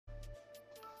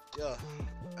Yeah,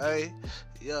 hey,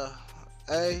 yeah,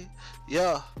 hey,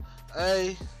 yeah,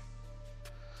 hey,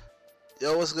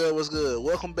 yo, what's good? What's good?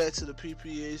 Welcome back to the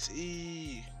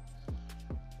PPHE.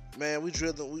 Man, we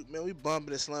drilling, we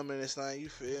bumping and slumming this thing. You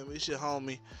feel me? It's your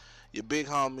homie, your big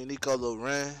homie Nico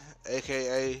Loren,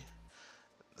 aka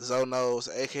Zonos,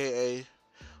 aka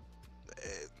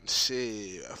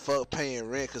shit. Fuck paying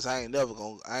rent, cause I ain't never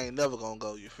gonna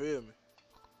go. You feel me?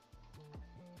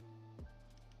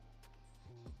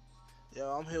 Yo,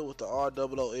 I'm here with the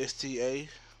ROOSTA,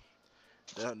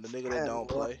 the nigga that Man, don't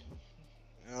what? play.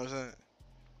 You know what I'm saying?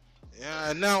 Yeah,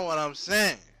 I know what I'm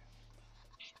saying.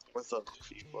 What's up,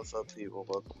 people? What's up, people?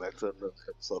 Welcome back to another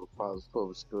episode of Problems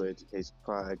Public School Education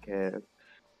Podcast.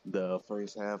 The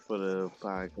first half of the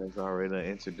podcast already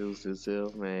introduced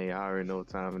itself, man. Y'all already know what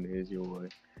time it is. Your boy,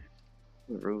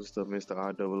 Rooster, Mr.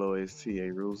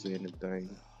 ROOSTA, Rooster, anything,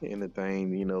 in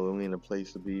a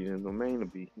place to be, in the main to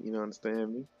be. You know,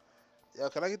 understand me? Yo,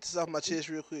 can I get this off my chest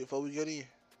real quick before we get in?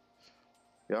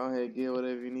 Y'all here get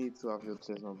whatever you need to off your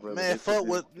chest, my brother. Man, This is fuck this.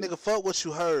 what nigga, fuck what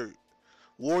you heard.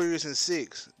 Warriors and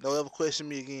 6. Don't ever question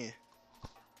me again.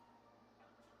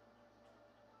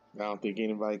 I don't think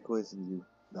anybody questions you.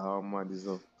 The Almighty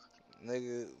so.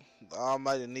 Nigga, the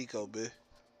almighty Nico, bitch.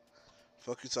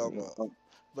 Fuck you talking about. The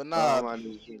But nah,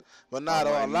 Almighty, but nah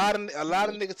though, Almighty. a lot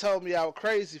of niggas told me I was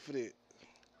crazy for that.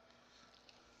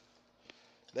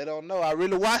 They don't know. I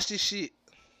really watched this shit.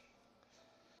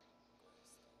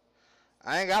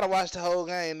 I ain't gotta watch the whole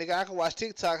game, nigga. I can watch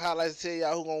TikTok highlights to tell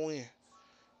y'all who gonna win.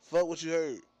 Fuck what you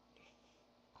heard.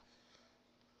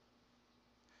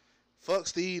 Fuck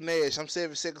Steve Nash. I'm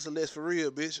 7 seconds or less for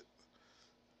real, bitch.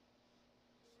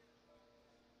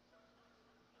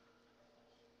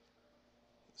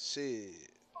 Shit.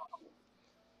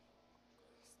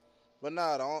 But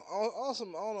nah, though,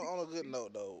 on a good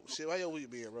note though. Shit, how your week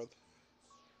been, brother?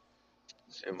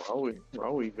 Shit, my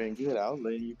week been good. I was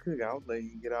letting you cook. I was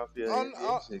letting you get off your Oh, head.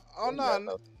 oh, Shit. oh nah,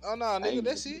 oh nah, I nigga, ain't,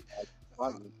 that's it.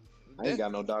 Uh, I ain't that,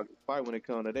 got no dog to fight when it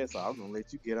comes to that, so I was gonna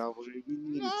let you get off whatever you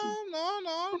needed to. no,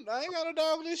 I ain't got no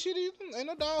dog in this shit either. Ain't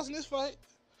no dogs in this fight.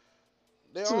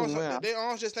 Too man, Their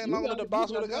arms just ain't you longer than got the you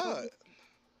box with got a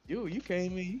god. you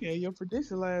came in. You gave your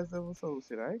prediction last episode.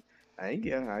 Shit, I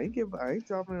ain't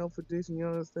dropping no prediction. You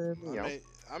understand I me? mean,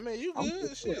 I mean, you I'm good,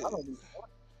 just saying, shit.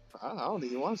 I don't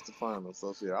even watch the finals.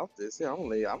 So shit, I'm just saying, I'm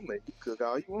letting you cook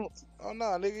all you want Oh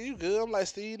nah, nigga, you good. I'm like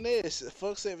Steve Nash.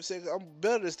 Fuck 7 seconds. I'm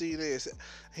better than Steve Nash.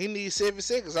 He needs 7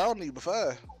 seconds. I don't need but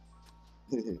 5.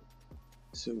 to.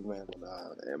 Shoot, man, nah,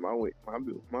 man,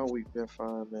 my week been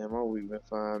fine, man. My week been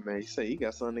fine, man. You say you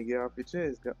got something to get off your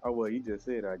chest? Oh well, you just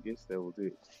said. I guess that was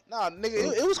it. Nah, nigga,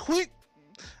 So, it was quick.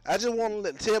 I just want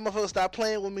to tell motherfuckers stop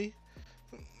playing with me.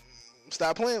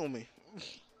 Stop playing with me.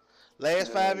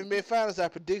 Last 5 man, NBA finals, I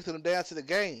predicted them down to the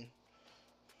game.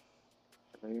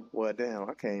 well, damn,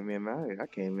 I came in, man. I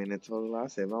came in and told her, I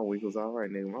said my week was all right,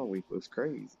 nigga. My week was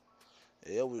crazy.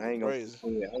 Yeah, we I were ain't gonna, crazy.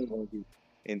 I ain't gonna get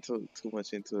into too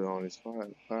much into it on this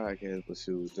podcast, but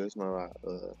shoot, just know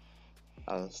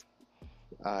I, was-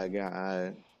 I got,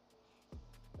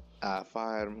 I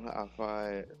fired him. I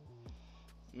fired.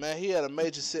 Man, he had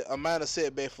a minor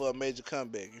setback for a major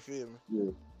comeback. You feel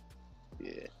me?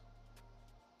 Yeah, yeah.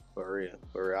 For real.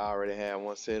 For real. I already had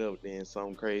one set up, then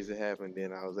something crazy happened,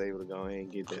 then I was able to go ahead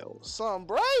and get that one.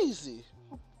 Something crazy.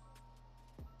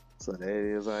 So that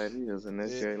is how it is, and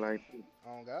that's Yeah. straight like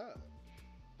Oh God.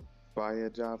 fire a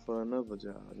job for another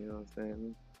job, you know what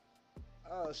I'm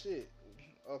Oh shit.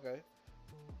 Okay.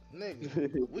 Nigga,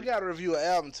 saying? we gotta review an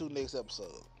album too next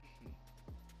episode.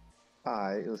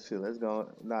 Alright, let's go.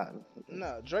 Nah,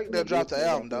 Drake We'll done dropped the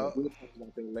album, dog. talk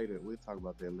about that later. We'll talk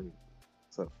about that later.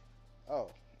 So, Oh,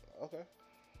 okay.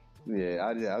 yeah,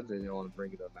 I just didn't want to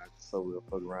bring it up now, so we'll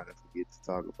fuck around and forget to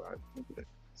talk about it.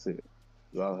 So,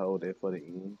 I'll hold that for the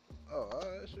end. Oh,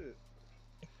 alright, shit.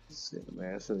 Shit,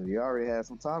 man. So, you already had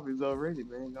some topics already,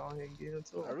 man. Go ahead and get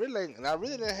into it. I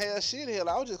really didn't have shit here.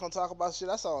 I was just gonna talk about shit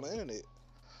I saw on the internet.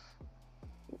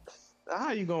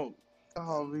 How you gonna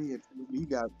call me and tell me you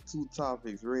got two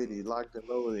topics ready, locked and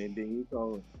loaded, and then you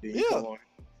Yeah. go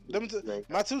on?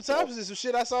 My 2 topics is some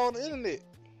shit I saw on the internet.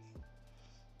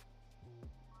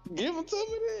 Give them to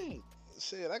me then.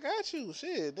 Shit, I got you.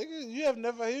 Shit, nigga, you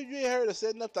ain't heard of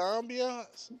setting up the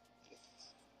ambiance?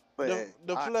 But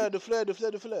The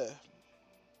flood.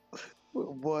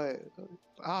 boy,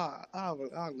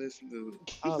 I'll listen to.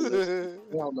 I'll listen.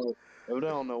 I don't know. If they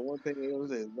don't know one thing, it was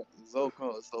Zoe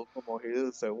come on here.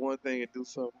 It'll say one thing and do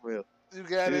something else. You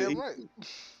got it He right.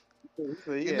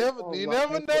 said, You yeah, never, you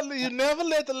never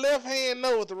let the left hand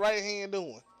know what the right hand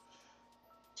doing.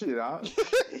 Shit, I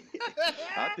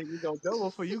think we gonna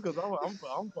double for you because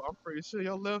I'm pretty sure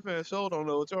your left hand shoulder don't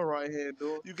know what your right hand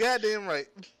doing. You goddamn right.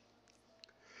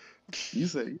 You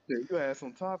said you had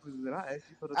some topics, and I asked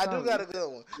you for the I do topic. got a good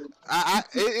one.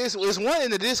 It's one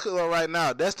in the Discord right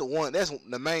now. That's the one. That's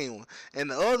the main one. And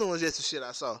the other one's just the shit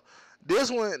I saw. This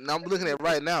one I'm looking at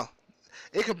right now.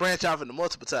 It can branch off into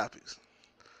multiple topics.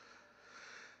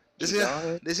 This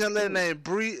young lady named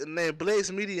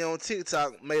Blaze Media on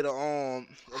TikTok made a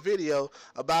video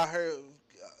about her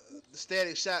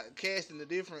Static Shock casting the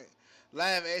different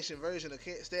live action version of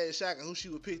Static Shock and who she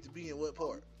would pick to be in what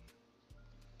part.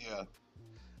 Yeah.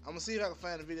 I'm gonna see if I can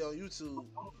find the video on YouTube,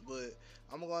 but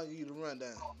I'm gonna give you the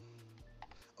rundown.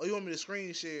 Oh, you want me to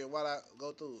screen share while I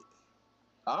go through it?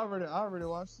 I already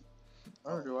watched it.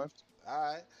 All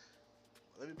right.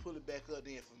 Let me pull it back up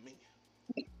then for me.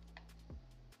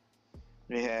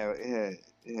 It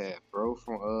had bro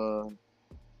from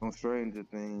Stranger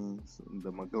Things,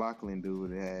 the McLaughlin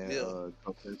dude. It had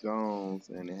Coach Jones,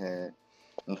 and it had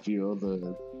a few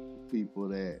other people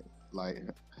that like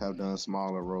have done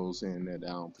smaller roles in that I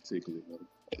don't particularly know.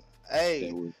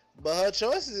 Hey, but her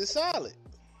choices is solid.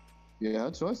 Yeah,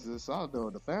 her choices is solid though.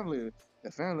 The family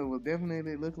will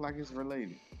definitely look like it's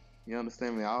related. You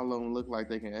understand me? All of them look like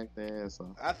they can act their ass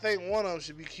off. I think one of them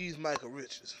should be Keith Michael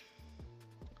Richards.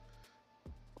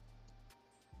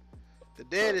 The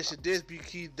daddy should just be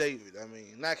Keith David. I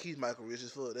mean, not Keith Michael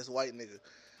Richards. That's a white nigga.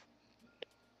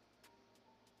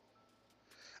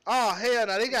 Oh, hell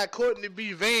no. They got Courtney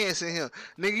B. Vance in here.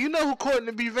 Nigga, you know who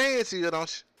Courtney B. Vance is, don't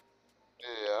you?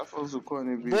 Yeah, I fuck with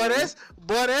Courtney B. Boy,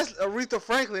 that's Aretha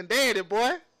Franklin daddy,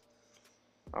 boy.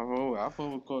 I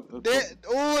fuck with Courtney. That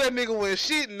nigga wasn't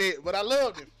shit in it, but I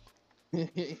loved him.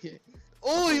 He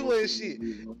wasn't shit.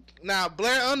 Now,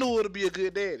 Blair Underwood would be a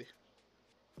good daddy.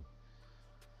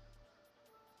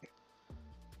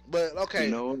 But, okay.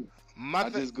 You know,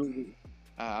 just Googled.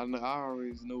 I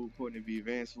already know who Courtney B.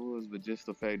 Vance was, but just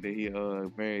the fact that he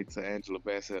married to Angela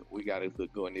Bassett, we gotta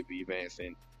put Courtney B. Vance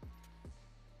in.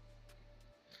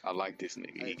 I like this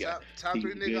nigga. Hey, top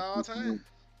 3 nigga all time.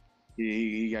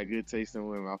 He got good taste in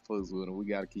women. I fucks with him. We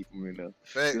gotta keep him in there.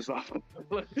 Facts.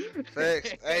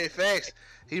 Facts. Hey, facts.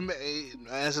 He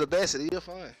Angela Bassett. He'll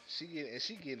fine.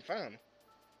 She getting fine.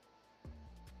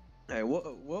 Hey, what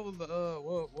was the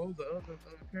other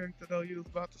character though you was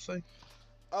about to say?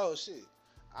 Oh shit.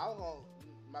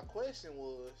 My question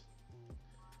was,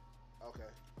 okay.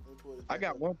 Let me pull this I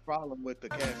got one problem with the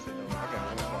casting though. I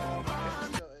got one problem with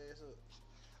the casting.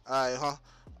 Alright, huh?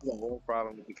 I got one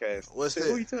problem with the casting. What's that?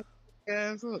 Who you telling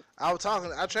ass up? I was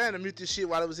trying to mute this shit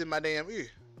while it was in my damn ear.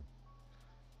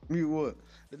 Mute what?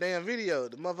 The damn video.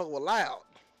 The motherfucker was loud.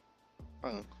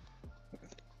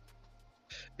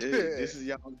 This is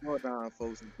y'all Zordon,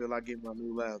 folks. Until I get my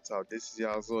new laptop, this is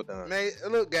y'all Zordon. Man,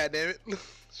 look, goddamn it,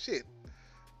 shit.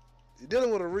 You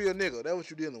dealing with a real nigga. That's what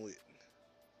you dealing with.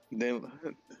 Dealing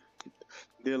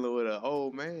with an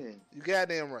old man. You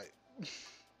goddamn right.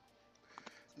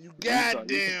 You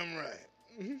goddamn right.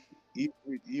 You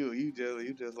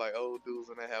just like old dudes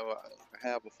when they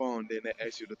have a phone, then they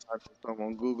ask you to type something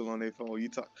on Google on their phone.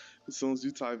 As soon as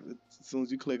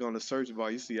you click on the search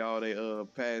bar, you see all their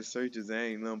past searches.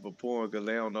 They ain't nothing but porn because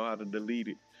they don't know how to delete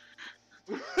it.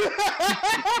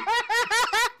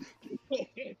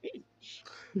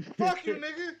 Fuck you,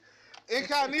 nigga.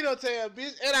 Incognito tab,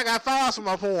 bitch. And I got files for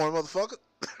my porn, motherfucker.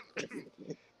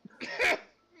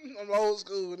 I'm old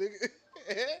school, nigga.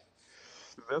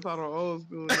 That's how the old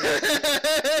school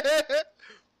niggas.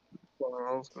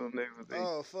 Old school niggas.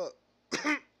 Oh, fuck.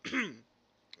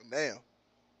 Damn.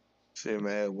 Shit,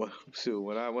 man. When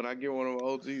I get one of my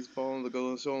OG's phones to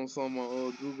go and show them something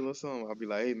on Google or something, I'll be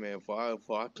like, hey, man,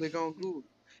 before I click on Google,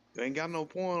 you ain't got no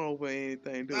porn over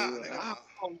anything, dude. I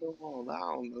don't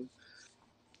know.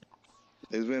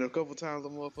 There's been a couple times the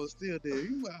motherfucker still did.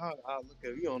 I look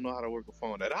at you don't know how to work a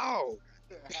phone at all.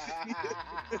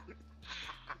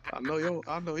 I know your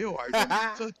wife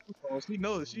gonna touch your phone. She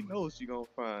knows she gonna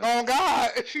find. Oh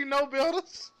God, she know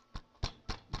builders.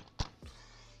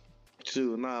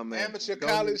 Shoot, nah, man. Amateur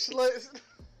college sluts.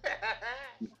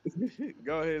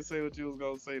 Go ahead and say what you was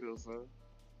gonna say though, son.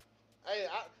 Hey,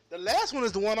 the last one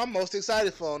is the one I'm most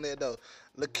excited for on there though.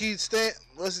 Lakeith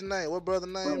what's his name? What brother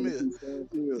name is?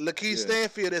 Lakeith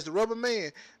Stanfield. That's the Rubber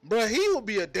Man, bro. He would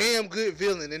be a damn good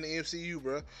villain in the MCU,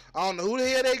 bro. I don't know who the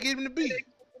hell they give him to be.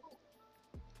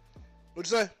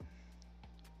 What'd you say?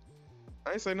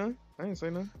 I ain't say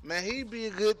nothing. Man, he'd be a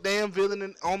good damn villain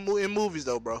in movies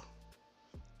though, bro.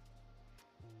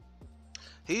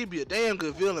 He'd be a damn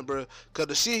good villain, bro. Cause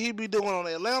the shit he be doing on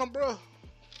Atlanta, bro.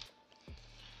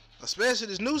 Especially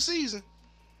this new season.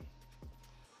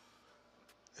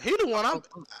 He the one.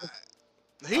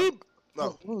 He.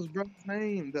 Oh, What was brother's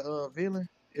name? The villain?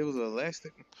 It was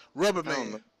Elastic. Rubber I don't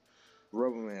know. Man.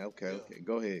 Rubber Man. Okay, Yeah. okay.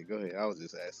 Go ahead. I was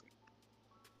just asking.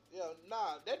 Yeah,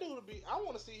 nah, that dude would be. I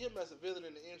want to see him as a villain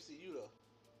in the MCU though.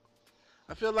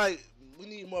 I feel like we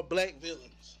need more black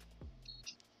villains.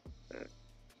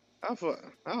 I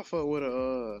fuck with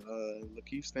a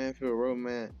Lakeith Stanfield Rubber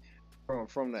Man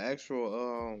from the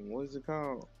actual what is it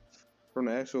called? From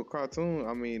the actual cartoon.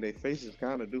 I mean, their faces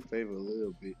kind of do favor a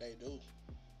little bit. They do.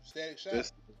 Static Shock.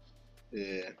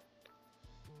 Yeah.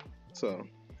 So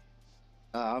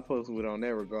I fuck with it on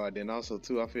that regard. Then also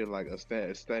too, I feel like a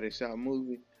Static Shock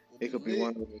movie. It could be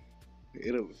one of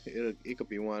it could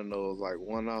be one of those like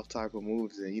one-off type of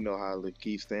movies, and you know how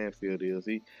Lakeith Stanfield is.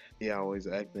 He always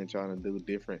acting, trying to do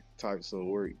different types of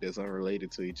work that's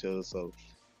unrelated to each other. So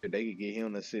if they could get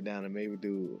him to sit down and maybe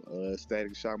do a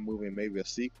Static Shock movie and maybe a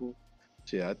sequel,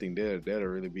 shit, I think that'll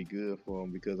really be good for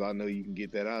him, because I know you can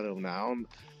get that out of him. Now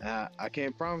I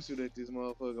can't promise you that this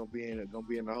motherfucker gonna be in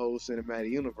the whole cinematic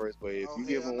universe, but if you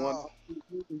give him one,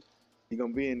 he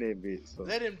gonna be in that bitch. So.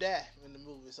 Let him die in the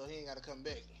movie, so he ain't got to come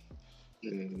back.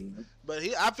 Mm-hmm. But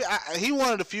he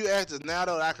one of the few actors now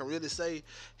though that I can really say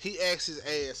he acts his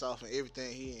ass off in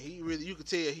everything he really, you can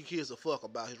tell he cares a fuck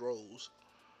about his roles.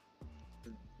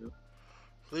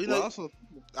 So, you know, also with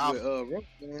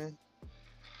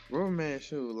Rubber Man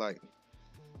shoot, like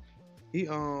he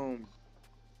I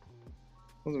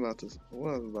was about to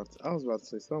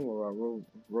say something about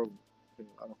Rubber.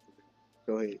 I don't forget.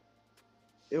 Go ahead.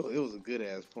 It was a good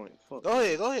ass point. Fuck. Go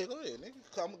ahead, nigga.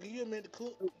 I'm gonna give you a minute to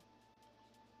cook.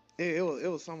 It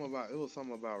was something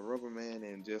about Rubber Man,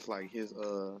 and just like his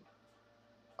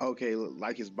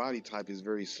like his body type is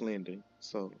very slender.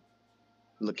 So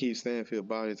Lakeith Stanfield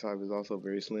body type is also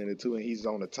very slender too, and he's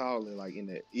on the taller, like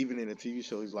even in the TV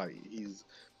show, he's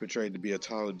portrayed to be a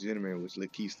taller gentleman, which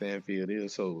Lakeith Stanfield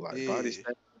is. So like body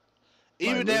type,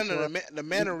 even down to the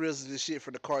mannerisms and shit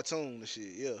for the cartoon and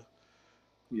shit, yeah.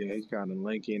 Yeah, he's kind of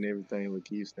lanky and everything.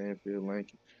 Lakeith Stanfield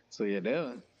lanky. So yeah,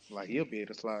 he'll be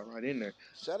able to slide right in there.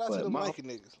 Shout out to the lanky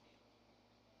niggas.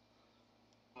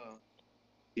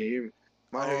 Yeah,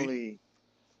 my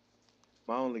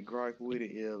only gripe with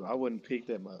it is I wouldn't pick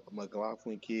that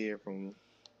McLaughlin kid from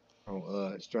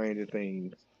Stranger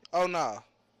Things. Oh nah.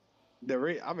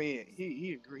 I mean,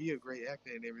 he a great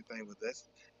actor and everything, but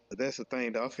that's the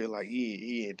thing though. I feel like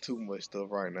he in too much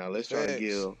stuff right now. Let's try to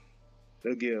give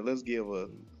this,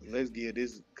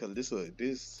 because this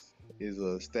is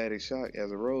a Static Shock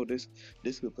as a role. This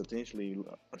could potentially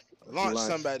launch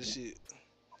somebody shit.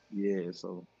 Yeah,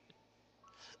 so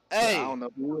hey, I don't know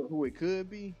who it could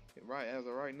be right as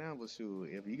of right now, but shoot,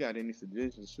 if you got any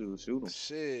suggestions, shoot them.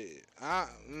 Shit,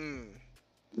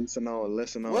 Listen on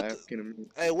African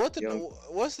American. Hey, what's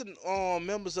the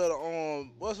members of the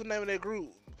what's the name of that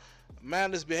group?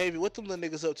 Mindless Behavior. What them little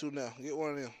niggas up to now? Get one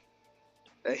of them.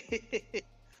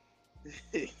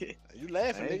 You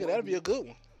laughing, nigga? That'll be a good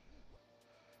one.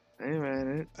 Hey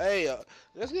man. Hey,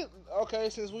 let's get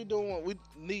since we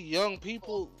need young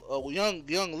people, young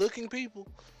looking people.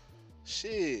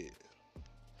 Shit,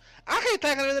 I can't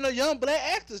think of no young black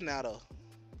actors now though.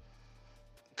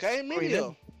 Okay,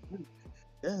 though.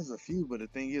 There's a few, but the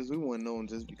thing is, we wouldn't know them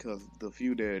just because the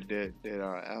few that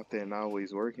are out there and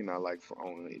always working are like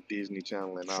on Disney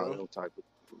Channel and all those type of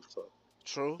people. So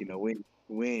true. You know, we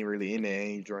ain't really in the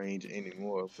age range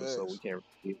anymore, so we can't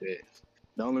get that.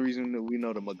 The only reason that we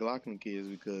know the McLaughlin kids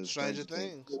is because Stranger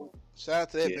Things. Shout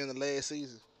out to that being the last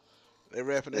season. They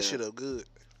wrapping that shit up good.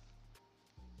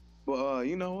 But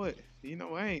you know what? I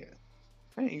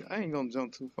ain't gonna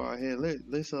jump too far ahead.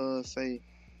 Let's say.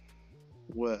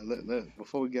 Well,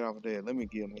 before we get off of that, let me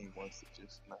give me one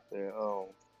suggestion out there.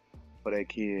 For that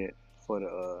kid, for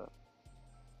the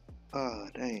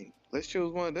dang. Let's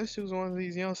choose one of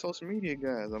these young social media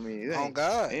guys. I mean,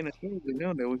 God, ain't a few of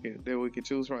them that we can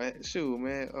choose from. Shoot,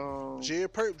 man. Jerry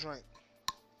Perp drink.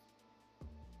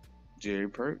 Jerry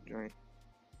Perp drink.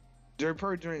 Jerry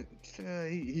Perp drink.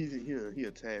 He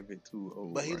a tad bit too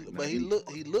old. But he look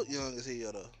young as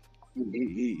hell though.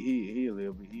 He a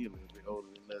little bit older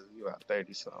than us. He about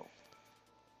 30 something.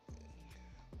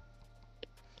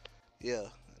 Yeah,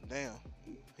 damn.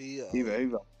 He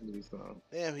about 30 something.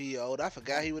 Damn, he old. I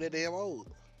forgot he was that damn old.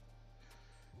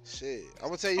 Shit, I'm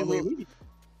gonna tell you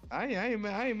I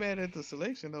ain't mad at the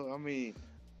selection though. I mean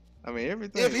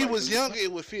everything. If he was younger,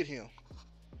 it would fit him.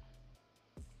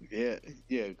 Yeah,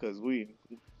 because we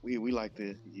like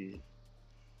to. Yeah.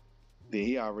 Then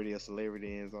he already a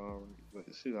celebrity in his own. But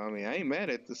shoot, I mean, I ain't mad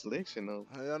at the selection though.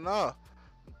 Hell no.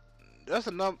 That's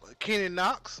a number. Kenny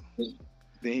Knox.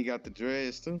 Then he got the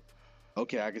dreads too.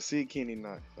 Okay, I can see Kenny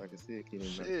Knox. I can see Kenny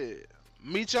Knox. Shit.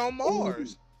 Meet you on Ooh,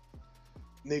 Mars.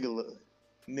 nigga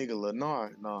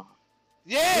Lennar. Nah.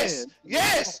 Yeah. Yes!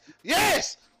 Yes!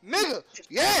 Yes! Nigga!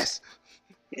 Yes!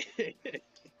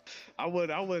 I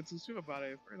wasn't too sure about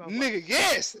it at first. I was like, Nigga,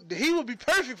 yes! He would be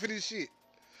perfect for this shit.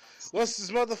 What's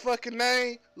his motherfucking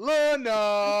name?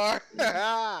 Leonard.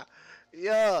 Yeah.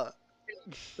 yeah.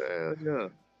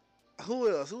 Who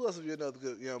else? Who else would be another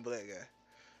good young black guy?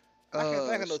 I can't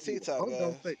think of no Shit. TikTok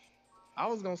guys. I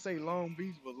was gonna say Long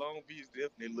Beach, but Long Beach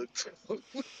definitely looked.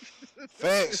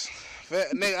 Facts.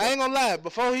 Nigga, I ain't gonna lie.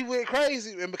 Before he went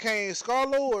crazy and became Scar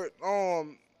Lord,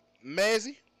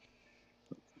 Mazzy.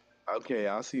 Okay,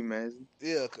 I see Mazzy.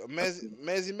 Yeah,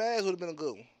 Mazzy Maz would have been a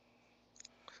good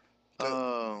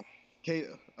one.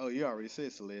 Caleb. Oh, you already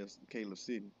said Celeste. Caleb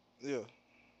City. Yeah.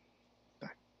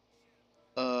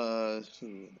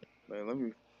 Shoot. Man, let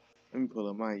me pull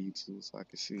up my YouTube so I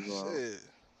can see who. Shit.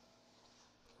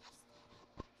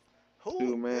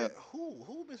 Dude, man.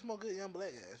 Who been some more good young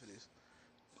black guys for this?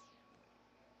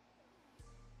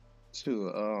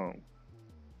 Shoot.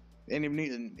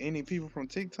 Any people from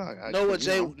TikTok? Noah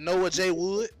J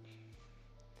Wood.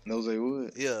 Knows they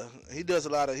would. Yeah, he does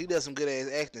some good ass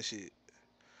acting shit.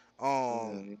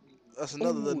 That's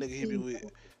another little nigga he be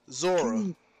with. Zora.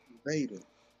 King Vader.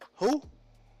 Who?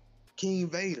 King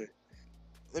Vader.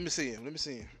 Let me see him.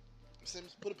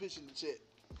 Put a picture in the chat.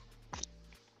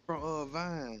 From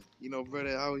Vine. You know,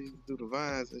 brother, I always used to do the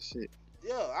Vines and shit.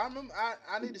 Yeah, I remember.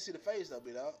 I need to see the face though,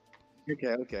 bit out.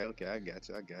 Okay. I got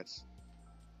you.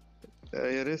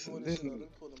 Yeah, this. Let me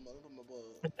pull him up. Put my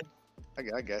bug.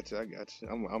 I got you.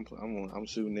 I'm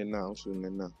shooting it now.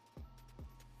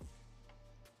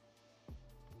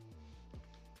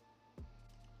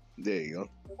 There you go.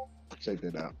 Check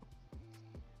that out.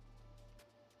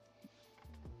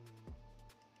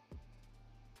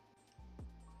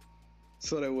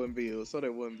 So that wouldn't be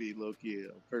low key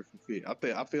a perfect fit.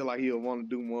 I feel like he'll want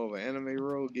to do more of an anime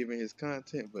role given his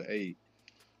content, but hey,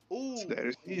 Ooh,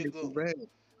 he a good one.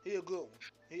 He a good one.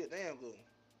 He a damn good one.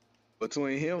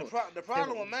 Between him, the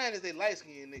problem with mine is they light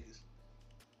skinned niggas.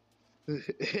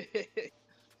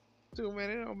 Dude,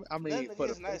 man, I mean, for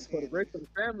the rest of the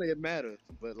family, it matters.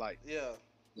 But like, yeah.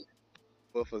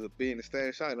 But for being a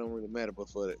status shot, it don't really matter. But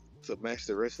to match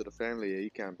the rest of the family, yeah,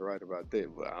 you can't be right about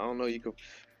that. But I don't know, you can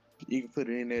put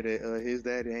it in there that his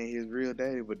daddy ain't his real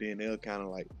daddy, but then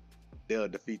they'll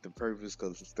defeat the purpose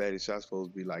because the status shot's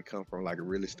supposed to be like come from like a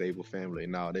really stable family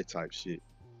and all that type shit.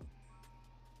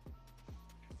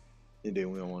 And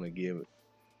then we don't want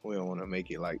to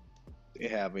make it like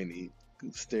it have any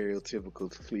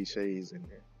stereotypical cliches in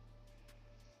there.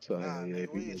 So nah, yeah,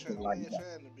 we ain't trying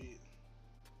to be.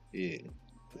 Yeah,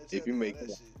 if you make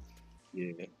it,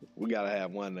 yeah, we gotta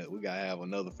have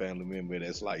another family member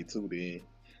that's like two then.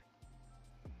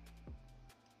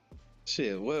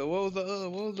 Shit, what was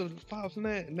the pop's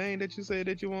name that you said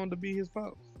that you wanted to be his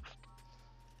pop?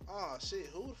 Oh shit,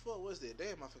 who the fuck was that?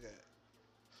 Damn, I forgot.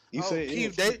 You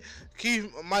said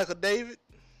Keith Michael David.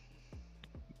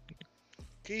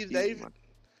 Keith David.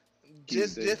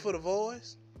 Just for the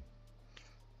voice.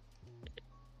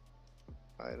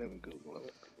 Alright, let me Google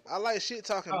it. I like shit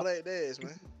talking black dads,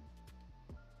 man.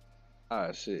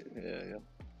 Alright, shit, yeah.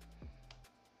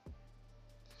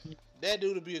 That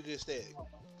dude would be a good stag.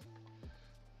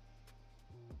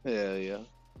 Yeah.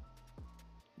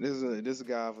 This is a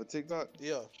guy for TikTok?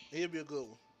 Yeah, he'll be a good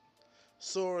one.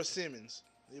 Sora Simmons.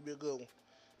 He'll be a good one.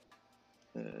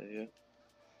 Yeah.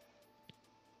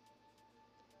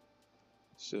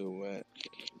 So, man,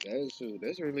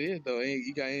 that's really it, though.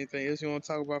 You got anything else you want to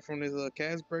talk about from this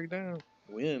cast breakdown?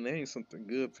 We done named something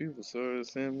good people. Sora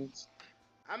Simmons.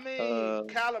 I mean,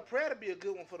 Kyla Pratt would be a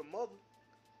good one for the mother.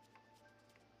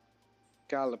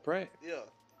 Kyla Pratt? Yeah.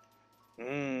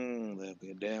 That'd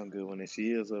be a damn good one. And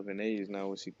she is up in age now,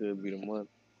 where she could be the mother.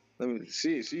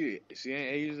 She ain't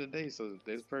aged today, so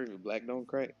that's perfect. Black don't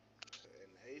crack.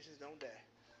 And Asians don't die.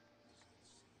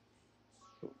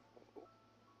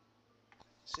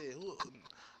 Shit,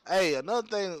 hey, another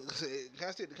thing, can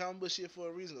I stick the comic book shit for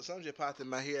a reason? Cause something just popped in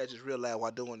my head. I just realized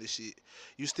while doing this shit.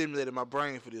 You stimulated my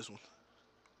brain for this one.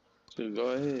 So go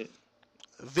ahead.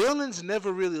 Villains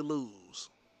never really lose.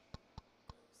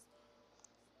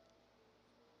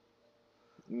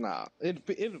 Nah, it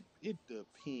depends. It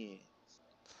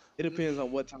depends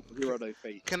on what type of hero they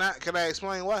face. Can I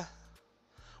explain why?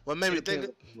 What made me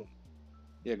think?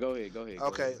 Yeah, go ahead. Okay,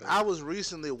 go ahead. I was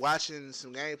recently watching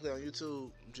some gameplay on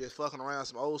YouTube, just fucking around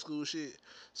some old school shit,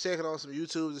 checking on some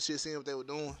YouTubes and shit, seeing what they were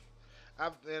doing. I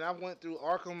went through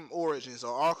Arkham Origins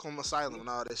or Arkham Asylum and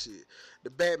all that shit, the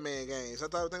Batman games. I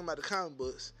thought I was thinking about the comic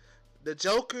books. The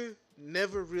Joker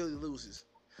never really loses.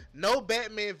 No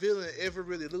Batman villain ever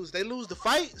really loses. They lose the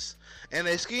fights and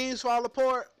their schemes fall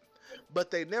apart, but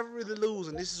they never really lose,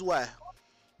 and this is why.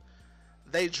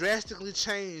 They drastically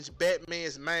changed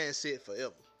Batman's mindset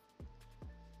forever.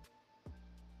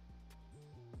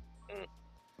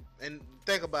 And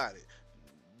think about it.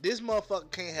 This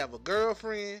motherfucker can't have a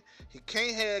girlfriend. He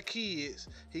can't have kids.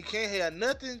 He can't have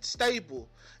nothing stable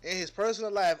in his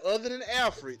personal life other than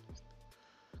Alfred.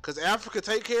 Because Alfred could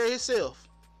take care of himself.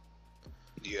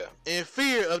 Yeah. In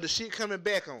fear of the shit coming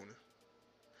back on him.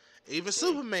 Even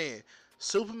Superman.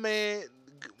 Superman,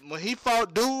 when he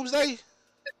fought Doomsday,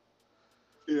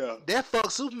 Yeah. that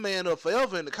fucked Superman up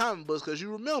forever in the comic books. Because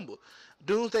you remember,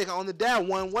 Doomsday can only die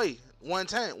one way. One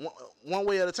time. One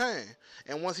way at a time.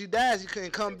 And once he dies, he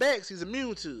can't come back. So he's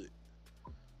immune to it.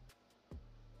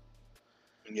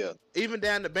 Yeah. Even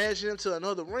down to banishing him to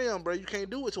another realm, bro, you can't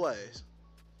do it twice.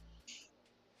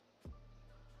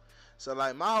 So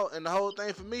like the whole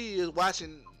thing for me is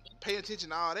watching, paying attention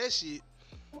to all that shit.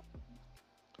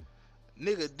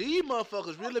 Nigga, these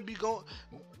motherfuckers really be going.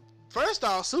 First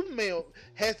off, Superman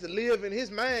has to live in his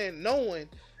mind knowing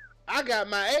I got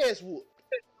my ass whooped.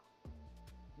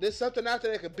 There's something out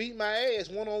there that could beat my ass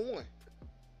one-on-one.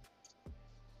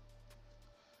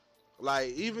 Like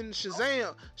even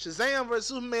Shazam versus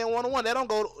Superman 1-on-1,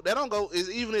 that don't go as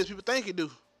even as people think it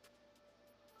do.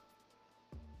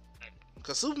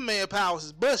 Cause Superman powers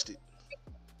is busted.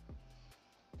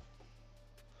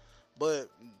 But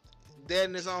that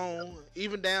in his own,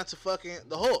 even down to fucking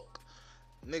the Hulk.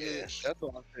 Nigga. Yeah, that's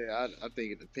what I said. I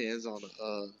think it depends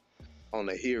on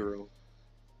the hero.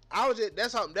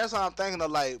 That's how I'm thinking of.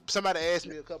 Like somebody asked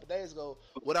me a couple days ago,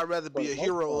 would I rather be a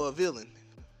hero or a villain?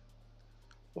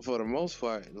 For the most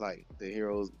part, like the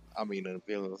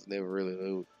villains never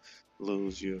really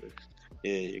lose you.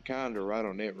 Yeah, you're kind of right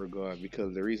on that regard,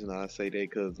 because the reason I say that,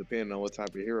 because depending on what type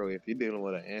of hero, if you're dealing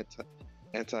with an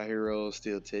anti-heroes,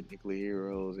 still technically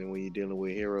heroes, and when you're dealing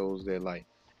with heroes that like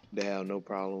they have no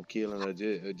problem killing, or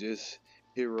just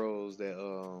heroes that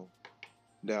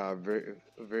are very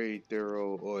very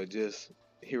thorough, or just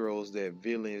heroes that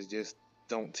villains just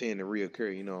don't tend to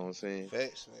reoccur. You know what I'm saying?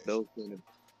 Facts. Those kind of.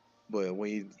 But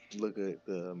when you look at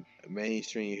the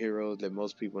mainstream heroes that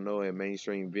most people know and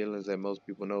mainstream villains that most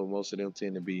people know, most of them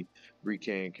tend to be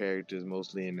recurring characters,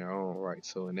 mostly in their own right.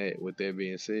 So with that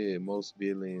being said, most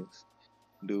villains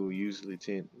do usually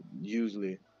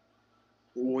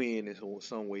win in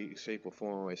some way, shape, or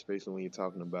form, especially when you're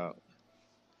talking about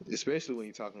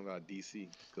DC,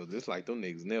 because it's like them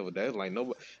niggas never. That's like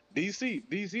nobody.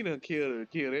 DC done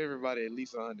killed everybody at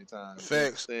least 100 times.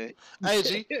 Facts. You know Hey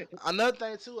G, another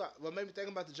thing too. What made me think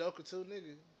about the Joker too,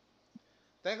 nigga.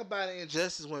 Think about it in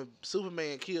Justice when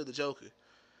Superman killed the Joker.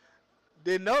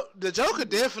 The Joker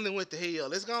definitely went to hell.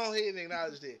 Let's go ahead and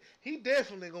acknowledge that. He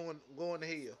definitely going to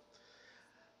hell.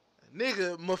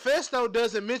 Nigga, Mephisto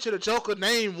doesn't mention the Joker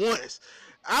name once.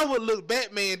 I would look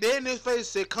Batman dead in his face and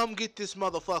say, come get this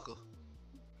motherfucker.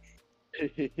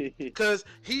 Because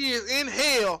he is in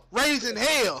hell, raising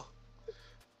hell.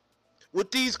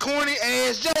 With these corny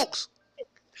ass jokes.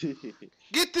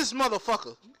 Get this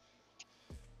motherfucker.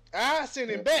 I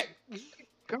send him back.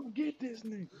 Come get this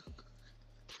nigga.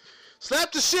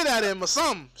 Slap the shit out of him or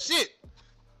something. Shit.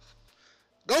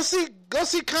 Go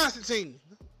see Constantine.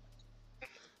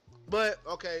 But,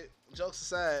 okay, jokes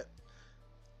aside.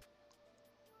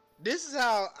 This is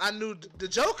how I knew the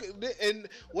Joker, and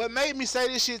what made me say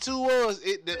this shit too was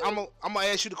I'm gonna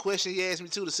ask you the question he asked me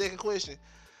too. The second question,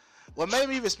 what made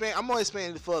me even expand? I'm gonna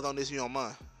expand it further on this. If you don't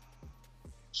mind.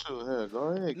 Sure, hell, go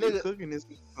ahead. Nigga, keep cooking this.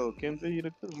 So Kim tell you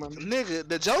to cook, my nigga.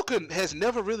 The Joker has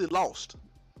never really lost.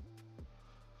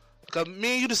 Cause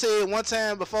me and you just said one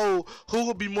time before, who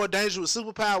would be more dangerous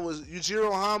with superpowers,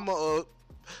 Yujiro Hama or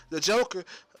the Joker?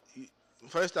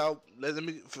 First off, let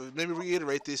me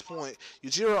reiterate this point.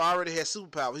 Yujiro already has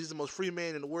superpowers. He's the most free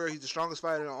man in the world. He's the strongest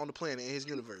fighter on the planet in his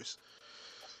universe.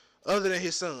 Other than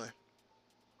his son.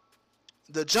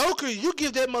 The Joker, you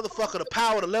give that motherfucker the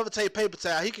power to levitate paper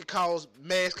towel, he can cause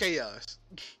mass chaos.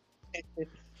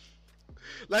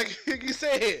 Like you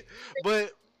said.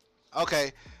 But,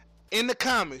 okay, in the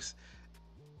comics,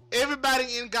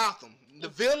 everybody in Gotham, the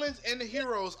villains and the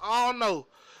heroes all know.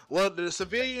 Well, the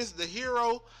civilians, the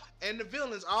hero, and the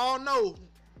villains all know,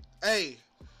 hey,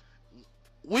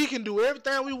 we can do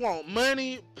everything we want.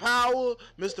 Money, power,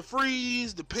 Mr.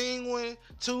 Freeze, the Penguin,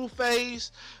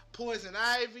 Two-Face, Poison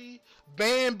Ivy,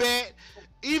 Man-Bat.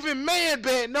 Even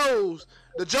Man-Bat knows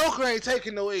the Joker ain't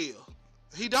taking no L.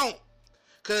 He don't.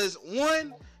 Because,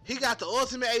 one, he got the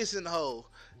ultimate ace in the hole.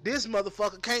 This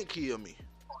motherfucker can't kill me.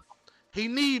 He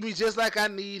need me just like I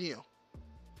need him.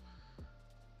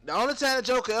 The only time the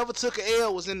Joker ever took an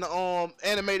L was in the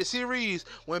animated series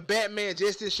when Batman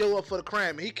just didn't show up for the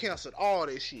crime and he canceled all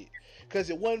that shit because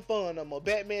it wasn't fun no more.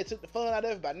 Batman took the fun out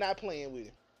of it by not playing with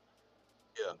him.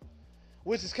 Yeah.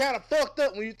 Which is kind of fucked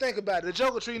up when you think about it. The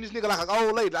Joker treating this nigga like an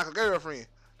old lady, like a girlfriend.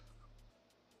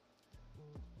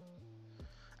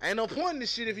 Ain't no point in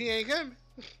this shit if he ain't coming.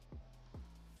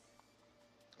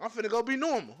 I'm finna go be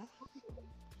normal.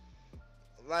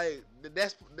 Like,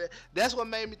 that's what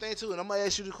made me think too. And I'm gonna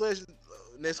ask you the question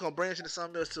that's gonna branch into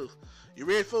something else too. You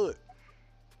ready for it?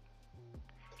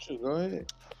 Sure, go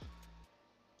ahead.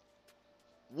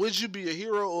 Would you be a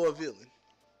hero or a villain?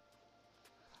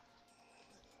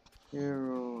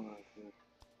 Hero.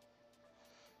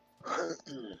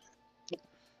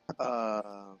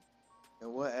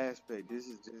 In what aspect? This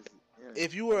is just. Yeah.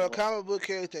 If you were a comic book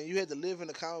character and you had to live in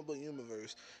a comic book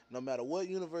universe, no matter what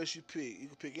universe you pick, you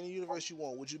can pick any universe you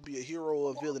want. Would you be a hero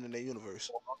or a villain in that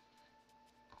universe?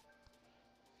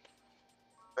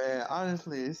 Man,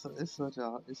 honestly, it's such a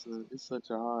hard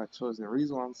choice. And the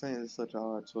reason why I'm saying it's such a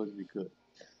hard choice because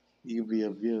you can be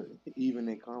a villain even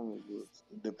in comic books,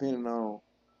 depending on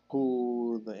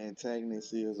who the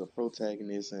antagonist is or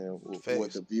protagonist and what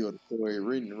Facts. the view of the story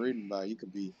written by. You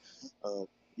could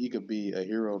be a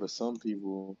hero to some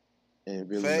people and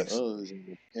villain to Facts. others,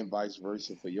 and vice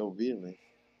versa for your villain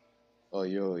or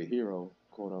your hero,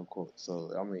 quote unquote.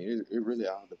 So I mean, it really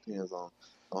all depends on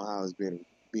how it's been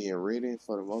being written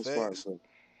for the most part. Facts. But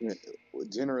yeah,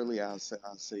 generally, I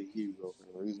say hero.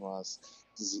 And the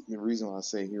reason why I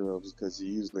say hero is because you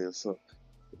usually are so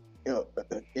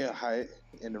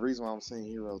and the reason why I'm saying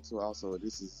hero too, also,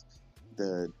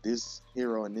 this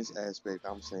hero in this aspect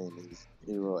I'm saying is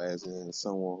hero as in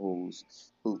someone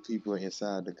who people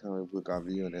inside the comic book are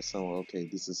viewing as someone. Okay,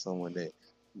 this is someone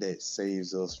that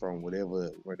saves us from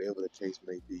whatever the case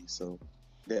may be. So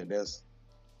that's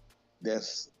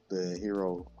the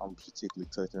hero I'm particularly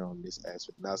touching on this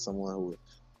aspect, not someone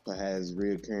who has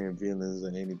recurring villains or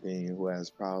anything who has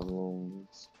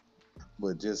problems,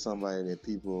 but just somebody that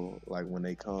people like when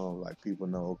they come, like people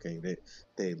know, okay,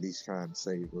 they at least trying to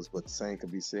save us. But the same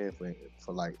could be said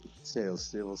for like Silver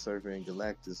Surfer and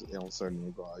Galactus on certain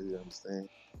regard. You understand?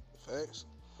 Facts.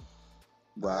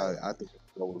 But I think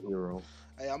it's go with hero.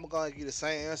 Hey, I'm gonna give you the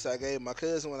same answer I gave my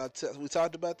cousin when we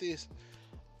talked about this.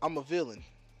 I'm a villain,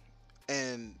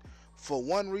 and for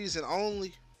one reason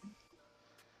only.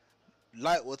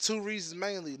 Two reasons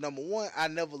mainly. Number one, I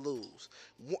never lose.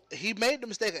 He made the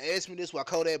mistake of asking me this while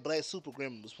Kodak Black Super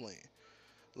Gremlin was playing.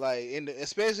 Like,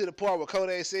 especially the part where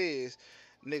Kodak says,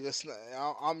 "Nigga,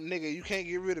 nigga, you can't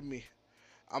get rid of me.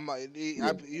 I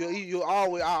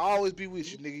always be with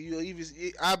you,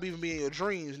 nigga. I'll even be in your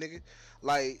dreams, nigga."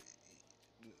 Like,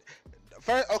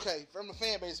 first, okay, from the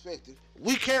fan base perspective,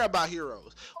 we care about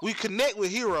heroes. We connect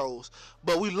with heroes,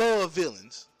 but we love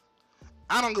villains.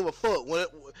 I don't give a fuck.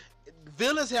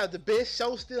 Villains have the best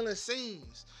show stealing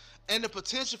scenes, and the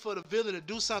potential for the villain to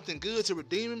do something good to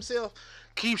redeem himself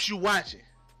keeps you watching.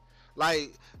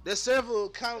 Like, there's several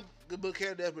comic book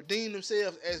characters that redeemed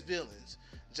themselves as villains.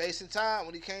 Jason Todd,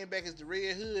 when he came back as the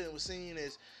Red Hood and was seen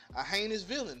as a heinous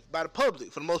villain by the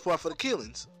public, for the most part, for the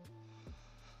killings,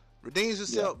 redeems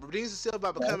himself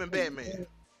by becoming Batman.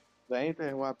 But ain't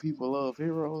that why people love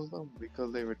heroes though?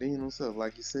 Because they redeem themselves,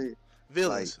 like you said.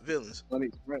 Villains.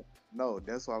 No,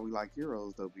 that's why we like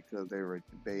heroes though, because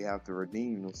they have to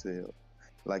redeem themselves.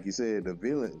 Like you said, the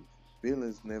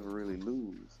villains never really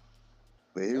lose,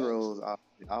 but heroes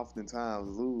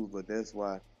oftentimes lose. But that's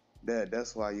why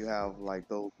you have like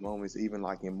those moments, even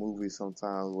like in movies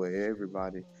sometimes, where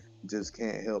everybody just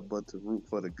can't help but to root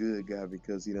for the good guy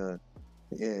because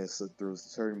so through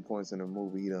certain points in the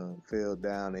movie he done fell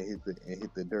down and hit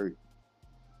the dirt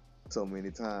so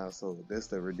many times. So that's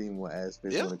the redeemable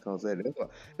aspect when it comes to that.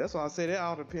 That's why I say that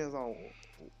all depends on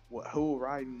who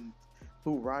writing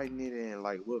it and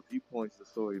like what viewpoints the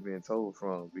story being told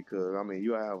from. Because I mean,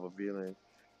 you have a villain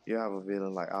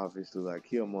like obviously like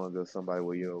Killmonger or somebody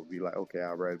where you'll be like, okay,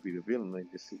 I'd rather be the villain in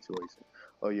this situation.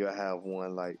 Or you'll have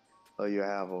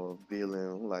a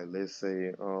villain like, let's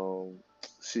say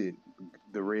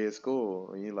the Red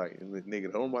Skull, and you're like,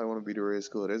 nigga, nobody want to be the Red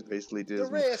Skull. That's basically just the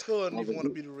Red Skull. Don't even want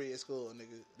to be the Red Skull,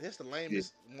 nigga. That's the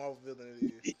lamest Marvel villain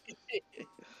it is.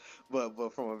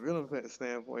 But from a villain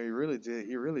standpoint, he really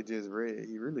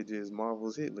just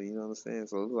Marvel's Hitler. You know what I'm saying?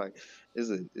 So it's like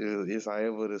it's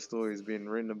however the story's been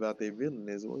written about their villain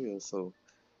as well. So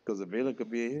because a villain could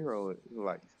be a hero,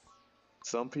 like.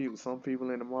 Some people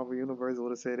in the Marvel universe would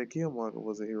have said that Killmonger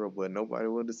was a hero, but nobody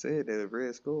would have said that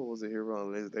Red Skull was a hero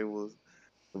unless they was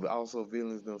also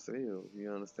villains themselves.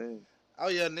 You understand? Oh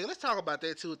yeah, nigga. Let's talk about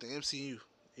that too with the MCU.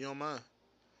 You don't mind?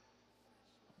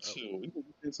 Shit, we can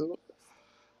get into it.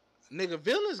 Nigga,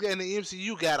 villains in the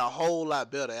MCU got a whole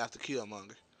lot better after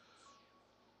Killmonger.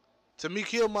 To me,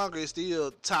 Killmonger is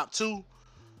still top 2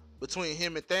 between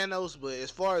him and Thanos, but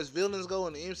as far as villains go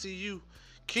in the MCU,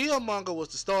 Killmonger was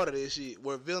the start of this shit,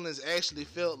 where villains actually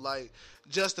felt like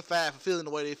justified for feeling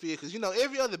the way they feel. Because, you know,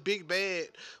 every other big bad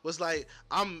was like,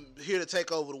 I'm here to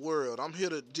take over the world. I'm here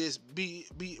to just be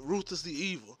ruthlessly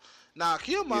evil. Now,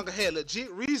 Killmonger had legit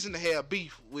reason to have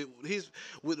beef with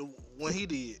when he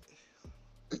did.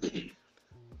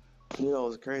 You know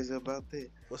what's crazy about that?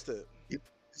 What's that? You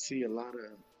see a lot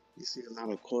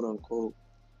of quote unquote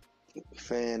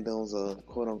fandoms or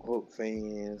quote unquote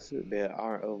fans that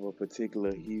aren't of a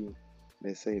particular hue.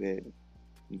 They say that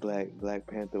Black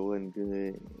Panther wasn't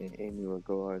good in any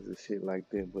regards and shit like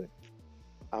that. But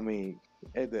I mean,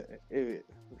 on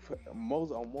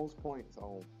most points,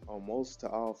 on most to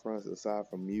all fronts, aside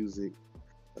from music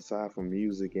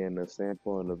and the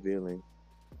standpoint of villain,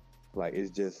 like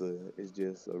it's just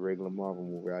a regular Marvel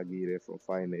movie. I give that from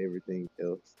fighting to everything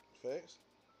else. Facts.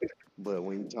 But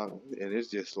when you talk, and it's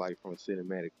just like from a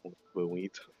cinematic point. But when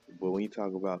you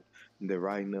talk about the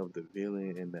writing of the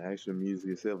villain and the actual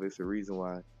music itself, it's the reason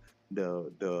why the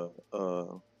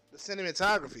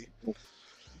cinematography.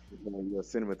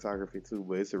 Cinematography too.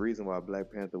 But it's the reason why Black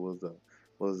Panther was the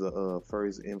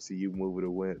first MCU movie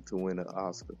to win an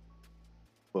Oscar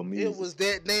for music. It was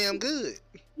that damn good.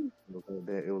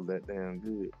 It was that damn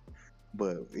good.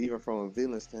 But even from a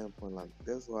villain standpoint, like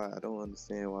that's why I don't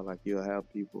understand why like you'll have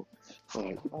people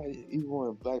like even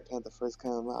when Black Panther first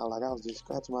came out, like I was just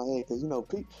scratching my head because you know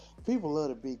people love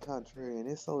to be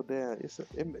contrarian. It's so damn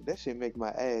that shit make my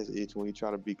ass itch when you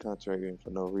try to be contrarian for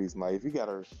no reason. Like if you got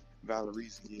a valid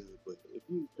reason, yeah, but if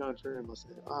you contrarian by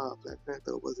saying, Black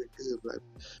Panther wasn't good, Black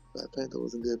Panther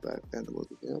wasn't good, Black Panther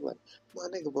wasn't good, I'm like, my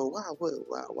nigga, but why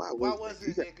wasn't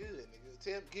it that good,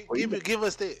 nigga? Give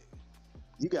us that.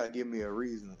 You gotta give me a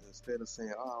reason instead of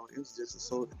saying, it was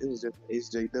just an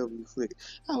SJW flick.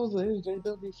 I was an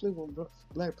SJW flick when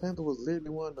Black Panther was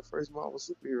literally one of the first Marvel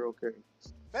superhero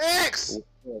characters. Facts.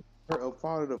 A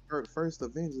part of the first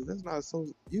Avengers. That's not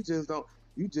so. You just don't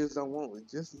want it.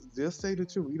 Just say the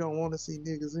truth. You don't want to see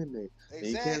niggas in there. Exactly. And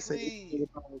you can't say anything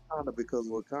about Wakanda because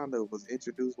Wakanda was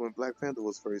introduced when Black Panther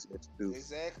was first introduced.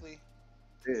 Exactly.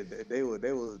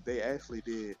 They actually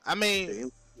did. I mean, they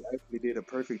actually did a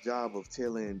perfect job of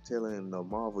telling the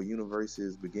Marvel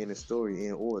Universe's beginning story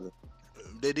in order.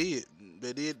 They did.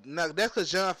 Now, that's because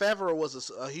Jon Favreau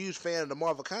was a huge fan of the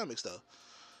Marvel comics, though.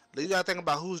 You gotta think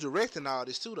about who's directing all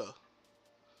this too, though.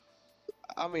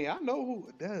 I mean, I know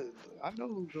who's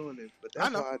doing it, but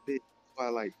that's why I did. Why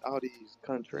like all these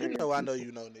country. You know, I know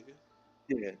you know, nigga.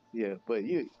 Yeah, but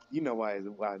you know why it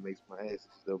makes my ass itch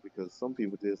though, because some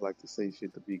people just like to say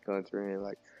shit to be contrary and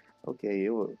like, okay,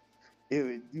 you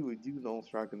don't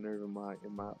strike a nerve in my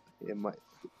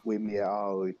with me at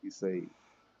all if you say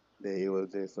that it was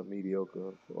just a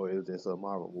mediocre or it was just a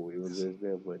Marvel movie. It was just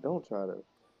that, but don't try to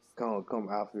come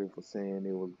after it for saying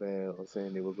it was bad or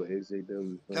saying it was a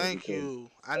SJW. Thank you.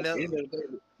 I know.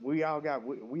 We all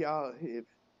hit.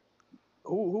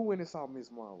 Who went and saw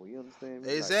Miss Marvel? You understand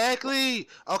me? Exactly. Like,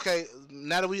 okay,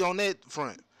 now that we on that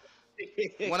front.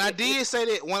 When I did say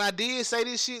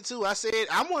this shit too, I said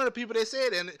I'm one of the people that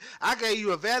said it, and I gave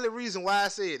you a valid reason why I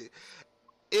said it.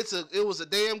 It was a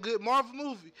damn good Marvel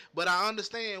movie, but I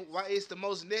understand why it's the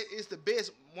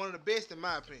best, one of the best in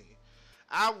my opinion.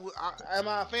 Am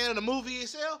I a fan of the movie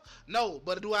itself? No,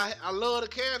 but I love the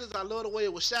characters, I love the way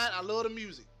it was shot, I love the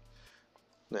music.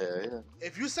 Yeah.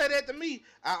 If you say that to me,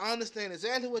 I understand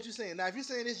exactly what you're saying. Now, if you're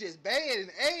saying it's just bad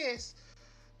and ass,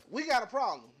 we got a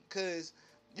problem. Because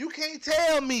you can't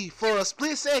tell me for a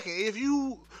split second, if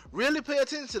you really pay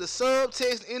attention to the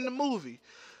subtext in the movie,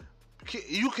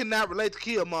 you cannot relate to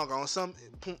Killmonger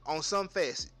on some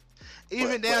facet.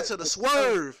 Even down to the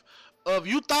swerve of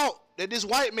you thought that this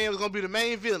white man was going to be the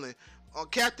main villain, or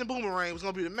Captain Boomerang was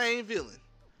going to be the main villain.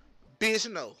 Bitch,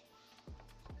 no.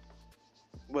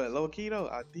 But low key though,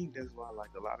 I think that's why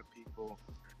like a lot of people,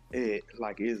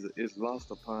 it's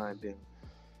lost upon them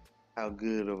how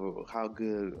good of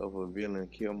a villain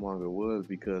Killmonger was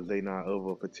because they not of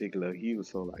a particular hue.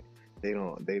 So like they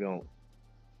don't.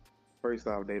 First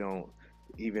off, they don't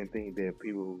even think that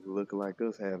people who look like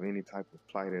us have any type of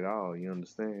plight at all. You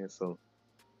understand? So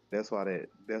that's why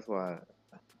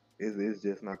it's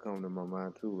just not coming to my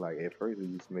mind too. Like at first it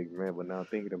used to make me mad, but now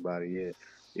thinking about it, yeah.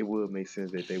 It would make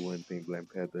sense that they wouldn't think Black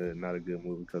Panther is not a good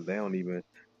movie because they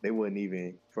wouldn't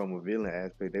even from a villain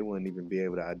aspect, they wouldn't even be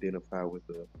able to identify with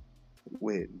the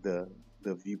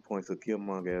viewpoints of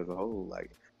Killmonger as a whole.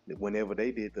 Like whenever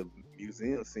they did the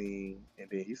museum scene, and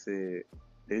then he said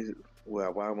This,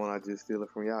 well, why won't I just steal it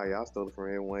from y'all? Y'all stole it from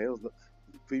everyone else.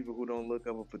 People who don't look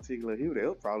up a particular hue,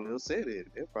 they'll probably have said it.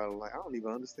 They're probably like, I don't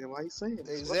even understand why he's saying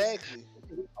this. Exactly. What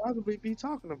could he possibly be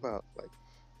talking about? Like,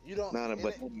 You don't. nah,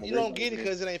 but You don't get it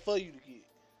because it ain't for you to get.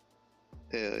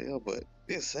 yeah, but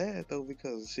it's sad though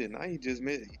because shit. Now you just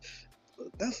made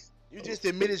that's. You just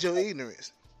admitted your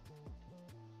ignorance.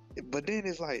 But then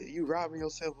it's like you robbing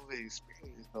yourself of an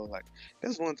experience. Though, like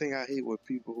that's one thing I hate with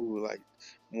people who like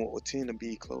tend to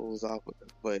be closed off.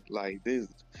 But like this,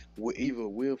 either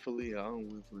willfully or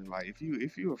unwillfully. Like if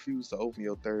you refuse to open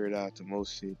your third eye to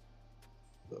most shit,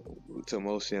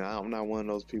 I'm not one of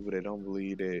those people that don't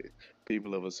believe that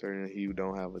people of a certain hue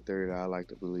don't have a third eye. I like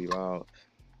to believe all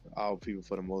people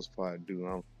for the most part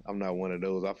do. I'm not one of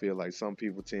those. I feel like some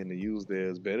people tend to use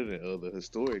theirs better than others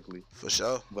historically. For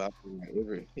sure. But I feel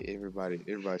like everybody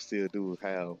still do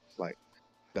have like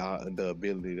the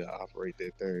ability to operate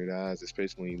their third eyes,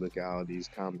 especially when you look at all these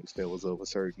comics that was of a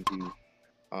certain hue,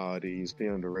 these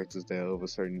film directors that are of a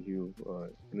certain hue,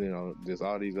 just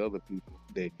all these other people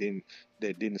that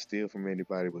didn't steal from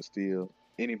anybody, but steal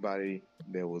anybody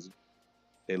that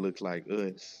looked like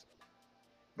us,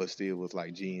 but still was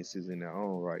like geniuses in their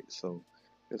own right. So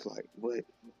it's like what,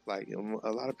 like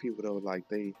a lot of people though, like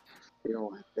they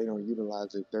don't utilize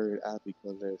their third eye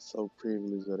because they're so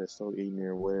privileged or they're so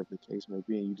ignorant, whatever the case may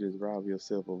be. And you just rob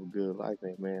yourself of a good life.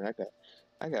 And man,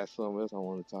 I got something else I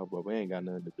want to talk about, but it ain't got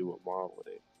nothing to do with Marvel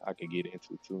that I can get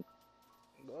into too.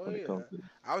 Go ahead.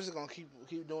 I was just gonna keep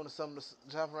doing something to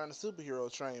jump around the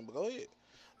superhero train, but go ahead.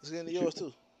 Let's get into yours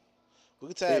too. We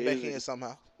can tie it back in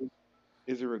somehow.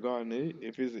 Is it regarding it?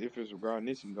 If it's regarding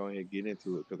this, you can go ahead and get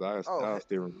into it because I'll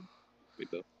still remember it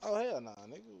though. Oh hell nah,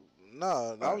 nigga.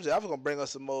 No, I was gonna bring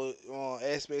us some more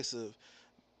aspects of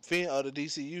the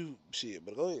DCU shit,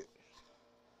 but go ahead.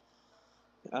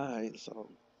 Alright, so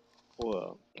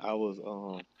well, I was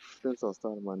since I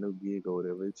started my new gig or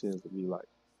whatever, it tends to be like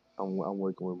I'm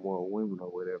working with more women or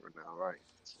whatever now, right?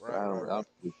 Right.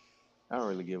 I don't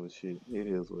really give a shit. It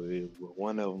is what it is. But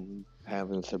one of them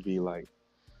happens to be an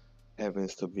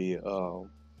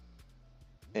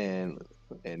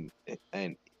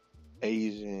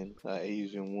Asian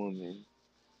woman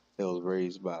that was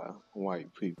raised by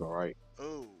white people, right?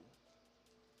 Ooh.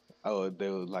 Oh, they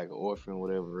was like an orphan,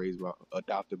 whatever,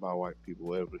 adopted by white people,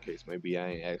 whatever the case may be. I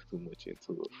ain't asked too much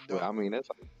into it, but I mean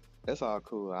that's all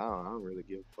cool. I don't really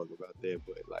give a fuck about that.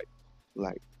 But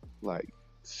like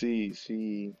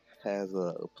she has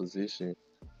a position.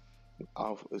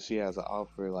 She has an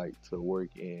offer like to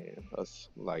work in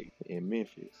in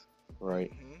Memphis,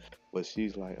 right? Mm-hmm. But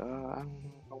she's like, I don't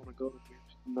know if I want to go to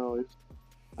Memphis. No,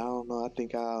 I don't know. I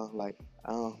think I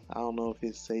don't know if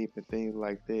it's safe and things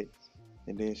like that.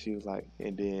 And then she was like,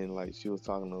 she was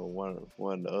talking to one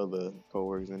of the other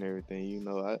coworkers and everything. You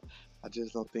know, I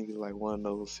just don't think it's like one of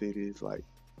those cities like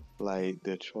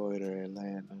Detroit or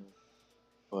Atlanta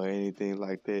or anything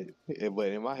like that. But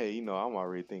in my head, you know, I'm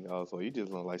already thinking also, you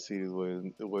just don't like cities where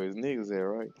it's niggas at,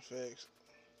 right? Facts.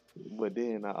 But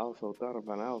then I also thought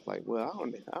about it. I was like, well,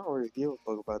 I don't really give a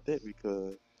fuck about that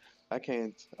because I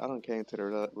don't came to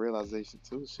the realization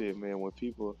too, shit, man. When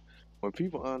people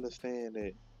understand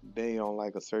that they don't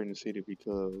like a certain city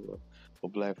because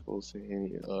of black folks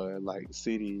in like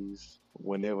cities,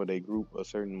 whenever they group a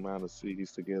certain amount of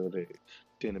cities together, they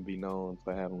tend to be known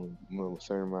for having a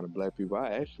certain amount of black people. I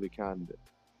actually kind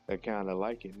of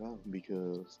like it now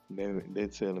because they're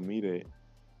telling me that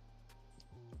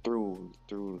through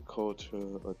the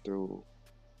culture or through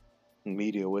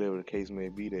media, whatever the case may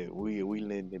be, that we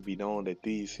letting it be known that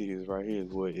these cities right here is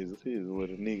where the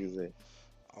niggas at.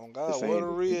 Oh God, where the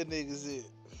real niggas at?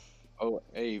 Oh,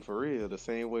 hey, for real, the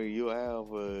same way you have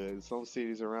some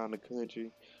cities around the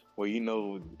country where you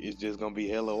know it's just gonna be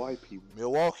hella white people.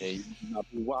 Milwaukee.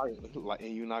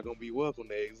 And you're not gonna be welcome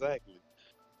there, exactly.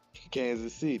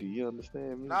 Kansas City, you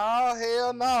understand me? No,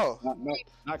 hell no.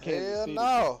 Not Kansas City.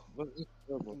 Hell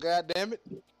no. God damn it.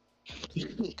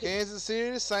 Kansas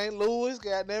City, St. Louis,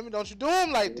 God damn it. Don't you do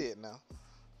them like that now.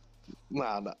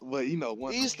 Nah, but you know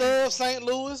east of St.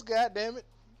 Louis, god damn it.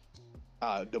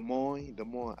 Des Moines,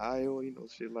 Iowa, you know,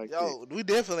 shit like that. Yo, we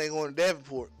definitely ain't going to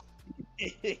Davenport.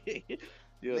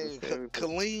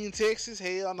 Killeen, Texas,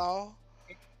 hell no.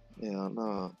 Hell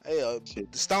no. Hey,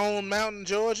 Stone Mountain,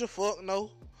 Georgia, fuck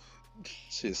no.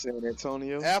 Shit, San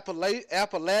Antonio.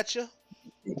 Appalachia.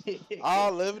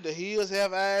 All of it, the hills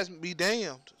have eyes, be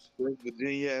damned. West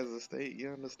Virginia as a state, you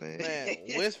understand? Man,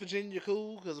 West Virginia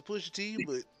cool because of Pusha T,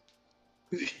 but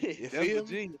you that's feel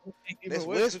Virginia.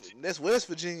 That's West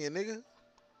Virginia, nigga.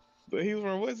 But he was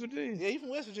from West Virginia. Yeah, he from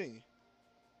West Virginia.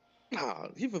 Nah,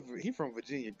 he from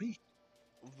Virginia Beach.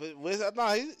 But no,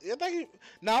 I think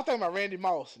no, I'm thinking about Randy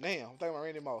Moss. Damn, I'm thinking about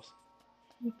Randy Moss.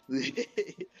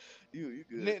 you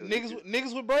good?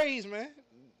 Niggas with braids, man.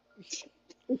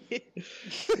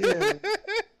 Yeah.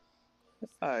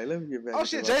 All right, let me get back. Oh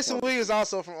shit, Jason Williams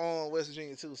also from West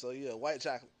Virginia too. So yeah, white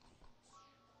chocolate.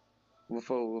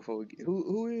 Before we get,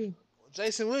 who is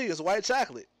Jason Williams, white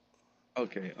chocolate.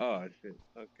 Okay. Oh shit.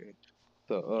 Okay.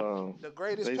 So the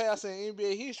greatest passer in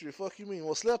NBA history. Fuck you mean?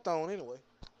 Well, slept on anyway.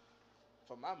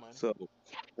 For my money. So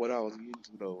what I was getting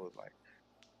to though was like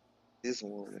this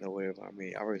woman or whatever. I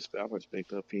mean, I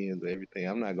respect her opinions and everything.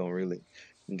 I'm not gonna really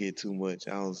get too much.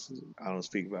 I don't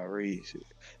speak about race.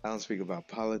 I don't speak about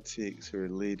politics,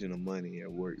 religion, or money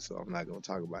at work. So I'm not gonna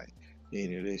talk about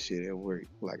any of this shit at work.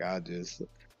 Like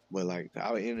but like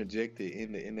I interjected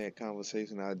in that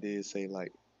conversation. I did say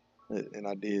like, and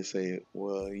I did say,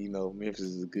 well, you know, Memphis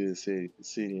is a good city,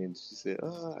 and she said,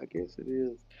 oh, I guess it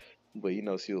is. But you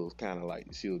know, she was kind of like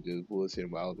she was just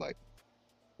bullshitting. But I was like,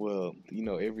 well, you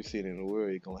know, every city in the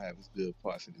world is gonna have its good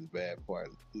parts and its bad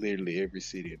parts. Literally every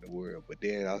city in the world. But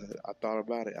then I thought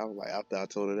about it. I was like, after I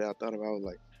told her that, I thought about it, I was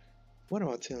like, what am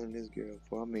I telling this girl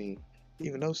for? I mean,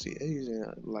 even though she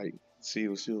Asian, like she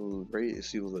was raised,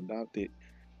 she was adopted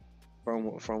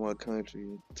from her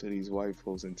country to these white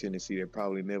folks in Tennessee that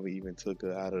probably never even took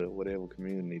her out of whatever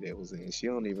community that was in. She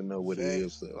don't even know what it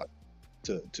is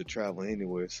to travel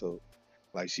anywhere. So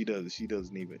like she doesn't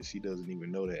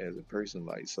even know that as a person.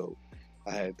 Like, so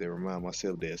I had to remind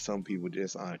myself that some people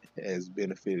just aren't as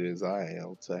benefited as I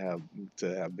am to have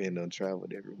been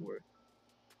untraveled everywhere.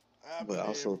 I've been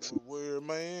everywhere,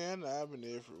 man. I've been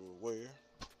everywhere.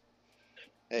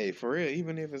 Hey, for real,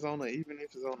 even if it's on a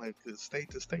state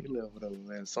to state level though,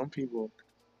 man, some people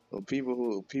who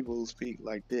speak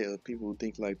like that, or people who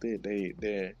think like that,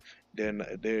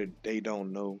 they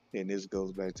don't know. And this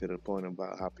goes back to the point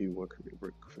about how people were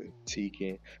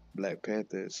critiquing Black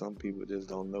Panther. Some people just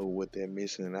don't know what they're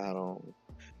missing out on,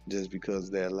 just because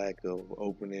of their lack of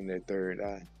opening their third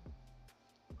eye.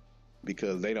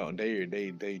 Because they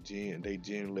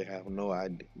generally have no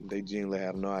idea. They generally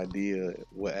have no idea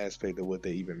what aspect of what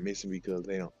they're even missing, because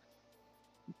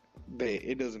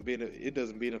it doesn't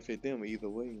benefit them either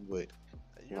way. But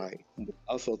like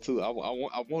also too, I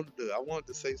wanted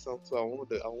to say something too. I wanted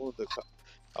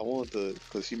to,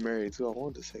 because she married too. I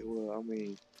wanted to say, well, I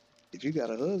mean, if you got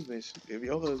a husband, if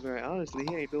your husband, honestly,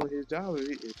 he ain't doing his job,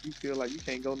 if you feel like you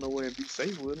can't go nowhere and be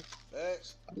safe with him.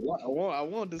 Facts. I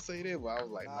wanted to say that, but I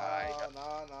was like,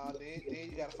 nah. Then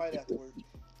you gotta fight afterwards.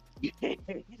 I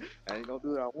ain't gonna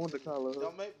do that. I wanted to call her.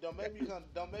 Don't make me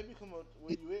come up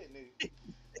where you at, nigga.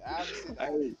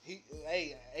 Obviously, it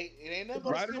ain't nothing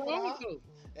but right and wrong.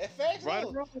 That facts. Right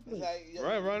and wrong.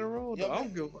 Right and wrong.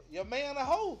 Your man a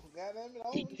hoe. Goddamn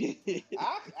it,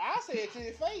 I say it to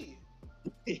your face.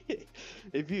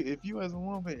 If you as a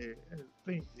woman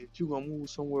think that you gonna move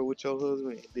somewhere with your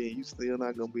husband, and then you still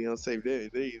not gonna be unsafe,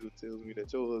 that either tells me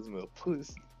that your husband a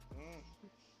pussy,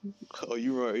 or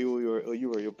you are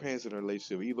your parents in a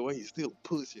relationship. Either way, he's still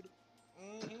pushing him.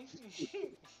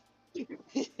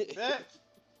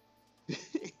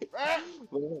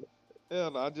 Yeah,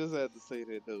 no, I just had to say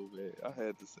that though, man. I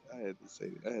had to say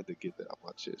that. I had to get that off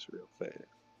my chest real fast.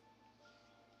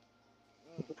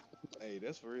 Hey,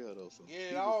 that's for real though. So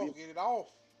get it off.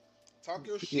 Talk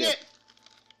your shit.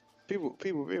 People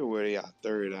everywhere they out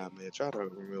third eye, man. Try to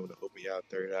remember to open y'all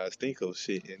third eyes. Think of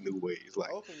shit in new ways.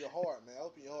 Like open your heart, man.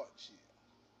 Open your heart, shit.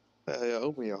 Yeah,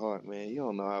 open your heart, man. You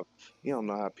don't know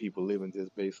how people living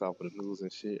just based off of the news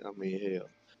and shit. I mean, hell.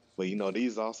 But you know,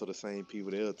 these are also the same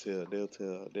people. They'll tell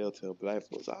black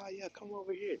folks, yeah, come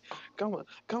over here, come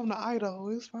to Idaho.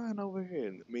 It's fine over here.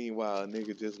 And meanwhile, a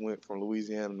nigga just went from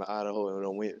Louisiana to Idaho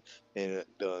and went and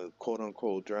quote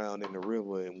unquote drowned in the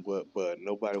river, and but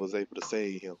nobody was able to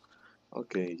save him.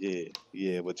 Okay,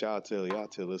 yeah, but y'all tell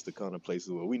us to come to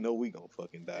places where we know we gonna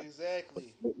fucking die.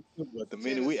 Exactly. But the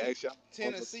minute we ask y'all,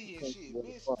 Tennessee and shit,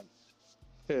 bitch.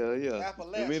 Hell yeah.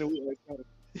 Appalachia.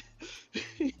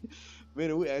 The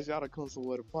minute we ask y'all to come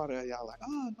somewhere to party, y'all like,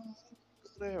 oh no,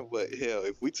 there. But hell,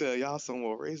 if we tell y'all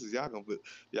somewhere racist, y'all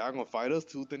gonna fight us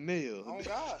tooth and nail. Oh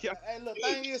God. Hey, look,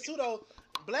 thing is too though,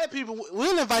 black people,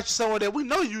 we'll invite you somewhere that we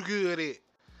know you good at.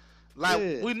 Like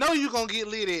we know you gonna get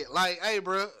lit at. Like, hey,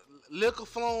 bro, liquor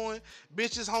flowing,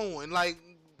 bitches hoeing. Like,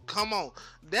 come on,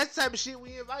 that type of shit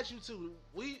we invite you to.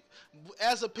 We,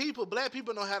 as a people, black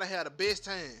people know how to have the best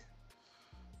time.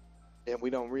 And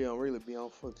we don't really be on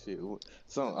fuck shit.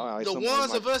 So, the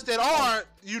ones of us that aren't,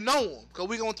 you know them, cause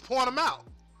we gonna point them out.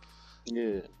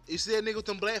 Yeah. You see that nigga with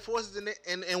them black forces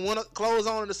and one clothes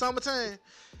on in the summertime,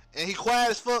 and he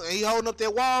quiet as fuck, and he holding up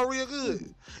that wall real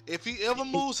good. If he ever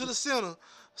moves to the center,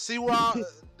 See where I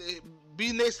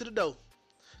be next to the door,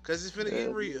 cause it's finna get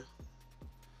Yeah, real.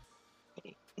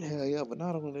 yeah, but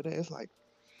not only that, it's like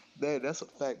that's a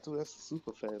fact too. That's a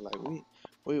super fact. Like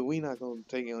we not gonna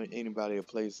take on anybody a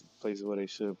places where they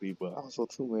should be. But also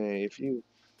too, man, if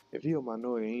you're a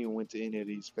minority and you went to any of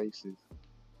these spaces,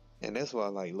 and that's why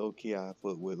like low key I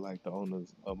fuck with like the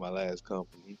owners of my last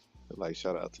company. Like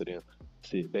shout out to them.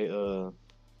 Shit, they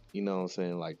you know what I'm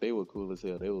saying? Like they were cool as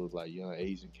hell. They was like young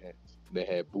Asian cats. They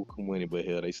had buku money, but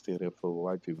hell, they still there for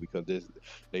white people because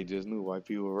they just knew white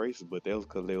people were racist. But that was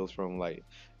because they was from like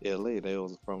L.A. They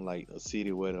was from like a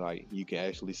city where like you can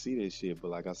actually see this shit.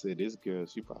 But like I said, this girl,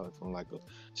 she probably from like a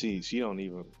she don't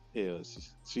even hell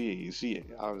she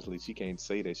obviously she can't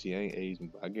say that she ain't Asian.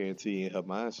 But I guarantee you in her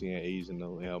mind she ain't Asian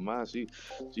though. In her mind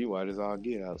she white as all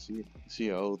get out. She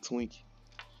an old Twinkie.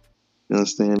 You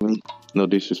understand me? No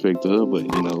disrespect to her, but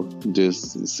you know,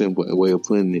 just a simple way of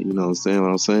putting it. You know what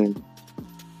I'm saying?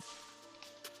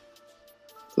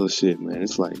 So shit, man.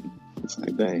 It's like,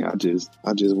 dang. I just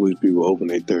wish people open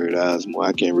their third eyes more.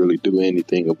 I can't really do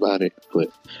anything about it,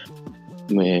 but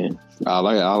man, all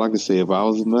I can say, if I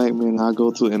was a black man, I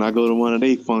go to one of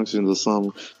their functions or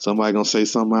something. Somebody gonna say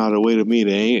something out of the way to me,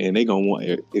 they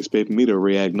gonna expect me to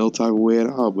react no type of way at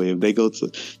all. But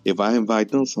if I invite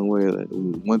them somewhere,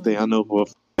 one thing I know for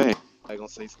a fact, I gonna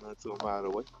say something to them out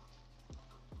of the way.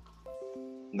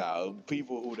 Now,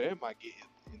 people who there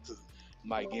into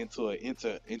might get into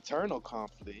an internal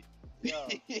conflict. Yo,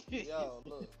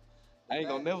 look. I ain't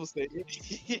gonna never say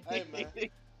Hey man,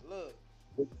 it. look.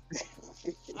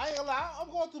 I ain't gonna lie. I'm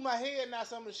going through my head now.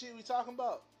 Some of the shit we talking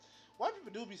about. White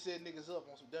people do be setting niggas up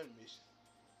on some dummy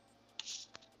missions.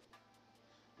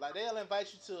 Like they'll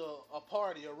invite you to a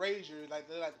party, a rager, like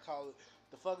they like to call it.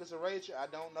 The fuck is a rager? I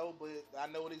don't know, but I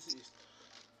know it exists.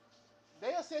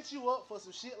 They'll set you up for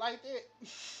some shit like that.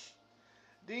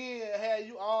 Then have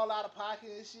you all out of pocket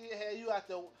and shit. Have you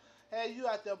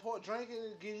out there drinking,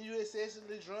 getting you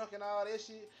excessively drunk and all that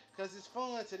shit, cause it's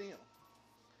fun to them,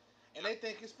 and they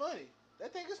think it's funny. They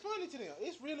think it's funny to them.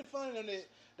 It's really funny to them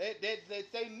that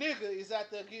they nigga is out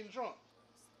there getting drunk.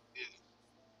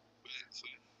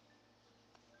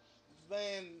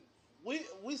 Man,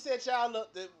 we set y'all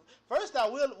up. First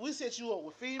off, we set you up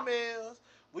with females.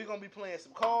 We gonna be playing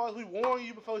some cards. We warn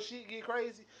you before shit get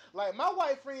crazy. Like my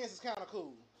white friends is kind of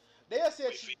cool. They'll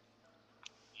set you.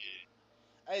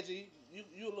 Hey, G,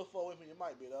 you a little far away from your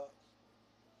mic, bit up.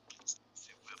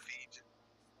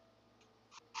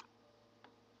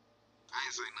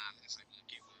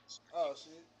 Oh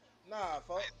shit, nah,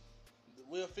 fuck.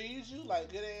 We'll feed you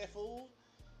like good ass food,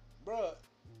 bruh.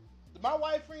 My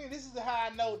white friend, this is how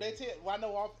I know I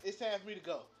know it's time for me to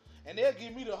go, and they'll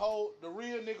give me the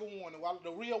real nigga warning, while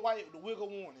the real white the wiggle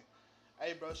warning.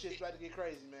 Hey, bro, shit's about to get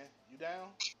crazy, man. You down?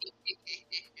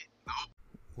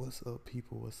 What's up,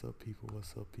 people? What's up, people?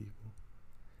 What's up, people?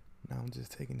 Now I'm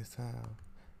just taking this time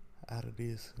out of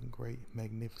this great,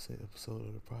 magnificent episode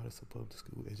of the Products of Public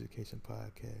School Education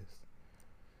Podcast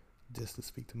just to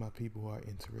speak to my people who are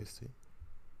interested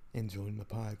in joining the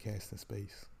podcasting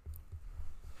space.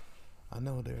 I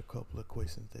know there are a couple of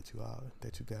questions that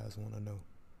you guys want to know,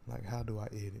 like how do I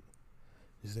edit?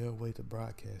 Is there a way to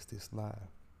broadcast this live?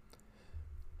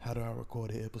 How do I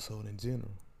record an episode in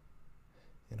general?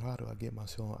 And how do I get my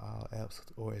show on all apps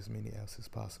or as many apps as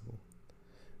possible?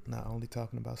 Not only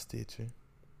talking about Stitcher,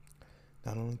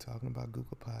 not only talking about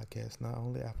Google Podcasts, not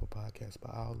only Apple Podcasts,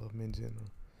 but all of them in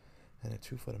general. And the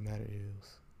truth of the matter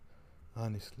is,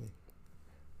 honestly,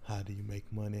 how do you make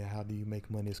money? How do you make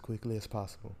money as quickly as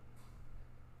possible?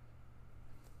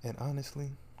 And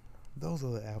honestly, those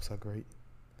other apps are great.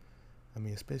 I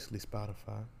mean, especially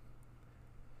Spotify.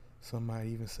 Some might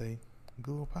even say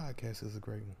Google Podcasts is a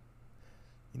great one.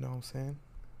 You know what I'm saying?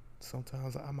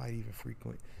 Sometimes I might even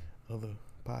frequent other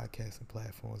podcasting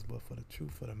platforms, but for the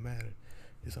truth of the matter,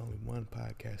 there's only one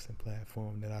podcasting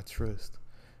platform that I trust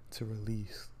to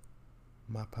release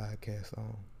my podcast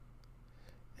on,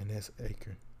 and that's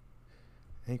Anchor.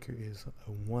 Anchor is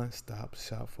a one-stop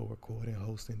shop for recording,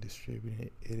 hosting,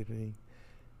 distributing, editing,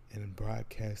 and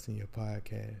broadcasting your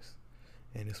podcast,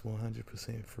 and it's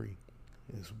 100% free.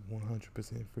 It's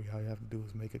 100% free. All you have to do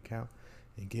is make an account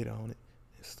and get on it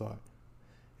and start.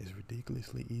 It's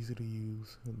ridiculously easy to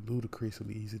use,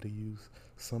 ludicrously easy to use.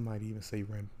 Some might even say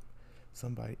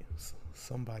somebody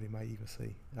might even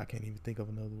say, I can't even think of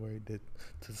another word to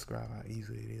describe how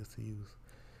easy it is to use.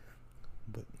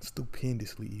 But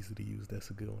stupendously easy to use. That's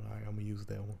a good one. All right, I'm going to use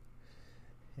that one.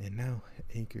 And now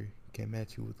Anchor can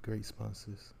match you with great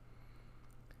sponsors.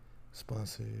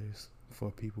 Sponsors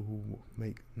for people who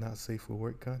make not safe for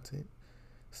work content.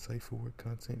 safe for work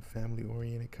content, family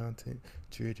oriented content,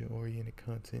 children oriented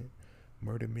content,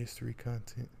 murder mystery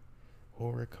content,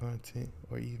 horror content,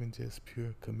 or even just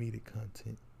pure comedic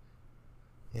content,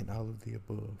 and all of the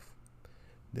above.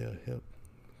 They'll help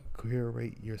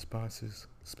curate your sponsors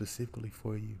specifically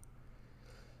for you.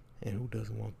 And who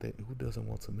doesn't want that? Who doesn't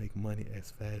want to make money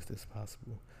as fast as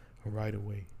possible right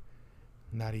away?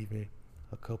 Not even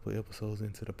a couple episodes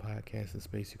into the podcasting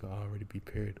space, you can already be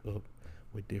paired up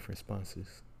with different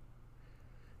sponsors.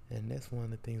 And that's one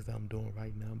of the things that I'm doing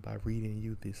right now by reading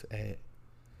you this ad.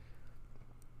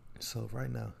 So right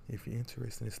now, if you're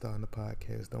interested in starting a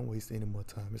podcast, don't waste any more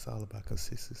time. It's all about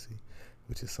consistency,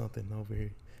 which is something over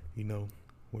here,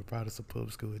 we're products of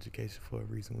public school education for a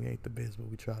reason. We ain't the best, but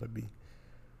we try to be.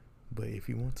 But if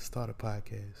you want to start a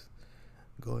podcast,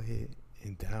 go ahead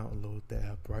and download the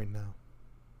app right now.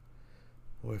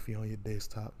 Or if you're on your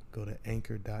desktop, go to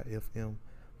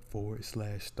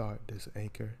anchor.fm/start. That's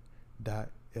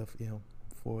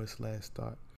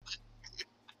anchor.fm/start.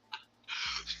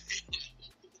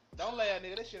 Don't laugh,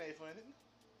 nigga. That shit ain't funny.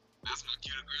 That's my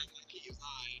cute girl. Keeps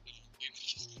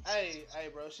Hey,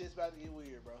 bro. Shit's about to get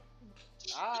weird, bro.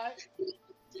 Alright.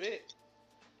 Bet.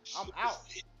 I'm out.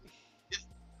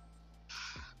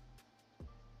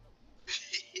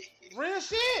 Real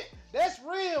shit. That's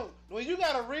real. When you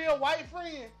got a real white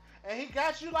friend and he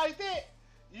got you like that,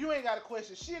 you ain't got to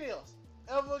question shit else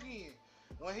ever again.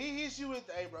 When he hits you with,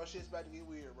 hey, bro, shit's about to get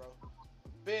weird, bro.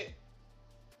 Bet.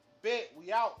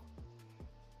 We out.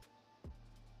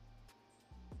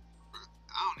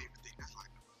 I don't even think that's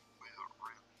like the way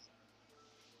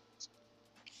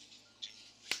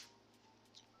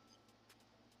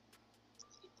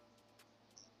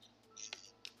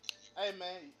Hey, around.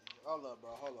 man. Hold up,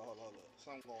 bro. Hold up.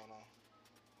 Something going on.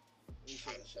 Let me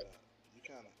figure this shit out. You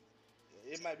kind of...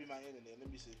 Yeah, it might be my internet.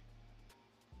 Let me see.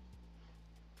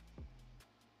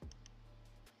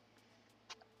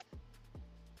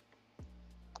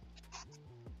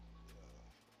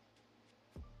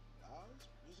 Nah,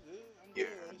 it's good. I'm good.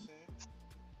 What you saying?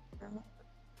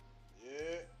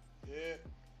 Yeah.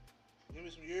 Give me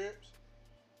some yerbs.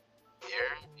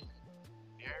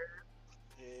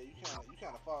 Yeah, you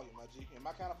kind of foggy, my G. Am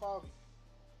I kind of foggy?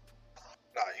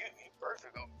 Nah, you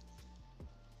perfect.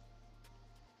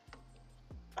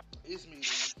 It's me, man.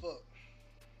 Fuck.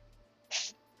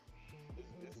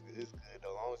 It's good as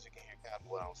long as you can hear kind of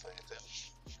what I'm saying.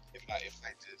 If not,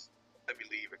 just let me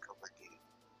leave and come back in.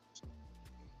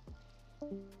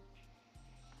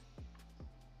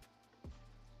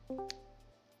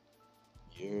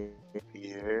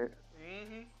 Yeah.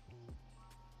 Mm-hmm.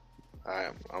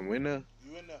 I'm in there.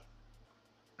 You in there?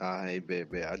 Alright,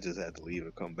 bet. I just had to leave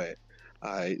and come back.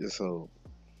 Alright, so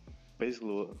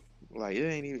basically, like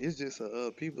it ain't even. It's just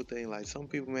a people thing. Like some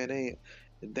people, man, they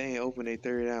ain't open their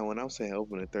third eye. When I'm saying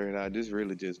open their third eye, this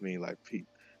really just mean like people.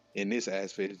 In this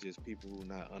aspect, it's just people who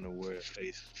not unaware of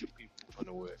face, people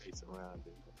unaware of their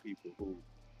surroundings, people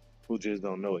who just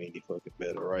don't know any fucking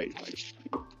better, right?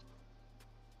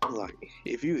 Like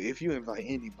if you invite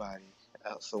anybody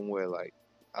out somewhere, like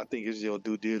I think it's your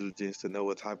due diligence to know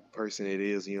what type of person it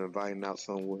is you're inviting out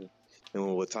somewhere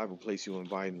and what type of place you're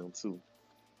inviting them to.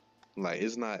 Like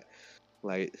it's not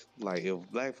like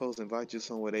if black folks invite you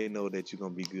somewhere, they know that you're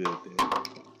gonna be good there.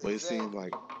 But it seems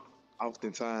like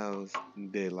oftentimes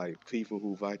that like people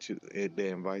who invite you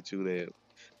that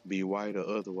be white or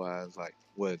otherwise, like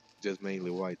what just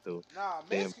mainly white though. Nah,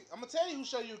 Mexicans. I'm gonna tell you who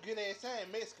show you a good ass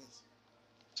time. Mexicans.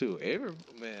 Too,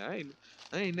 man,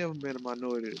 I ain't never been a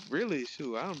minority. Really,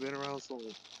 shoot, I done been around some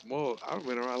more. I've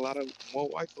been around a lot of more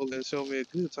white folks that show me a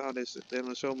good time than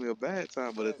show me a bad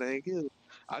time. But the thing is,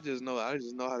 I just know how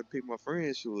to pick my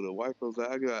friends. Shoot, the white folks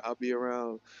I'll be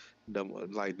around. The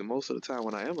most of the time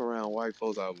when I am around white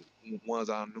folks, are ones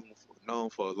I've known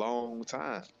for a long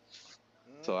time.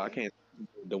 So I can't.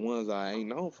 The ones I ain't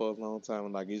known for a long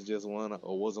time, like it's just one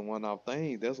or wasn't one off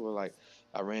thing. That's what like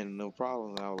I ran into no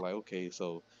problem. And I was like, okay,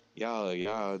 so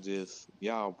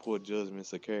y'all poor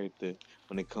judgments of character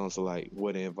when it comes to like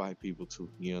what to invite people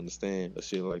to. You understand or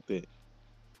shit like that.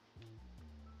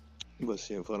 But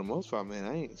shit, for the most part, man,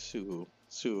 I ain't shoot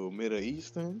Middle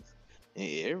Easterns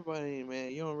and everybody,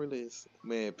 man. You don't really,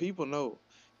 man. People know.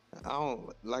 I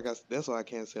don't like. That's why I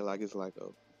can't say like it's like a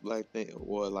black thing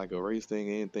or like a race thing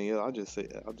or anything else. I'm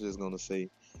just gonna say,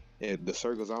 the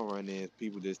circles I'm running in,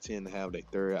 people just tend to have their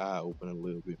third eye open a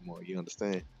little bit more. You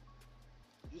understand?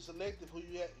 You selective who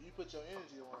you put your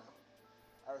energy around.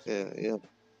 Yeah.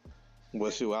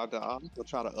 Well, shoot, I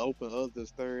try to open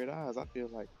others' third eyes. I feel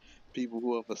like people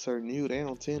who have a certain hue, they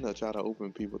don't tend to try to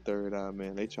open people's third eye,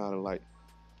 man. They try to like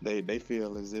they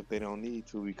feel as if they don't need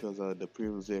to because of the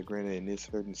privilege they're granted in this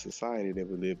certain society that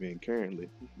we live in currently.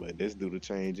 But that's due to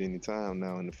change any time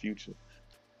now in the future.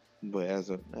 But as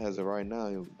of right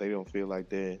now, they don't feel like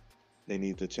they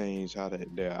need to change how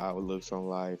their outlooks on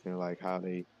life and like how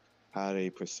they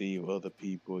perceive other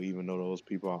people, even though those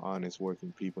people are honest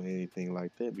working people, anything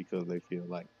like that, because they feel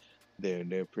like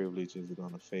their privileges are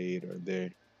gonna fade or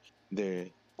their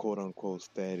quote unquote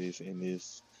status in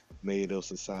this made up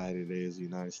society that is the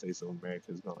United States of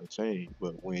America is gonna change.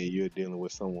 But when you're dealing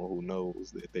with someone who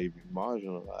knows that they've been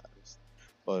marginalized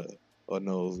or or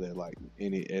knows that like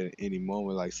at any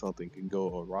moment like something can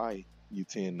go awry, you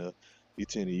tend to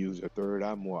use your third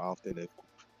eye more often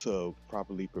to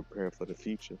properly prepare for the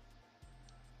future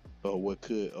or what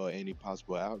could or any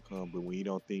possible outcome. But when you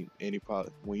don't think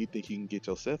when you think you can get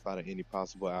yourself out of any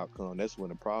possible outcome, that's when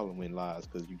the problem in lies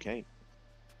because you can't.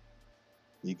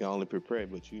 You can only prepare,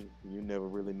 but you never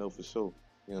really know for sure.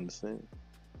 You understand?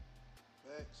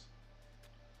 Facts.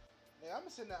 Man, I'm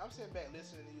sitting back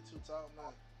listening to you two talk,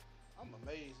 man. I'm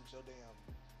amazed at your damn.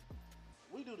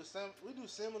 We do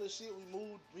similar shit.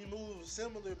 We move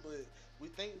similar, but we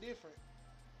think different,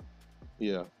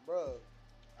 Yeah. bro.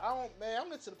 I'm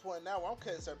getting to the point now where I'm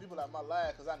cutting certain people out of my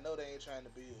life because I know they ain't trying to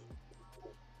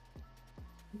build.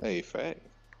 Hey, fact.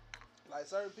 Like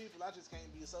certain people, I just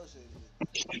can't be associated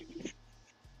with.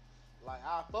 Like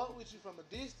I fuck with you from a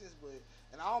distance,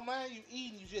 and I don't mind you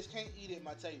eating. You just can't eat at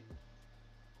my table.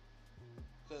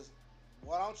 Cause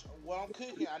what I'm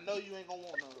cooking, I know you ain't gonna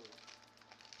want none of it.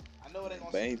 I know it ain't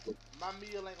gonna. My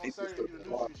meal ain't gonna serve you the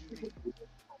nutrients you need. You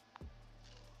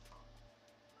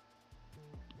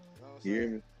know what I'm You hear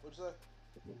saying? me? What you say?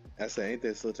 I say, ain't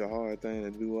that such a hard thing to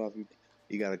do off?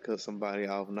 You gotta cut somebody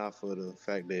off not for the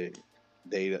fact that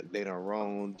they done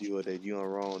wronged you or that you done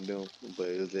wronged them, but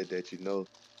it's that you know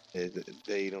that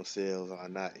they themselves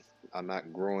are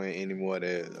not growing anymore.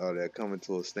 They're coming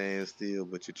to a standstill.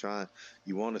 But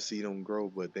you want to see them grow,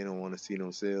 but they don't want to see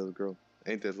themselves grow.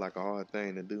 Ain't that like a hard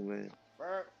thing to do, man?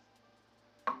 Bert.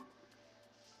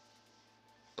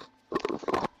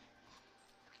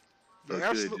 So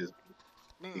Yeah,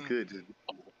 you could just.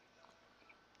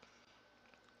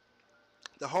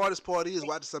 The hardest part is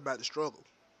watching somebody struggle.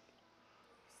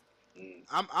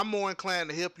 I'm more inclined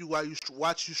to help you while you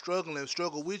watch you struggle and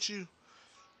struggle with you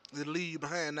than leave you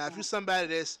behind. Now, if you're somebody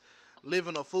that's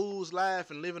living a fool's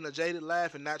life and living a jaded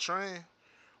life and not trying,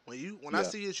 when I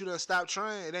see that you done stop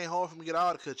trying, it ain't hard for me to get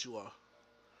all to cut you off.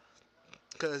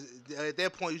 Because at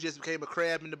that point, you just became a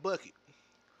crab in the bucket.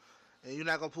 And you're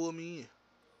not going to pull me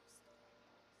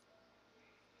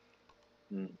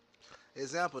in.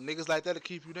 Example, niggas like that to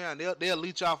keep you down. They'll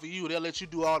leech off of you. They'll let you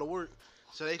do all the work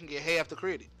so they can get half the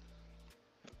credit.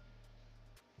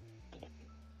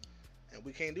 And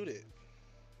we can't do that.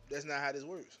 That's not how this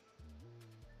works.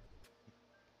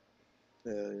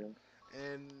 Yeah.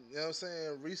 And you know what I'm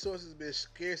saying? Resources been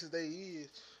scarce as they is,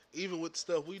 even with the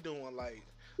stuff we doing. Like,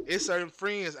 it's certain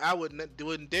friends I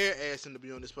wouldn't dare ask them to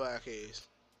be on this podcast.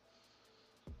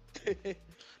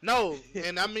 No,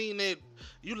 and I mean that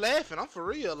you laughing. I'm for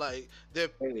real. Like their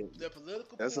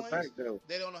political that's points. A fact, though.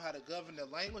 They don't know how to govern their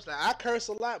language. Now I curse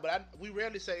a lot, but we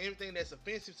rarely say anything that's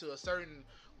offensive to a certain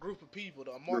group of people.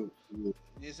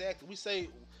 Exactly. We say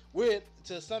we're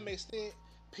to some extent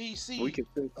PC. We can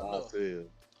think ourselves.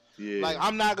 Yeah. Like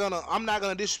I'm not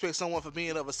gonna disrespect someone for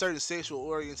being of a certain sexual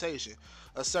orientation,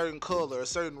 a certain color, a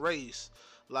certain race.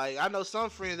 Like I know some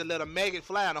friends that let a maggot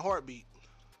fly in a heartbeat.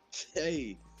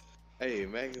 Hey,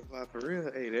 maggot fly for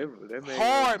real. Hey, that maggot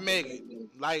hard maggot.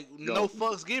 Like no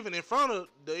fucks given in front of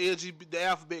the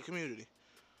alphabet community.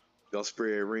 Gonna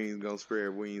spread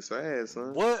wings fast,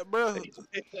 son. What, bro?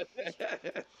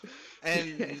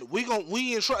 And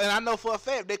we in trouble. And I know for a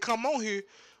fact they come on here,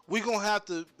 we gonna have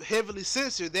to heavily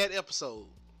censor that episode.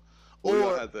 We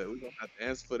gonna have to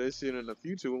answer for that shit in the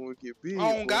future when we get big.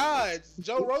 On God,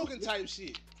 Joe Rogan type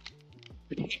shit.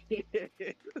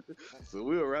 So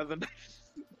we'll rather not.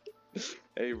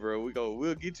 Hey, bro,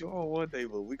 we'll get you on one day,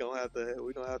 but we gonna have to have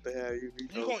you.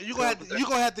 You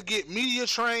gonna have to get media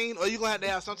trained, or you gonna have to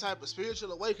have some type of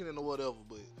spiritual awakening or whatever.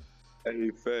 But hey,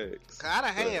 facts. I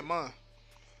done had mine.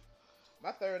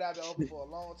 My third eye been open for a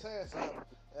long time,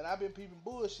 and I've been peeping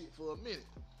bullshit for a minute.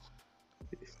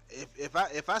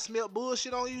 If I smelled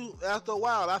bullshit on you after a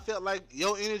while, I felt like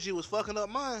your energy was fucking up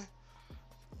mine.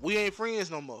 We ain't friends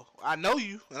no more. I know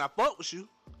you and I fuck with you,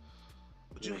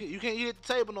 but you can't eat at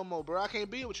the table no more, bro. I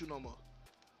can't be with you no more.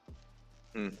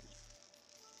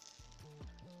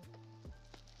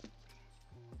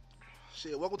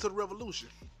 Shit, welcome to the revolution.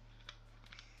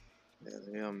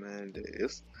 Yeah, man.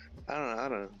 I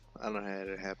don't had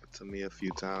it happen to me a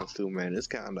few times too, man. It's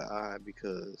kind of odd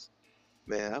because,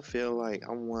 man, I feel like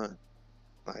I want,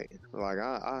 like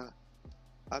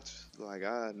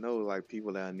I know like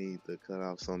people that I need to cut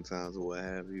off sometimes or what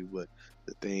have you, but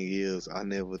the thing is, I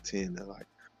never tend to like,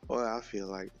 well, I feel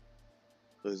like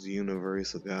it's the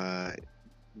universe or God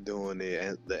doing it,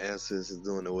 and the ancestors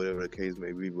doing it, whatever the case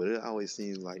may be. But it always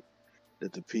seems like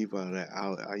that the people that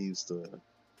I used to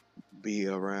be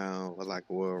around, or like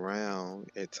were around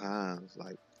at times,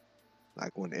 like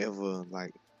whenever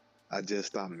like I just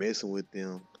stopped messing with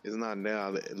them. It's not now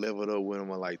I leveled up with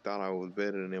them. I like thought I was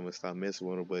better than them and stopped messing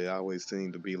with them, but it always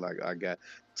seemed to be like I got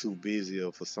too busy,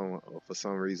 or for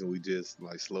some reason we just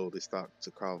like slowly stopped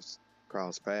to cross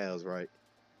paths, right?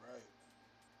 Right.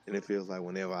 And it feels like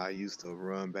whenever I used to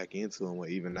run back into them, or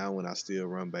even now when I still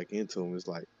run back into them, it's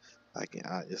like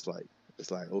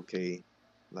it's like okay,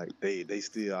 like they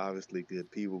still obviously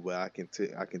good people, but I can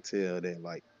tell that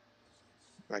like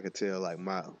I can tell like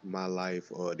my life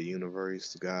or the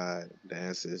universe, God, the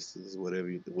ancestors,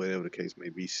 whatever the case may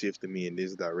be, shifting me in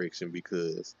this direction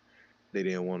because they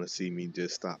didn't want to see me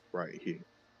just stop right here.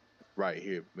 Right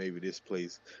here. Maybe this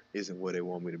place isn't where they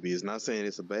want me to be. It's not saying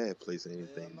it's a bad place or Hell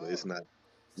anything, but no. it's not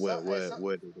So, hey,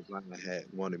 where the designer had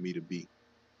wanted me to be.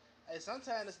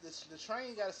 sometimes the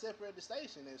train got to separate the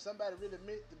station. If somebody really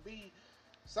meant to be,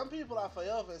 some people are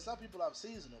forever and some people are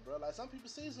seasonal, bro. Like some people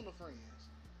seasonal friends.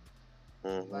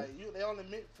 Hmm. Like they only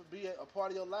meant to be a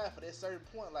part of your life at that certain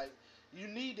point. Like you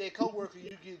need that coworker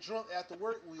you get drunk after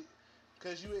work with,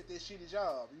 cause you at this shitty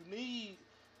job. You need,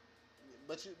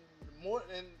 but you more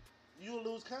than you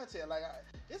lose contact. Like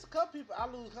it's a couple people I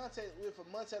lose contact with for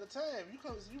months at a time.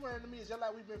 You run into me, it's just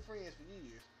like we've been friends for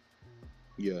years.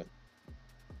 Yeah.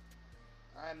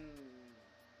 And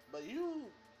but you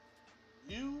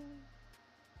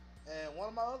and one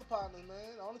of my other partners,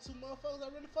 man, the only two motherfuckers I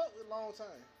really fuck with a long time.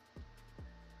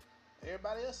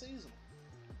 Everybody else seasonal.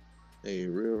 Hey,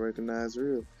 real recognize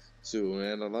real. Shoot,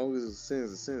 man, the longest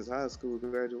since high school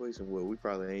graduation, well, we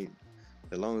probably ain't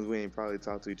as long as we ain't probably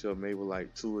talked to each other maybe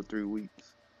like 2 or 3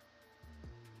 weeks.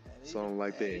 And even Something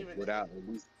like and that. even Without at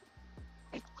least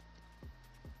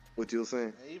what you were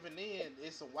saying? and even then,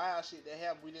 it's some wild shit that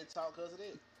happened. We didn't talk because of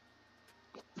that.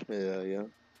 Yeah, yeah.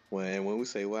 When we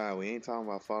say wow, we ain't talking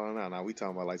about falling out. Now we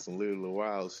talking about like some little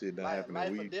wild shit that Like happened that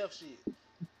life or we. death shit.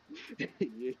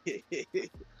 Yeah.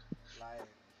 Like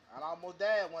I almost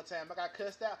died one time. I got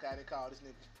cussed out 'cause I didn't call this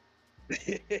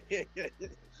nigga.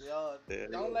 Yo, Yeah,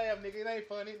 don't laugh, nigga. It ain't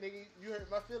funny, nigga. You hurt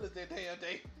my feelings that damn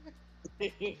day.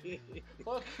 yeah.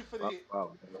 Fuck you for My that.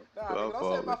 fault, man. Nah, My nigga, don't say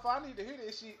fault, my fault. I need to hear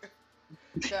this shit.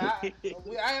 'Cause I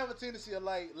have a tendency of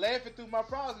like laughing through my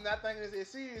problems and not thinking it's that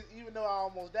serious, even though I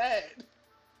almost died.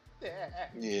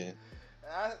 yeah.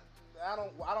 I I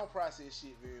don't process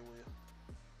shit very well.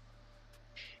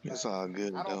 It's Like all I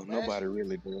good don't though. Nobody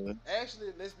really doing.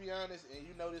 actually let's be honest, and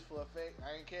you know this for a fact.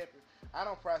 I ain't capping. I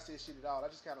don't process shit at all. I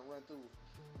just kind of run through it.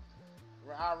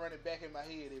 I run it back in my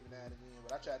head every now and again,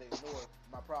 but I try to ignore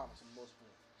my problems for the most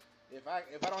part.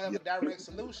 If I don't have Yeah. a direct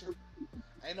solution,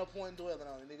 ain't no point in dwelling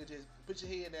on it. Nigga, just put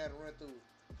your head down and run through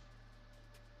it.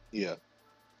 Yeah.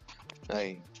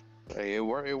 Hey, hey, it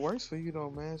works for you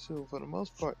though, man. Sure, for the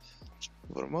most part,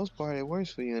 it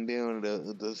works for you. And then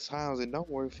the times it don't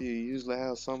work for you, you usually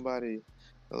have somebody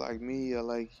like me or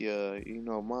like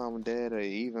mom and dad, or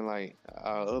even like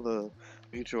our other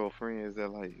mutual friends that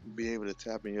like be able to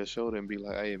tap in your shoulder and be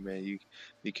like, hey man,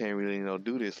 you can't really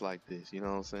do this like this. You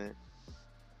know what I'm saying?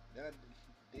 Then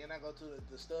I, then I go to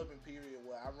the stubborn period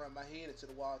where I run my head into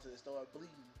the wall till it start bleeding.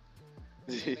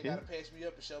 Then they gotta patch me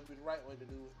up and show me the right way to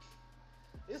do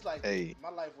it. It's like that. Hey, My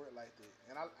life worked like that,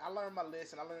 and I learned my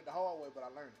lesson. I learned it the hard way, but I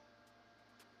learned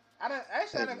it. I done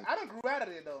actually hey, I done grew out of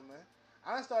it though, man.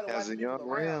 I done started as watching a young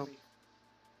people around ram, me.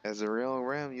 as a real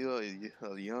ram,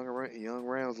 young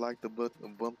rams like to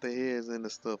bump their heads into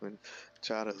stuff and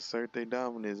try to assert their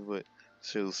dominance, but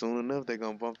shoot, soon enough they're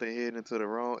gonna bump their head into the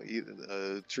wrong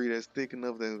tree that's thick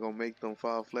enough that's gonna make them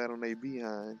fall flat on their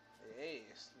behind.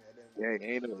 Yes, yeah,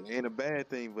 Yeah, ain't a bad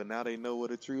thing, but now they know what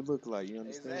a tree look like. You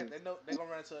understand? exactly. They know they gonna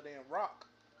run into a damn rock.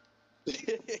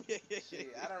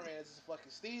 Shit, I done ran into some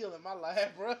fucking steel in my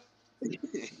life, bro.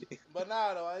 But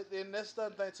nah, though, and that's the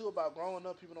other thing too about growing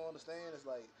up. People don't understand. It's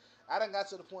like I done got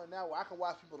to the point now where I can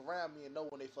watch people around me and know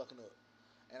when they fucking up,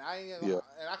 and Yeah,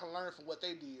 and I can learn from what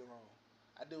they did wrong.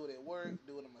 I do it at work,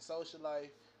 do it in my social life,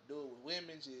 do it with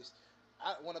women. Just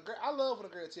I love when a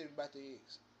girl tell me about their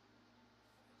ex.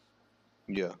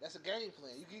 yeah, That's a game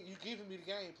plan. You giving me the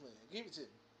game plan. Give it to me.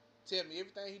 Tell me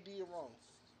everything he did wrong.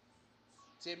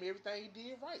 Tell me everything he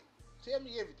did right. Tell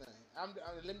me everything.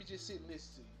 Let me just sit and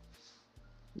listen to you.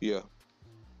 yeah.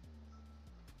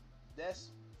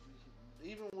 that's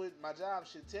even with my job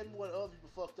shit. Tell me what other people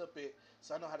fucked up at,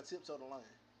 so I know how to tiptoe the line.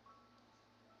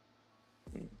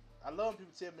 I love when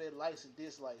people tell me their likes and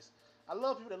dislikes. I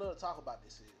love people that love to talk about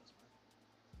themselves,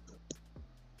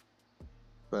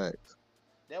 man. Facts.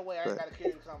 That way I ain't gotta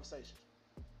carry the conversation.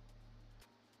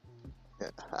 Yeah,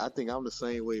 I think I'm the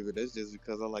same way, but that's just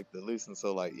because I like to listen.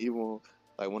 So like even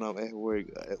like when I'm at work,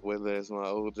 whether it's my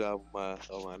old job or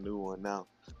my new one now,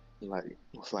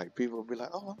 like people be like,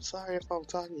 "Oh, I'm sorry if I'm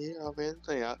talking here of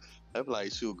anything." I'm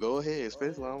like, "Shoot, go ahead."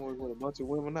 Especially when I'm working with a bunch of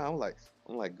women now. I'm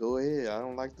like, "Go ahead." I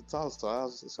don't like to talk, so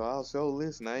I'll show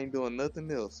listen. I ain't doing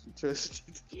nothing else. Trust.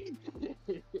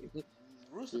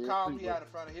 Rooster called me out in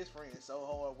front of his friends so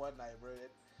hard one night, bro.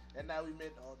 And now we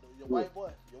met your white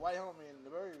boy, your white homie in the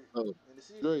bird in the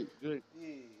city. Great.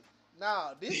 Yeah.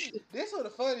 Nah, this was the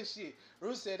funny shit.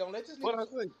 Rooster said, "Don't let this What I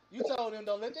nigga." say? You told him,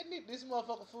 "Don't let this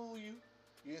motherfucker fool you."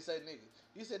 You didn't say nigga.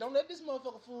 You said, "Don't let this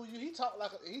motherfucker fool you." He talk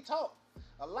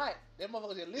a lot. That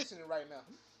motherfucker just listening right now.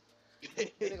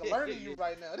 That nigga learning you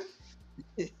right now.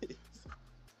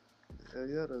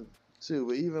 Yeah, shoot.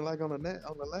 But even like on the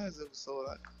last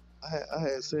episode, I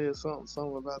had said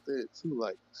something about that too.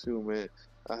 Like, shoot, man.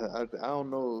 I don't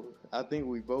know. I think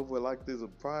we both were like this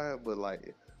with pride, but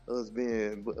like us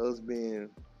being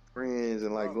friends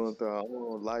and like going through our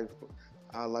own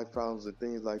our life problems and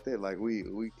things like that. Like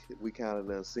we kind of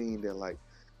done seen that like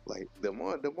the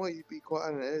more you be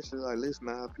quiet and actually like listen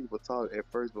to how people talk at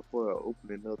first before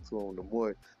opening up to them,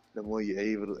 the more you're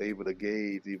able to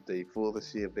gauge if they full of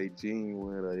shit, if they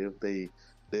genuine, or if they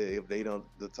don't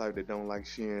the type that don't like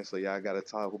sharing. So y'all got to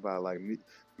talk about like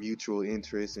mutual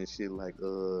interests and shit like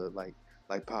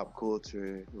pop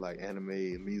culture, like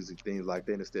anime, music, things like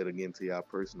that, instead of getting to y'all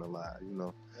personal life. You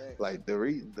know, like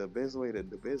the best way to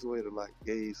like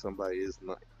gauge somebody is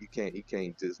not you can't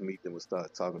just meet them and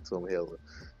start talking to them hella.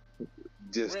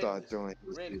 Just start throwing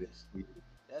reckless.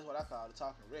 That's what I call it,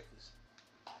 talking reckless.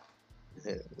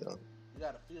 Yeah. You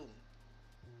gotta feel them.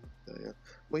 Yeah.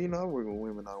 Well, you know, I work with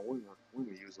women on women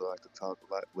usually like to talk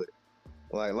a lot, but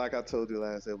like I told you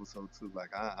last episode too,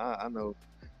 like I know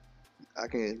I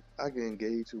can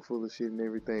engage you full of shit and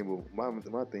everything,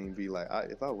 but my thing be like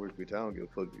if I work with you, I don't give a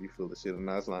fuck if you full of shit or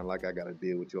not. It's not like I gotta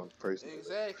deal with you on the personal.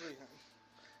 Exactly.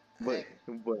 But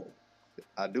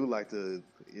I do like to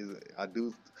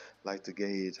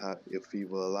gauge how if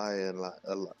people are lying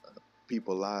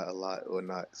people lie a lot or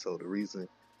not. So the reason,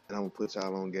 and I'm gonna put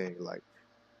y'all on game, like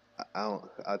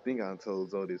I think I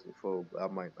told Zoe this before, but I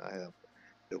might not have.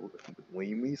 When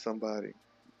you meet somebody,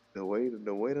 the way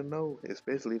to know,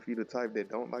 especially if you're the type that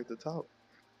don't like to talk,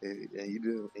 and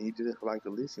you just like to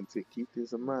listen, to keep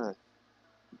this in mind.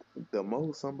 The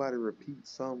more somebody repeats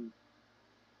something,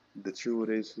 the truer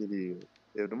that shit is.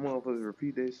 If the motherfuckers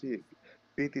repeat that shit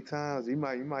 50 times, you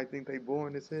might think they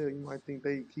boring as hell. You might think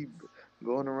they keep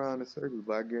going around in circles,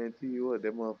 but I guarantee you what,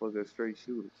 that motherfucker a straight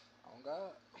shooter. Oh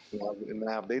God.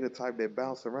 Now if they the type that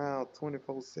bounce around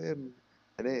 24/7,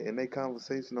 and they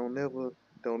conversation don't never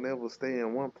stay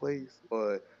in one place,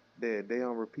 or they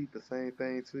don't repeat the same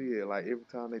thing to you. Like every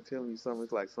time they telling you something,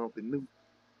 it's like something new.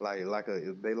 Like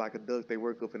a duck, they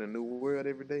work up in a new world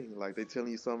every day. Like they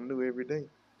telling you something new every day.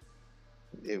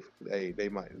 If they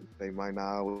might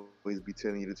not always be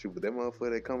telling you the truth, but that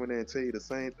motherfucker that come in there and tell you the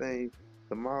same thing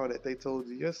tomorrow that they told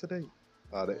you yesterday,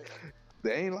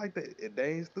 they ain't like that.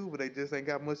 They ain't stupid. They just ain't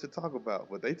got much to talk about,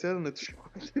 but they telling the truth.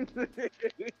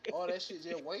 All that shit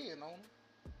just weighing on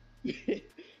them.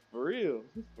 For real.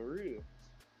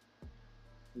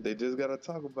 They just gotta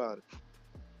talk about it.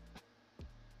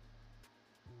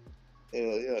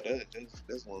 Yeah,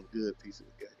 that's one good piece of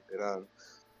the game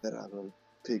that I done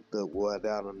picked up, what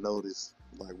I done noticed,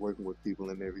 like working with people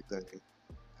and everything.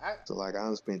 So like I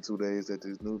done spent 2 days at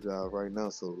this new job right now,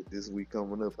 so this week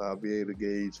coming up, I'll be able to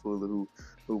gauge full of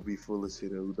who be full of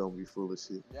shit and who don't be full of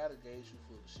shit. You gotta gauge who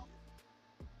full of shit.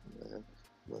 Yeah.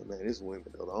 But man, it's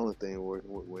women though. The only thing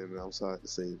working with women, I'm sorry to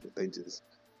say, but they just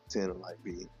tend to like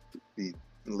be a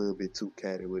little bit too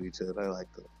catty with each other. They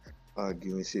like to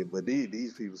argue and shit. But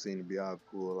these people seem to be all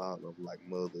cool out of like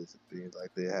mothers and things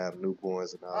like they have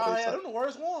newborns and all that. Oh yeah, them the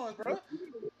worst ones, bro.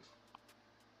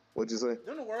 What'd you say?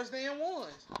 Them the worst damn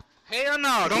ones. Hell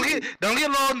no! Don't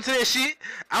get lost into that shit.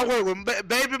 I work with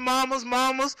baby mamas,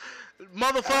 motherfuckers.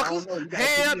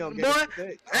 Hell, boy.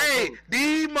 Hey,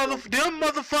 them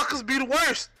motherfuckers be the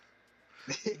worst.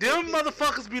 Them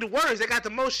motherfuckers be the worst. They got the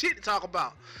most shit to talk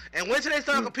about. And when till they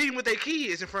start competing with their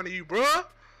kids in front of you, bruh?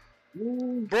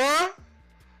 Bruh,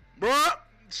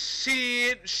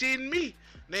 shitting me.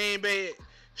 They ain't bad.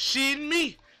 Shitting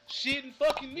me. Shitting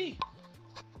fucking me.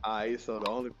 Alright, so the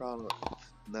only problem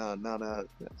now that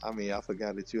I mean, I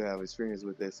forgot that you have experience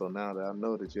with that. So now that I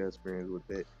know that you have experience with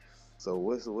that, so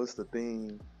what's the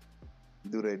thing?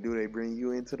 Do they bring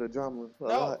you into the drama a No,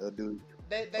 lot, or do?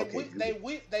 they they Okay, wi- good. they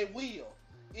wi- they will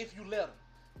if you let them.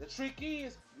 The trick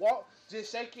is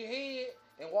just shake your head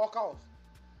and walk off.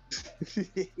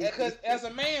 Because as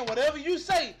a man, whatever you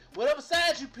say, whatever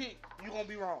side you pick, you're gonna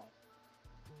be wrong.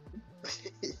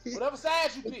 Whatever side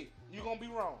you pick, you're gonna be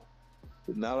wrong,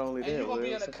 Not only and that, you're gonna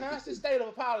be whatever in a side constant state of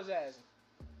apologizing.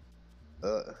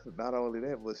 not only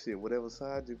that, but shit, whatever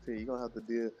side you pick, you're gonna have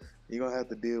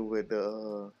to deal with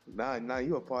the now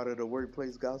you a part of the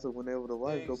workplace gossip whenever the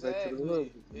wife go back to the Exactly,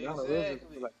 husband. Now the husband be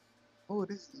exactly, like, oh, who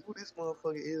this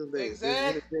motherfucker is that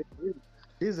exactly. interject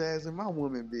his ass in my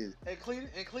woman business. And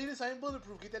Cletus ain't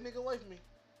bulletproof. Get that nigga away from me.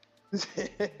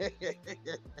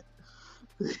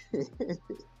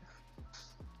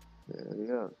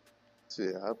 Yeah.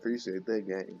 Shit, I appreciate that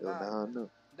game though. Nah, Now I know.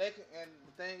 they can, and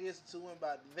the thing is too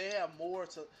about they have more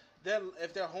to.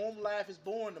 If their home life is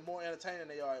boring, the more entertaining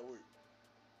they are at work.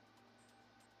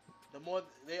 The more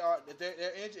they are, if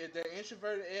they're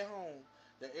introverted at home,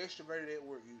 they're extroverted at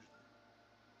work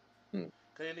usually.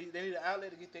 Cause they need an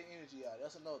outlet to get their energy out.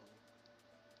 That's another one.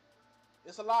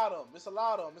 It's a lot of them. It's a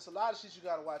lot of them. It's a lot of shit you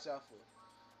gotta watch out for.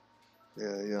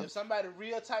 Yeah. If somebody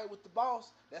real tight with the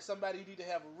boss, that's somebody you need to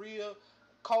have a real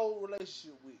cold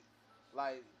relationship with.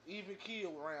 Like even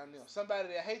kill around them. Somebody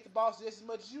that hate the boss just as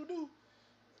much as you do.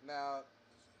 Now,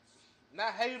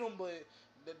 not hate them, but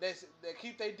that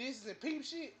keep their distance and peep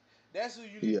shit. That's who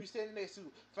you need Yeah. to be standing next to.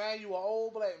 Find you an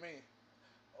old black man,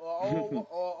 or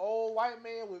old white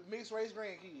man with mixed race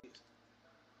grandkids.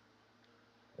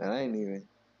 And I ain't even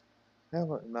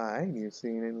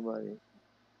seen anybody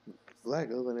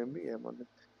black other than me at my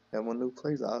new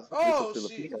place. Oh It's a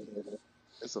shit. Filipino there.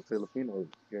 It's a Filipino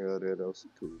girl there though. She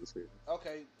cool as hell.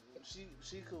 Okay, she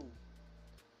cool.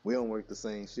 We don't work the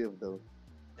same shift though.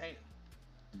 Damn.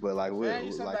 But like we're Find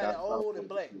you like somebody old and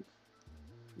black.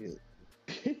 Yeah.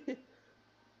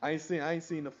 I ain't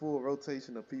seen the full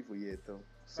rotation of people yet though.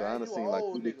 So I Find done you seen an like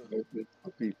old 2 nigga. different rotations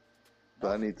of people. So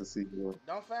I need to see more.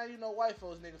 Don't find you no white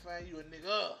folks, nigga. Find you a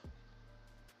nigga.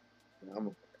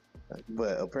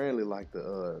 But apparently, like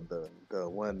the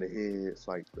one the heads,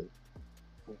 like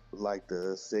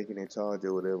the second in charge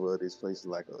or whatever of this place is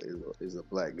like is a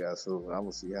black guy. So I'm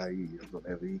gonna see how he is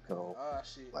whenever he come. Ah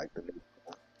shit. Like the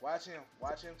Watch him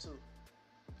too.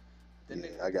 That Yeah,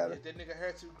 nigga, I got if that nigga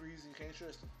hair too greasy, you can't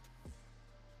trust him.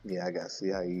 yeah, I gotta see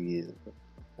how he is.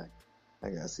 I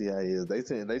gotta see how he is.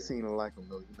 They seem to like him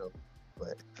though, you know.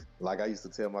 But like I used to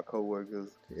tell my coworkers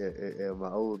at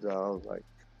my old job, I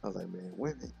was like, man,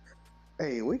 women.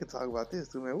 Hey, we can talk about this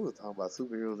too, man. We were talking about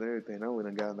superheroes and everything. I went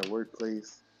and got in the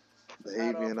workplace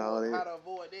behavior and all How that. to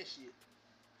avoid that shit.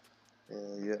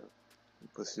 Yeah.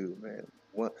 But shoot, man.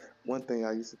 One thing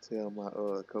I used to tell my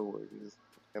coworkers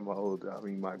at my old job,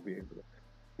 he might be able to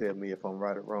tell me if I'm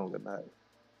right or wrong or not.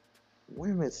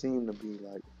 Women seem to be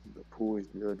like the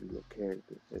poorest judges of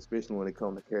character, especially when it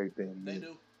comes to character and They men.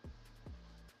 do.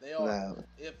 They are. Now,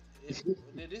 If this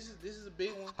is a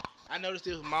big one. I noticed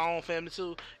this with my own family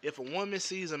too. If a woman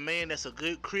sees a man that's a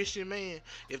good Christian man,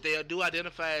 if they do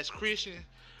identify as Christian,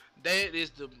 that is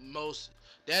the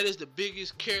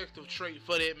biggest character trait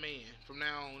for that man from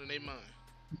now on in their mind.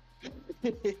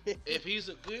 If he's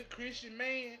a good Christian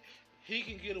man, he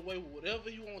can get away with whatever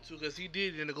he wants to because he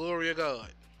did it in the glory of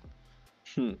God.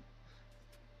 Hmm.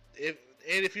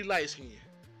 If you light skinned.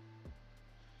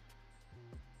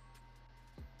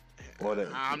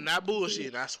 I'm not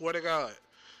bullshitting. I swear to God.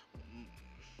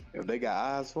 If they got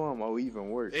eyes for him, or even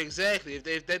worse. Exactly.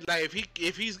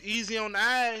 If he's easy on the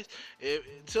eyes,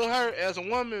 to her as a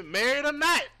woman, married or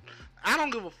not, I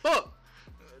don't give a fuck.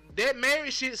 That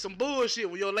married shit some bullshit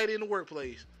with your lady in the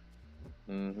workplace.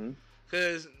 Mm-hmm.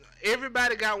 Cause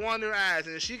everybody got one of their eyes,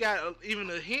 and if she got even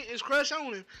a hint is crush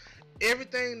on him,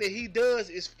 everything that he does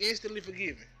is instantly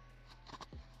forgiven.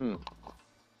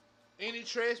 Any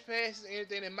trespasses,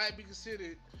 anything that might be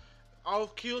considered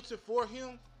off kilter for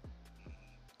him,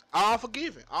 all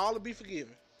forgiven. All to be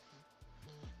forgiven.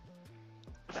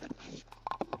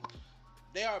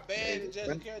 They are bad at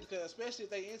judging character, especially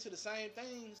if they into the same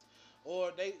things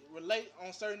or they relate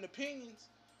on certain opinions.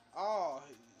 Oh,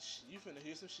 you finna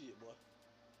hear some shit, boy.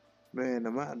 Man, the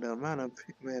amount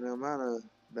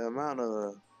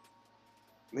of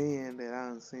men that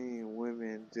I've seen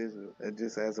women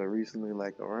just as of recently,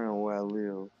 like around where I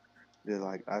live, just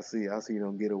like I see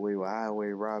them get away with highway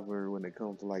robbery when it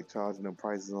comes to like charging them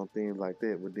prices on things like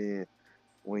that. But then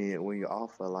when you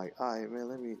offer like, all right, man,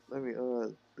 let me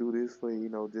do this for you, you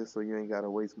know, just so you ain't gotta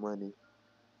waste money,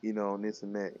 you know, on this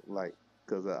and that, like,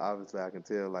 because obviously I can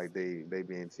tell like they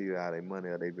being cheated out of their money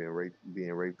or they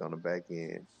being raped on the back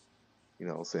end. You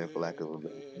know what I'm saying, for lack of a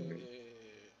better term.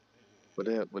 But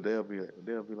they'll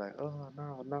be like, oh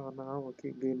no, I'm gonna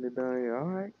keep getting it done here. All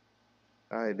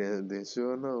right, then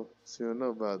sure enough,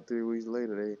 about 3 weeks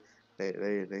later,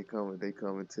 they come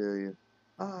and tell you,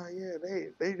 oh yeah,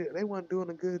 they weren't doing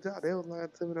a good job. They was lying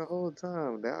to me the whole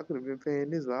time. That I could have been paying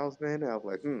this, but I was paying that. I was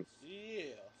like, Yeah.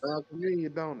 sounds familiar,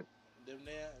 don't it? Them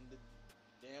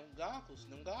goggles,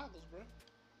 bro.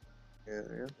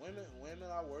 Yeah. Women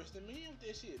are worse than men with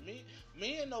that shit.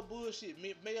 Men no bullshit.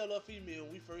 Male or female,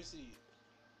 when we first see it.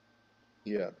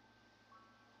 Yeah.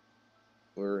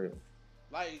 For real.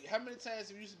 Like, how many times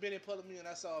have you been in public meeting and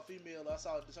I saw a female or I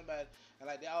saw somebody and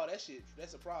like, oh, that shit,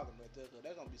 that's a problem right there, cause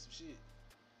that's gonna be some shit.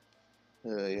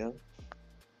 Yeah.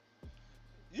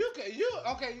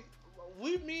 Okay,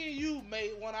 me and you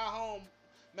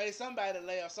made somebody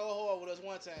laugh so hard with us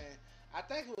one time. I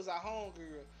think it was our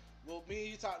homegirl. Well, me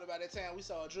and you talked about that time we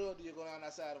saw a drug deal go down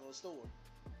outside of a store.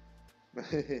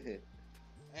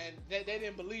 And they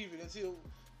didn't believe it until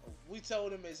we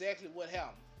told them exactly what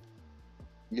happened.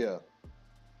 Yeah.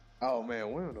 Oh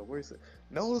man, women are worse.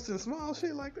 Noticing small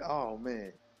shit like that. Oh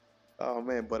man,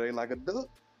 but they like a duck.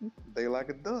 The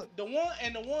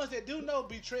ones that do know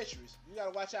be treacherous. You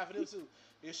gotta watch out for them too.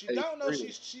 If she don't know,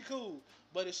 she cool.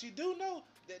 But if she do know,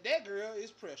 that girl is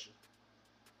pressure.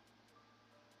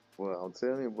 Well, I'm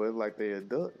telling you, but it's like they a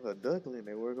duckling.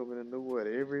 They work up in the new world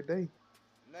every day.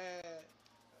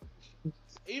 Man,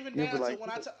 even down to when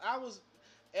I was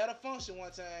at a function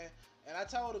one time, and I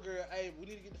told the girl, "Hey, we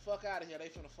need to get the fuck out of here. They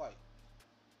finna fight."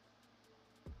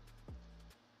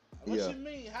 What you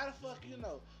mean? How the fuck you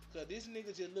know? Cause this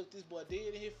nigga just looked this boy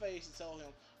dead in his face and told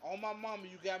him, "On my mama,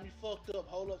 you got me fucked up.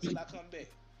 Hold up till I come back."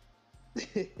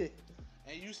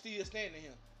 And you still standing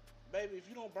here, baby. If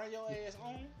you don't bring your ass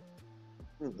home,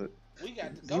 we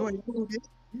got to go.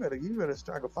 You better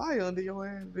strike a fire under your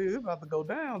ass. It's about to go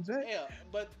down, Jack. Yeah,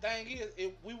 but the thing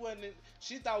is, we wasn't.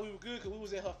 She thought we were good because we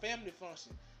was at her family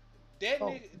function. That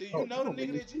nigga, do you know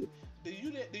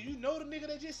the nigga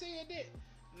that just said that?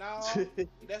 No,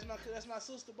 that's my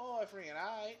sister boyfriend.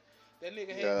 All right, that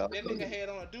nigga had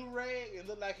on a do rag and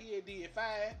looked like he had did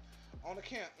 5 on the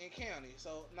county.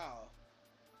 So no,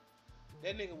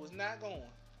 that nigga was not going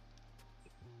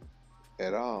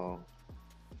at all.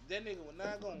 That nigga was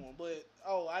not going. But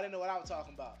I didn't know what I was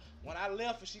talking about. When I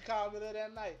left and she called me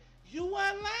that night, you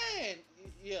weren't lying.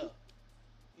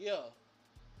 Yeah.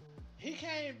 He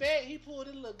came back. He pulled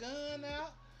his little gun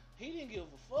out. He didn't give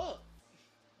a fuck.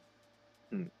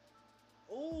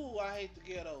 Ooh, I hate the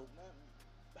ghetto. Man,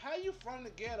 how you from the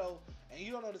ghetto and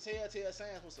you don't know the telltale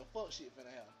signs when some fuck shit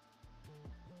finna happen?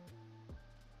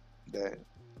 That.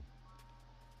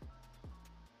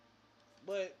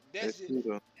 But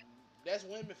that's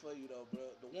women for you though, bro.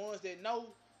 The ones that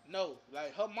know.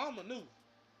 Like her mama knew.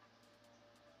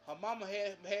 Her mama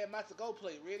had my to-go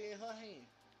plate ready in her hand.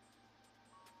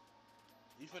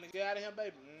 You finna get out of here,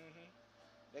 baby?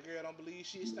 That girl don't believe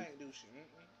shit stink, do she?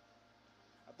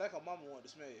 I think her mama wanted to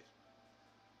smash.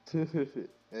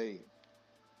 Hey,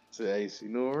 she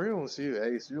know a real one. She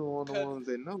one of the ones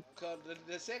that know. Cause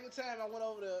the second time I went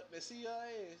over there to see her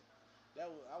ass, I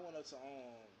went up to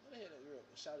what the hell that girl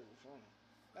shouted was from?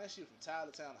 I think she was from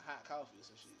Tyler Town to Hot Coffee or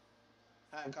some shit.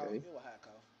 Coffee, it was Hot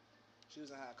Coffee. She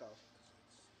was in Hot Coffee.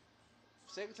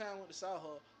 Second time I went to saw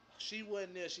her, she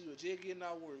wasn't there. She was just getting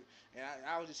out work, and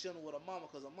I was just chilling with her mama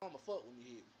because her mama fucked with me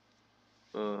here.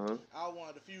 I was one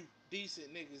of the few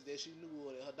decent niggas that she knew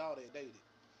or that her daughter had dated.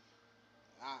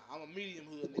 I'm a medium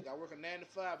hood nigga. I work a 9 to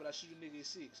 5, but I shoot a nigga at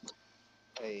 6.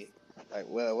 Hey, like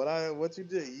what you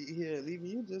did?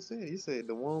 You just said. You said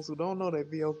the ones who don't know they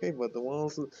be okay, but the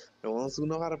ones who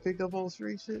know how to pick up on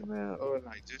street shit, man, or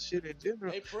like just shit in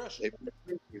general. They pressure.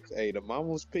 Hey, the mama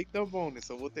was picked up on it.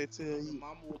 So what they tell you? The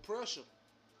mama was pressure.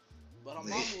 But her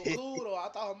mama was cool though. I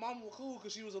thought her mama was cool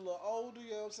because she was a little older.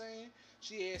 You know what I'm saying?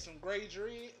 She had some gray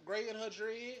in her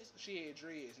dreads. She had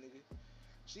dreads, nigga.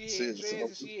 She had dreads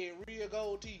and she had real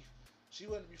gold teeth. She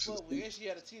wasn't to be fucked with, and she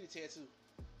had a titty tattoo.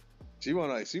 She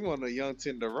want a young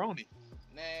tenderoni.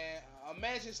 Nah,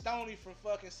 imagine Stoney from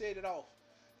fucking Set It Off.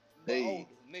 But older,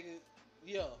 nigga.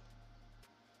 Yeah.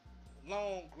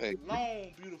 Long,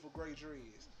 beautiful gray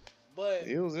dreads. But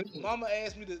mama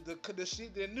asked me the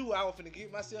shit that knew I was finna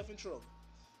get myself in trouble.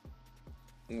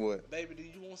 What? Baby, do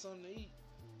you want something to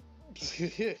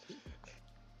eat?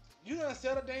 You done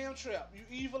set a damn trap, you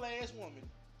evil ass woman.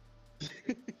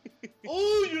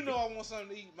 Ooh, you know I want something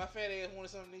to eat. My fat ass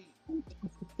wanted something to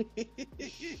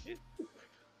eat.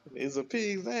 It's a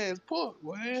pig's ass pork.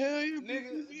 What the hell you?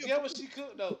 Nigga, get what she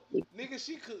cooked though. Nigga,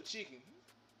 she cooked chicken.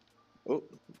 Oh,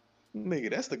 nigga,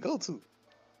 that's the go-to.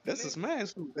 That's the Nigga.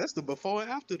 smash food. That's the before and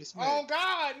after the smash. Oh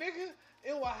God, nigga,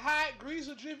 it was hot, grease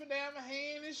was dripping down my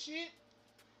hand and shit.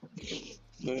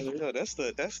 Yeah, that's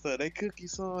the they cook you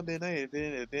some, then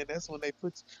that's when they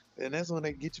that's when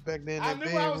they get you back there in I that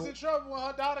knew I was in bedroom. trouble when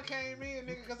her daughter came in,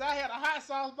 nigga, because I had a hot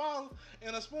sauce bottle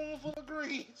and a spoonful of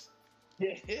grease.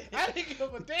 Yeah. I didn't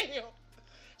give a damn.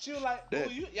 She was like, "Oh,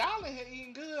 That, y'all in here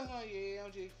eating good, huh? Yeah,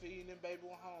 I'm just feeding them baby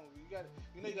when hungry.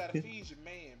 You gotta feed your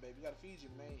man, baby. You gotta feed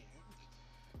your man."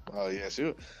 oh yeah,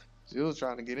 she was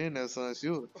trying to get in there, son. She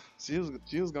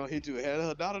was gonna hit you. Had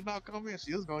her daughter not come in,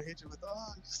 she was gonna hit you with,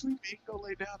 "Oh, you sleepy? You go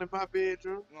lay down in my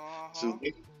bedroom." Uh So huh.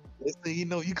 next thing you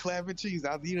know, you clapping cheese. You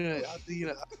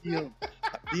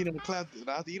done clapped.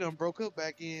 After you done broke up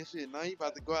back in, shit. Now you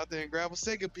about to go out there and grab a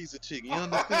second piece of chicken. You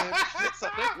understand? That's how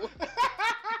that was.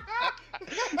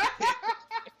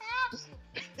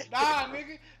 Nah,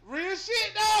 nigga, real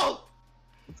shit though.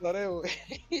 So that was.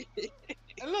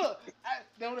 And look,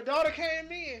 then when the daughter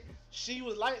came in, she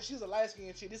was a light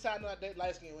skinned chick. This how I know I date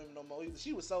light skinned women no more.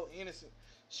 She was so innocent.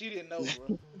 She didn't know,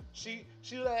 bro. She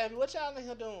was like, "What y'all in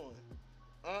here doing?"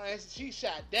 And she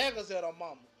shot daggers at her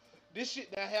mama. This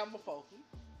shit done happened before.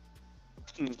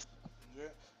 Yeah.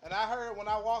 And I heard when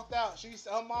I walked out,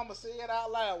 her mama said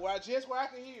out loud, where I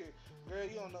can hear, "Girl,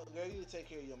 you don't know. Girl, you need to take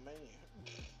care of your man."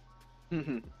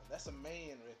 That's a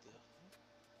man right there.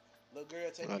 Little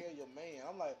girl, take care of your man.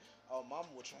 I'm like, oh, mama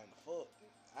was trying to fuck.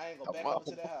 I ain't gonna back over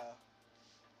to that house.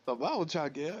 So if I was trying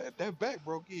to get her, if that back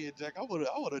broke in, Jack, I would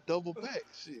have double back.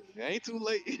 Shit, it ain't too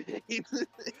late.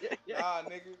 Nah,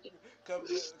 nigga,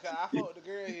 cause I fucked the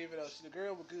girl even though the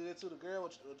girl was good too. The girl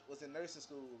was in nursing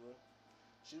school, bro.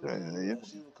 She was cool Yeah, though.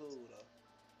 She was cool though.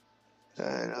 She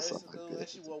was in that's all nursing school good. and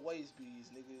she wore waist beads,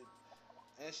 nigga.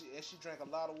 And she drank a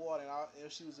lot of water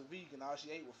and she was a vegan. All she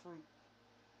ate was fruit.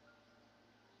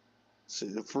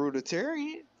 Shit, the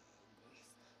fruitarian.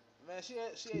 Man, she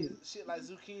ate shit like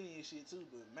zucchini and shit too,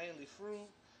 but mainly fruit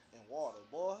and water,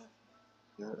 boy.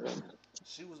 Yeah.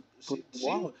 She was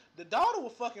Wow. the daughter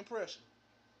was fucking pressure.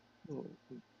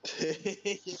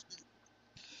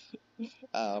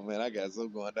 Oh man, I got so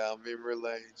going down memory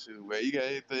lane. Shoot, man, you got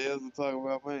anything else to talk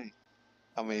about, man?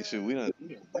 I mean, shoot, Man,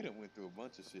 we done went through a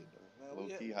bunch of shit man, though. Low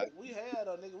key, we had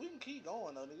though, nigga. We can keep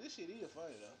going though, nigga. This shit is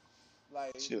funny though.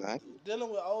 Like shit, dealing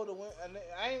with older women. And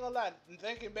I ain't gonna lie.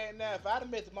 Thinking back now, if I'd have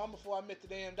met the mom before I met the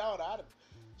damn daughter, I'd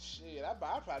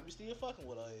probably be still fucking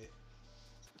with her ass.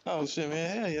 oh shit,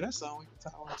 man, hell yeah, that's something we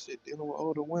can talk about. Shit, dealing with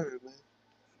older women, man.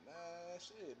 Man,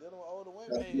 shit, dealing with older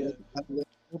women here.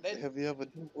 Have you ever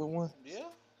dealt with one? Yeah.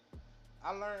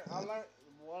 I learned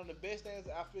one of the best things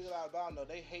I figured out about them though,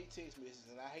 they hate text messages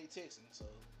and I hate texting, so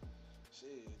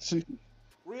shit. Shoot.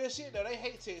 Real shit though, they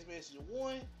hate text messages.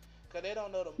 One, cause they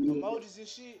don't know the emojis and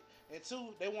shit, and two,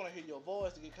 they want to hear your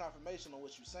voice to get confirmation on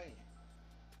what you're saying.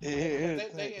 Yeah,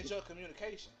 They enjoy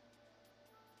communication.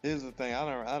 here's the thing. I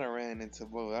done ran into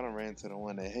both. I done ran into the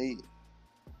one that hate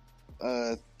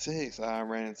text. I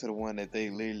ran into the one that they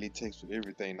literally text with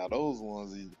everything. Now those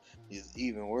ones is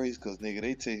even worse because nigga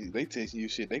they text you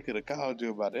shit they could have called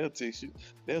you about. They'll text you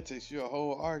a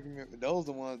whole argument. Those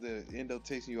the ones that end up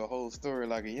texting you a whole story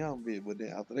like a young bitch. But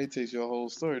then after they text you a whole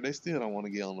story, they still don't want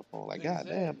to get on the phone. Like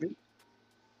Exactly. goddamn bitch.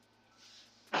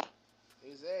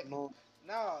 Exactly. No.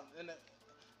 Now,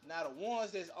 now the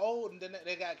ones that's old and then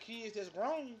they got kids that's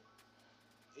grown.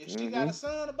 If she got a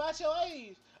son about your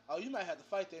age, oh, you might have to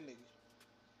fight that nigga.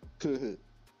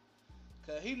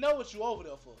 Cause he know what you over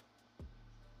there for.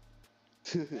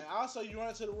 And also you run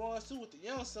into the ones too with the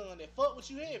young son that fuck with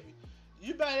you heavy.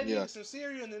 You buy that nigga some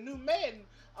cereal and the new Madden,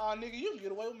 nigga, you can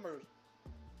get away with murder.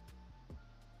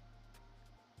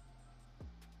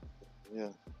 Yeah,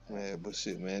 man, but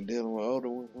shit, man, dealing with older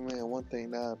women, man, one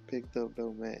thing that I picked up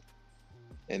though, man,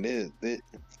 and this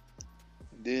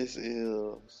is,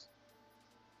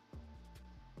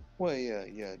 well,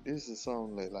 yeah, this is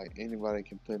something that like anybody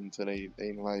can put into their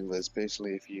life,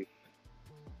 especially if you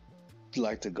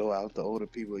like to go out to older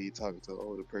people, you talking to an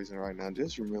older person right now.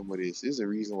 Just remember this: there's a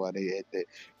reason why they at that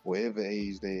whatever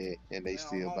age they at, and they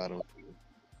still bottom.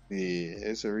 Yeah,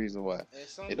 it's a reason why.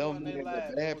 It don't mean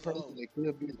they're a bad person.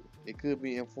 It could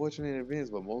be unfortunate events,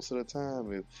 but most of the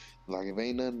time, if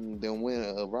ain't nothing them win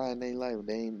a ride in their life,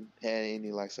 they ain't had any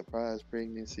like surprise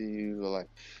pregnancies or like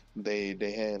they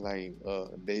had like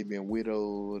they been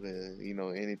widowed and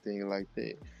anything like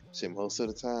that. Shit, most of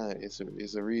the time, it's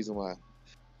a reason why.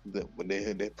 When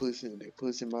their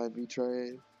pussy might be trash.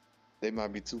 They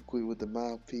might be too quick with the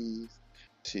mouthpiece.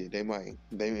 Shit, they might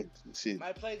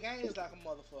play games like a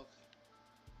motherfucker.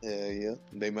 Hell yeah.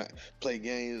 They might play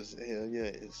games. Hell yeah,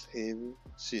 it's heavy.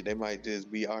 Shit, they might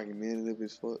just be argumentative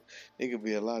as fuck. It could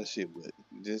be a lot of shit, but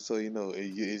just so you know,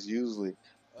 it's usually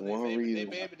Or one they reason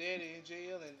why baby daddy in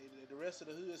jail, and the rest of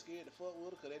the hood scared to fuck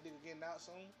with her because that nigga getting out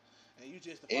soon, and you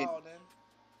just the any, fall then.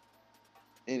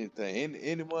 anything,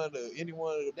 any one of the That movie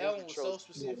one was so tropes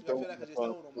you specific. I throw feel like I in just told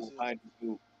on the myself. 90s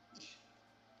movie.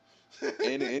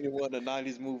 Any one of the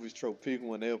 90s movies trope, pick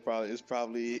one. It's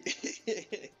probably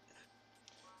it.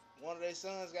 One of their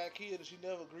sons got killed and she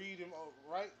never greeted him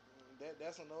right.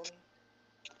 That's another one.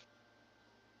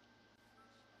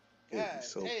 It'd be God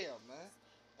so. damn, man.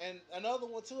 And another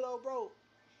one too though, bro.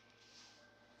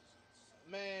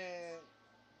 Man,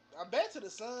 I bet to the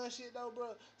son shit though,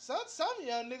 bro. Some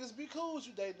young niggas be cool with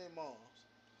you dating their moms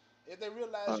if they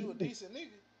realize you a decent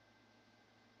nigga.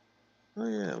 Oh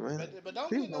yeah, man. But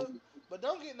don't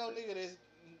get no nigga that's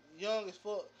young as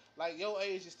fuck like your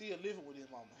age is still living with his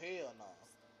mama. Hell no.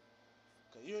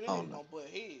 Cause you and that Oh nigga no. gonna butt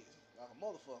heads like a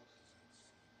motherfucker.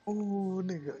 Oh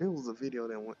nigga, it was a video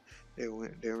that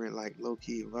went like low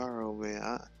key viral, man.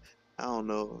 I don't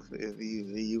know if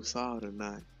you saw it or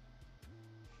not.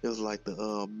 It was like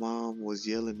the mom was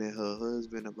yelling at her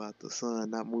husband about the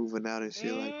son not moving out and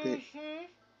shit like that.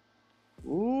 Mm-hmm.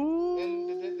 Ooh,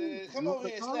 And come you over want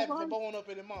here to and talk slap him for about it? blowing up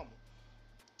at his mama.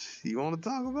 You want to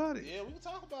talk about it? Yeah, we can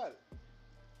talk about it.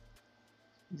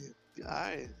 Yeah. All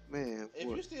right, man. If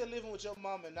you still living with your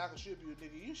mama and not contribute,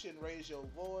 nigga, you shouldn't raise your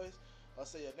voice or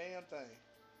say a damn thing.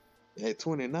 At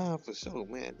 29 for sure,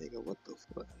 man, nigga. What the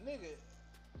fuck? Nigga,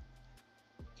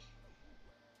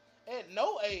 at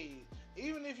no age,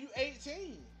 even if you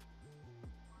 18.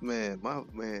 Man,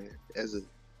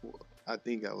 I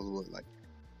think I was like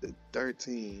the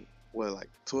 13, like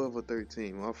 12 or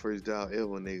 13. My first job ever,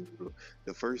 nigga.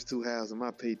 The first 2 halves of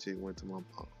my paycheck went to my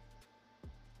mom.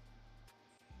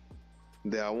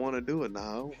 Did I want to do it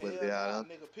now? But Hell nah,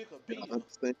 nigga, pick a I bill.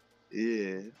 understand.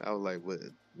 Yeah, I was like, but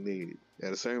nigga,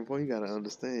 at a certain point, you gotta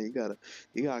understand.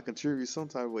 You gotta contribute some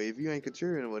type of way. If you ain't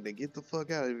contributing, well, then get the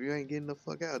fuck out. If you ain't getting the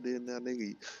fuck out, then now,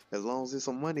 nigga, as long as there's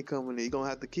some money coming in, you gonna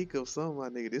have to kick up some, my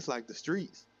nigga. This like the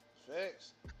streets.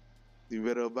 Facts. You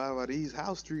better abide by these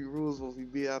house street rules if you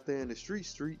be out there in the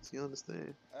streets. You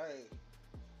understand? Hey,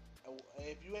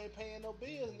 if you ain't paying no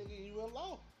bills, nigga, you in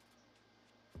law.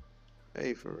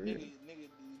 Hey, for real. Nigga,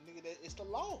 it's the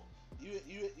law. You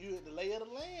the lay of the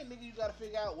land, nigga. You gotta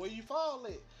figure out where you fall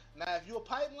at. Now, if you a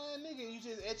pipeline nigga, and you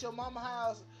just at your mama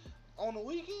house on the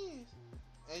weekends,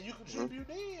 and you contribute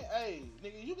in, hey,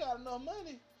 nigga, you got enough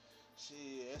money.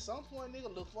 Shit, at some point, nigga,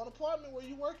 look for an apartment where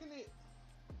you working at.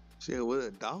 Shit,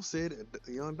 well, Dolph said it.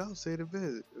 Young Dolph said it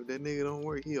best. If that nigga don't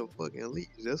work, he a fucking leech.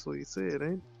 That's what he said, ain't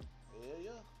it? Hell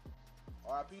yeah.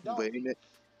 R.I.P. Dolph. But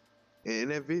in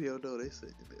that video though, they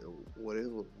said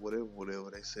whatever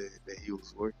they said that he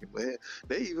was working. But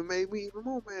they even made me even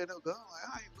more mad though. I'm like,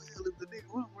 alright, well, if the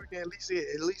nigga wasn't working, at least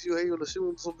you able to shoot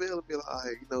him some bail and be like,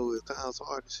 alright, you know, it's times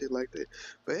hard and shit like that.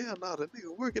 But hell no, the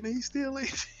nigga working and he still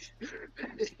ain't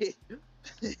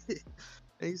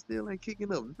he still ain't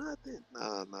kicking up nothing.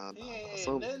 Nah. He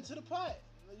ain't nothing to the pot.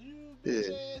 You bitch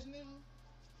ass nigga.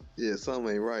 Yeah,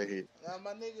 something ain't right here. Now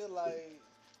my nigga, like,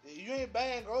 you ain't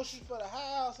buying groceries for the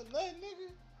house or nothing,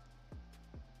 nigga.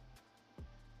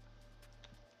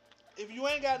 If you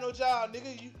ain't got no job,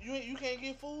 nigga, you can't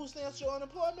get food stamps or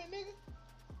unemployment, nigga.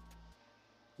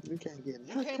 You can't get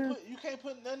nothing. You can't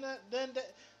put none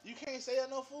that you can't sell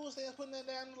no food stamps, put nothing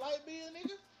down the light bill,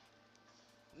 nigga.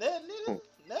 Nothing,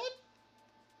 nigga.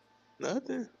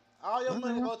 Nothing. All your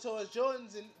money go towards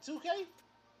Jordans and 2K.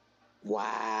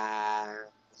 Wow.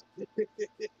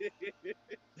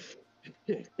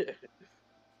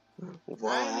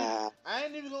 Wow. I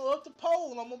ain't even gonna up the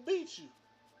pole. I'm gonna beat you.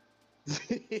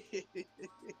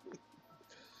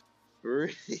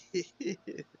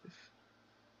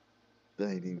 They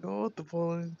ain't even going up the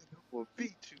pole. I'm gonna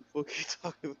beat you. Fuck you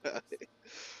talking about it?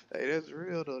 Hey, that's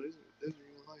real though. This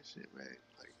real life shit, man.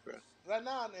 Like, bro. Right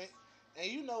now, man,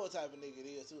 and you know what type of nigga it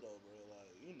is too, though, bro.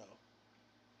 Like, you know.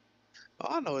 Oh,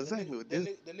 I know exactly what this.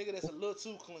 The nigga that's a little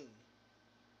too clean.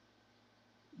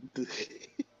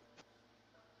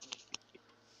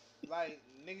 Like,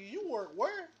 nigga, you work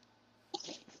where?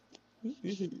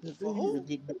 For who?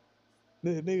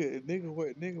 Nigga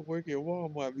work at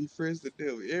Walmart. Be friends to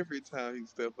them every time he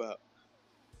step out.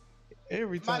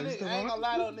 Every time he step out. I ain't gonna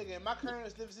lie though, nigga. In my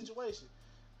current living situation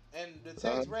and the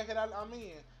tax bracket I'm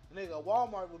in, nigga,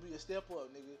 Walmart would be a step up,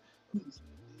 nigga.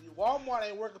 Walmart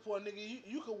ain't working for a nigga.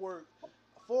 You could work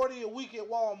 40 a week at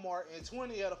Walmart and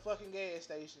 20 at a fucking gas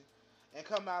station and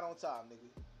come out on top, nigga.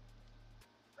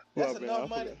 That's enough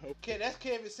money. That's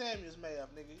Kevin Samuels math,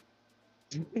 nigga.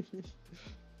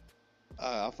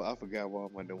 I forgot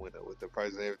Walmart done went up with the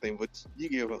price and everything, but you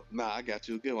give up. Nah, I got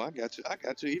you a good one. I got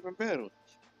you even better.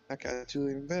 I got you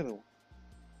even better.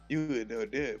 You would know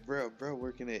that, bro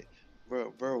working at,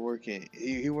 bro working.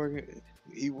 He working.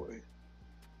 He work.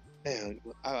 Damn,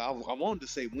 I wanted to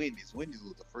say Wendy's. Wendy's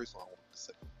was the first one I wanted to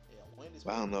say. Yeah, Wendy's.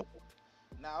 But I don't know.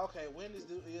 Now, okay, Wendy's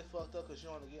is fucked up because you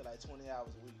only get like 20 hours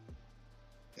a week.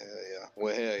 Hell yeah.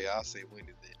 Well, hell yeah. I'll say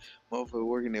Wendy's then. Motherfucker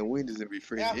working at Wendy's and be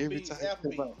free every time.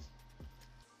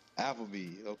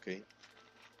 Applebee's. Okay.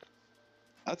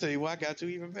 I'll tell you what, I got you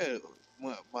even better.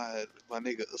 My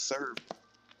nigga serve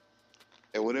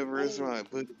at whatever restaurant.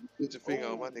 Put your finger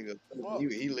on my nigga.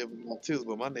 He live in my tips,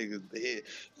 but my nigga head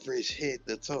fresh head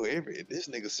to toe. This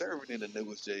nigga serving in the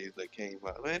newest J's that came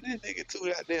out. Man, that nigga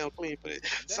too goddamn clean for it.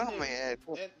 Something ain't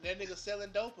that nigga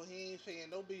selling dope and he ain't paying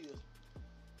no bills.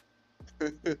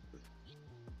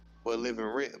 Boy living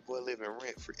rent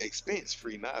free, expense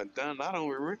free, not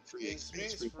only rent free,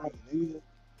 expense free. Nigga.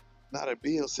 Not a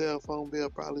bill, cell phone bill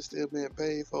probably still being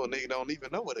paid for. Nigga don't even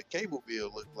know what a cable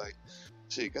bill look like.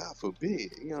 Shit, God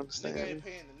forbid. You understand? Nigga ain't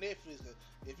paying the Netflix.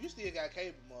 If you still got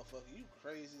cable, motherfucker, you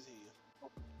crazy as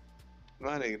hell.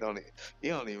 My nigga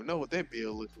don't even know what that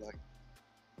bill look like.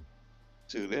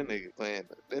 Shoot, that nigga playing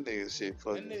that nigga shit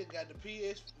fucking. That nigga got the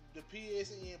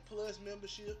PSN Plus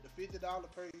membership, the $50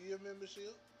 per year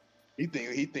membership. He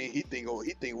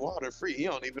think water free. He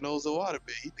don't even know it's a water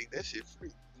bill. He think that shit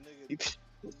free. Nigga,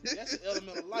 that's an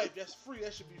element of life. That's free.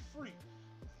 That should be free.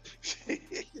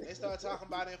 They start talking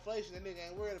about inflation. That nigga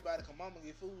ain't worried about it. Cause mama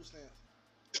get food stamps.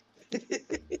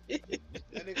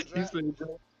 That nigga driving.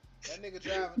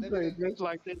 That nigga dressed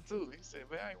like that too. He said,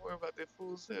 "Man, I ain't worried about that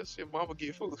food stamps shit. Mama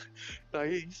get food." No,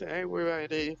 he said, "I ain't worried about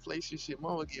that inflation shit.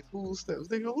 Mama get food stamps."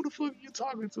 Nigga, who the fuck are you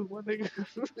talking to, my nigga?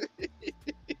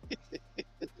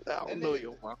 I don't know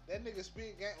your mom. That nigga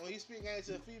speak game when he speak game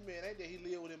to a female. Ain't that he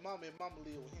live with his mama and mama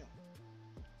live with him.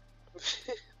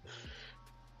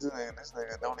 This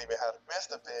nigga don't even have to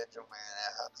master bedroom,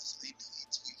 man. How to sleep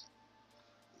each week.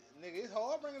 Nigga, it's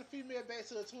hard bringing a female back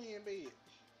to a twin bed.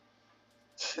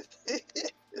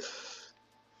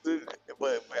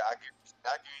 but I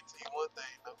guarantee you one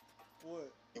thing though. What?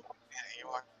 You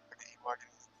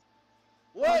walking.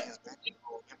 What?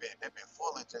 That been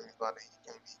full of J's, my nigga.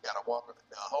 You gotta walk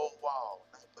the whole wall.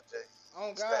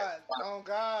 On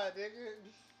God, nigga.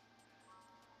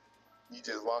 You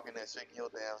just walking there shaking your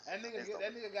damn. That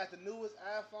nigga got the newest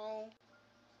iPhone.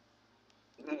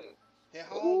 Mm. His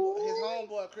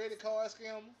homeboy credit card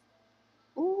scammer.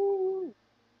 Ooh.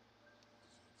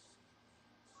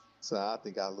 So I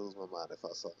think I lose my mind if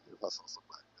I saw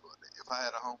somebody doing that. If I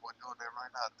had a homeboy doing that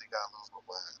right now, I think I lose my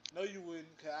mind. No, you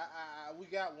wouldn't. Cause we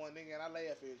got one nigga and I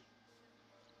laugh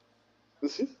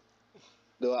at you.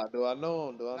 Do I know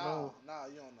him? Know him? Nah,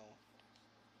 you don't know him.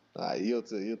 Alright, you'll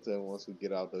tell me once we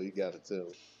get out though. You gotta tell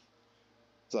me.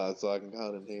 So I can call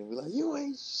him and be like, you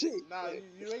ain't shit. Nah,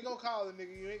 you ain't gonna call him,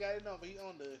 nigga. You ain't got his number. He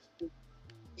on us.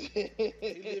 He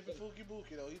live in Fuki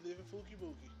Buki though. He live in Fuki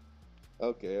Buki.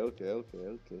 Okay.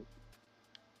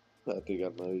 I think I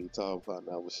know who you talking about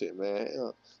now, but shit,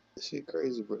 man. This shit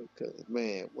crazy, bro. Cause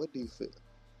man, what do you feel?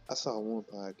 I saw one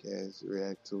podcast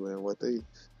react to it, and what they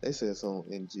said some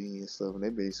NG and stuff, and they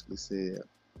basically said,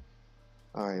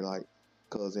 all right, like,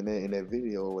 cause in that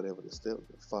video or whatever, the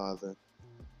stepfather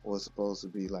was supposed to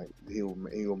be like he was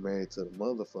married to the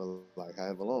mother for like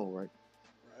however long, right?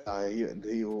 He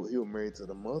was married to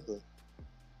the mother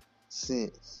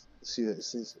since she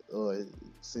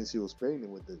was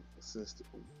pregnant with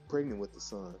the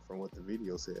son, from what the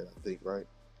video said, I think, right?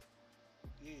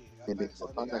 Yeah, I think so.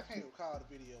 I can't recall the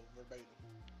video verbatim.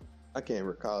 I can't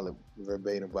recall it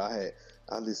verbatim, but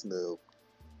I listened to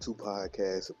 2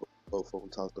 podcasts. Both of them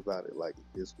talked about it like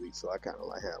this week, so I kind of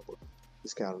like have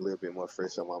it's kind of a little bit more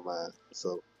fresh on my mind.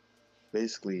 So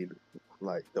basically,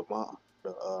 like the podcast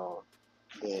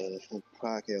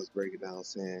was breaking down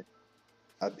saying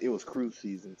it was cruise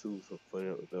season too.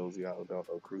 For those of y'all who don't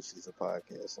know, cruise season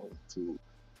podcast on YouTube.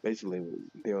 Basically,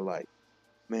 they were like,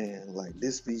 man, like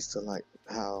this speaks to like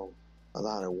how a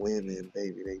lot of women,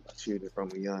 baby, they cheated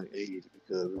from a young age,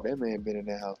 because if that man been in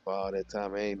that house for all that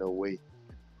time, ain't no way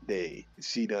that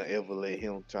she done ever let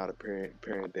him try to parent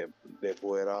that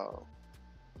boy at all.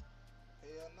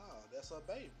 Hell no, that's her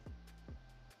baby.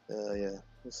 Yeah.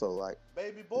 So like,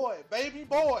 baby boy, that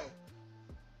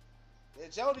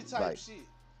Jody type like, shit.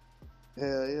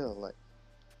 Hell yeah, like,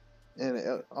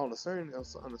 and on a certain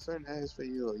aspect,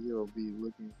 you'll be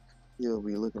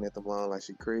looking at the mom like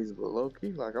she crazy, but low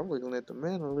key, like, I'm looking at the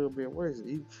man a little bit worse.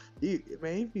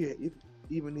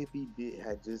 Even if he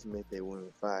had just met that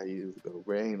woman 5 years ago,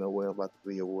 bro, ain't no way I'm about to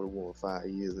be with a woman 5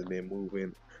 years and then move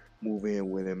in move in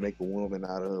with and make a woman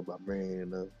out of her by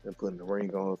marrying her and putting the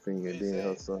ring on her finger, and then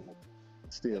her Exactly. son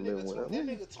still living with her. That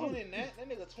nigga 29. That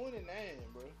nigga 29,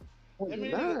 bro. That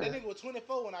 29. nigga was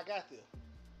 24 when I got there.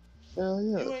 Hell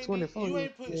yeah, 24 You years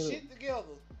ain't put old. shit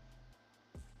together.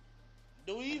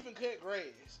 Do we even cut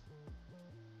grass?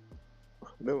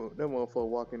 That motherfucker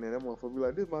walk in there, that motherfucker be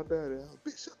like, "This my daddy house."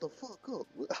 Bitch, shut the fuck up.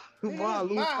 Nigga, Why I this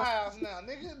lose my house now,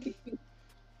 nigga.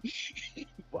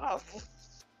 Why?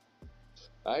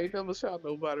 I ain't never shot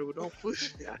nobody with no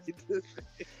pussy. I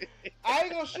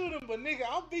ain't gonna shoot him, but nigga,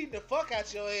 I'm beating the fuck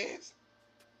out your ass.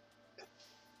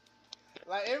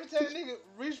 Like every time a nigga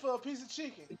reach for a piece of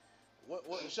chicken, what?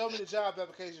 Show me the job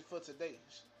application for today.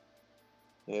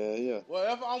 Yeah.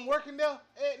 Wherever I'm working there,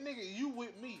 hey nigga, you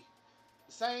with me.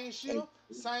 Same shift,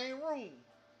 same room.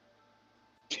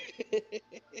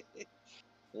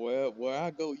 Where I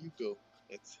go, you go.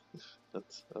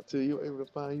 Until you're able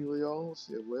to find you your own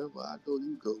shit. Wherever I go,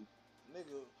 you go.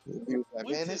 Nigga, He was like,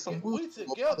 man, there's some we boots.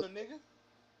 together, nigga.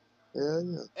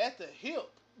 Yeah. At the hip.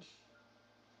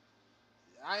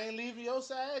 I ain't leaving your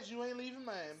side, you ain't leaving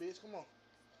mine, bitch. Come on.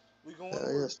 We going to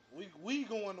work. We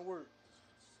going to work.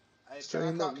 Hey,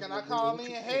 can I call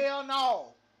in? Hell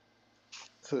no.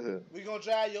 We gonna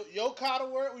drive your car to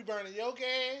work. We burning your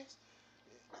gas.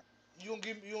 You gonna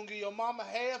give your mama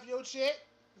half your check.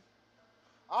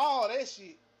 All that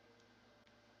shit.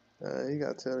 You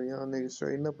gotta tell the young nigga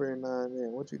straighten up every now and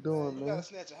then. What you doing, man? You gotta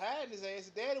snatch a hide in his ass. His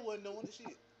daddy wasn't doing the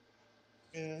shit.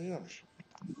 Yeah.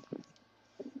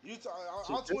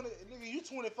 I'm 20, nigga. You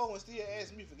 24 and still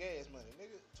asking me for gas money,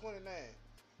 nigga. 29.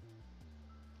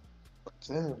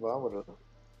 Damn, but I would've.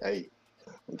 Hey,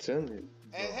 I'm telling you.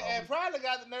 And probably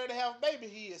got the nerve to have a baby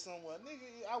here somewhere,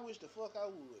 nigga. I wish the fuck I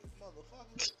would,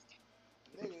 motherfucker.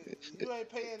 Nigga, you ain't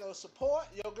paying no support.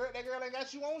 That girl ain't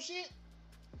got you on shit.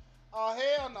 Oh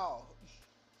hell no.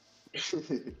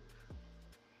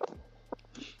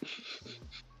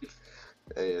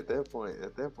 Hey, at that point,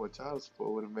 child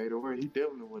support would have made it work. He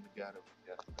definitely wouldn't have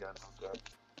got no job.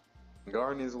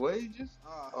 Guarding his wages?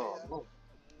 Hell.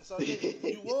 So nigga,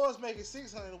 you was making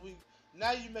 $600 a week.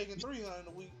 Now you making $300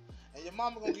 a week, and your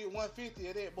mama gonna get $150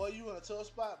 of that. Boy, you in a tough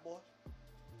spot, boy.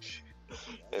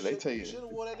 And they tell you, should have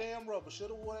wore that damn rubber.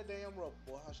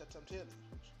 Boy. I'm telling you.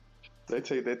 They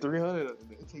take that 300.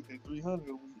 They take that 300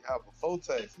 a week out before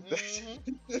taxes.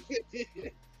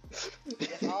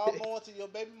 That's all going to your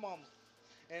baby mama.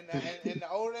 And the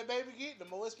older that baby get, the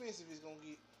more expensive it's gonna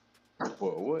get.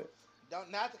 For what?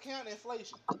 Not to count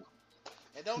inflation.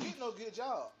 And don't get no good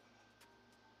job.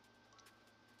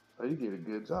 Oh, you get a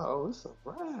good job. Oh, it's a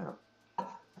wrap.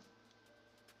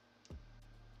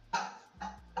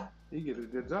 You get a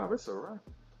good job, it's a wrap.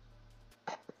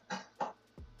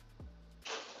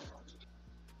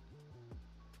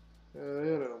 Yeah,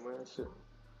 man. Shit.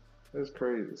 That's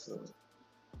crazy, son.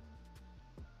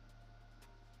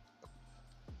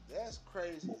 That's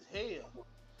crazy as hell.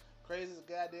 Crazy as a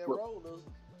goddamn rollers.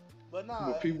 But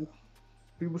nah. But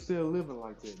people still living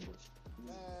like that, man.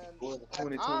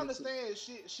 I understand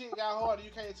shit got harder. You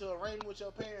came to an arrangement with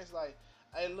your parents like,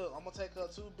 hey look, I'm gonna take her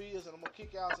 2 bills and I'm gonna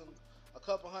kick out a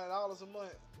couple $100 a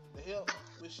month to help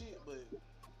with shit, but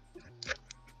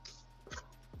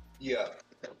yeah.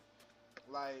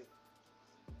 Like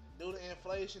due to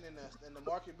inflation and the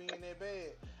market being that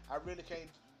bad, I really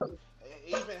can't.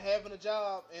 Even having a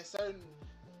job in certain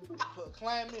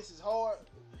climates is hard.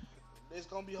 It's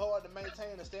gonna be hard to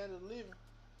maintain a standard of living.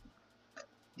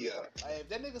 Yeah. If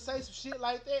that nigga say some shit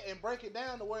like that and break it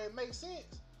down to where it makes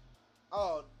sense,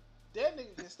 that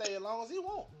nigga can stay as long as he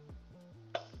want.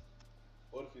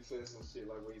 What if he said some shit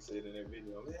like what he said in that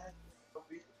video? Man,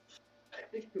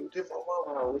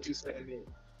 what you saying then?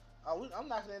 I'm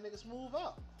knocking that nigga smooth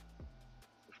out.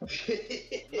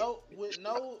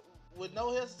 With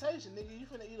no hesitation, nigga. You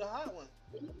finna eat a hot one.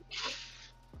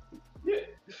 Yeah.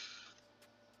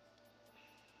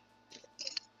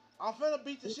 I'm finna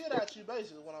beat the shit out you,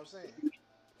 basically. What I'm saying.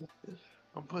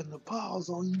 I'm putting the paws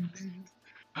on you, nigga.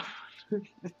 You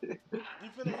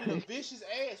finna get a vicious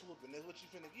ass whooping. That's what you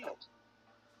finna get.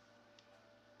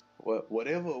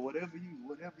 Whatever you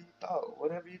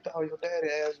thought your daddy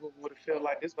ass would have felt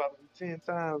like, this about to be 10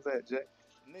 times that, Jay.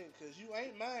 Nigga, cause you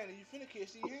ain't mine and you finna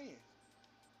catch these hands.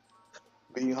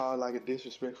 Being hard like a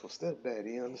disrespectful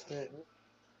stepdaddy, you understand?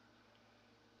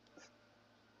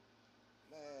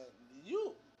 Man,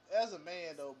 you as a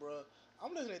man though, bro,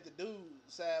 I'm looking at the dude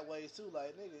sideways too,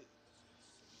 like nigga.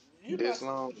 This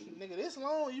long,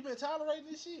 you been tolerating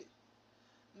this shit.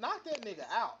 Knock that nigga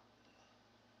out.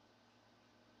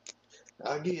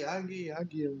 I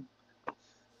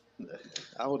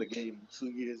would have gave him 2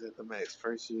 years at the max.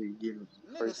 First year, you give him.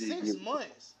 Nigga, 6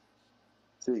 months.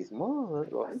 6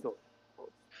 months, like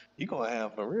you gonna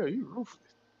have for real? You ruthless.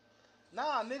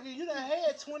 Nah, nigga, you done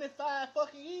had 25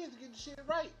 fucking years to get the shit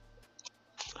right.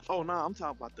 Oh no, I'm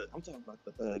talking about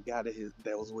the guy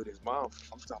that was with his mom.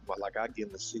 I'm talking about like I give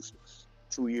him a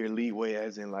 2 year leeway,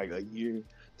 as in like a year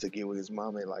to get with his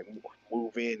mom and like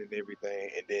move in and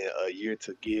everything, and then a year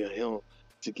to give him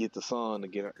to get the son to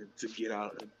get out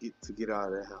of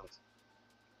the house.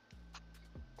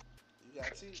 You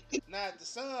got to now if the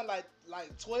son like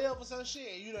 12 or some shit,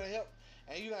 and you done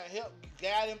help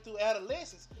guide him through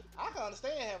adolescence. I can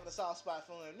understand having a soft spot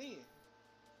for him then.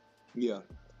 Yeah,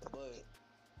 But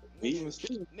even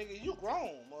still, nigga, you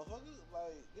grown, motherfucker.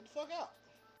 Like, get the fuck out.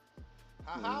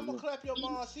 How I'm gonna clap your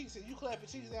mom's cheeks and you clap your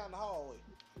cheeks down the hallway?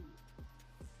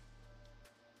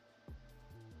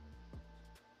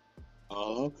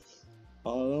 all I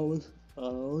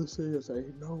always say is,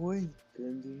 ain't no way,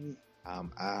 Kenji.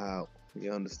 I'm out.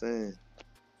 You understand?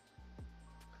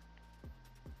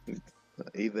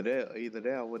 Either that,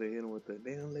 I would have hit him with the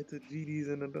damn let the GDs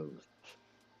in the nose.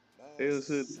 Man,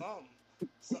 something.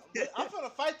 But I'm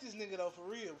finna fight this nigga though for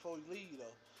real before he leave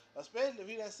though. Especially if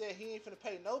he done said he ain't finna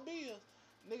pay no bills.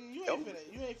 Nigga, you ain't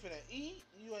finna eat,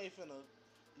 you ain't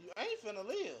finna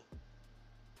live.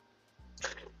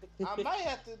 I might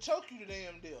have to choke you to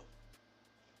damn deal.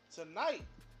 Tonight.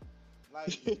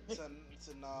 Like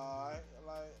tonight.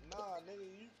 Like, nah, nigga,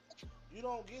 you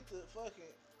don't get the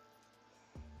fucking.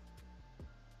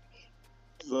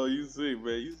 So you see,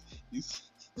 man, you see,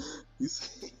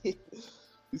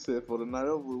 you said for the night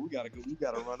over, we gotta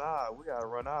run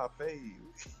our fade.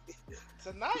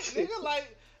 Tonight, nigga,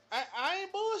 like I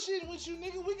ain't bullshitting with you,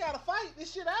 nigga. We gotta fight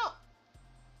this shit out.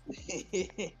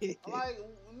 Like,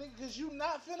 nigga, cause you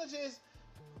not finna just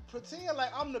pretend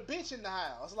like I'm the bitch in the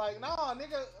house. Like, nah,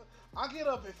 nigga, I get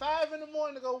up at 5 in the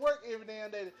morning to go work every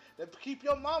damn day to keep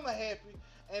your mama happy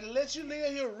and let you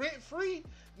live here rent free.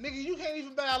 Nigga, you can't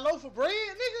even buy a loaf of bread,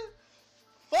 nigga.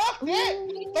 Fuck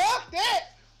that. Fuck that.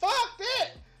 Fuck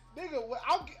that. Nigga,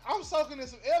 I'm soaking in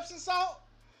some Epsom salt.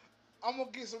 I'm gonna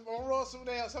roll some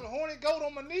horny goat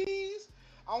on my knees.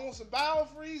 I want some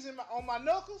Biofreeze on my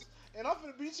knuckles, and I'm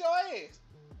finna beat your ass.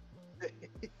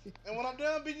 And when I'm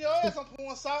done beating your ass, I'm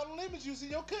pouring salt and lemon juice in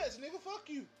your cuts, nigga. Fuck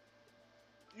you.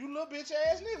 You little bitch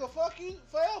ass nigga. Fuck you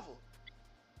forever.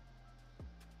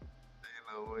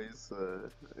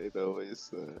 Ain't no way,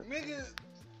 son. Nigga,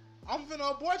 I'm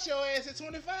finna abort your ass at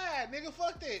 25, nigga.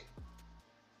 Fuck that.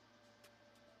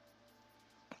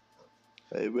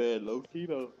 Hey man, low key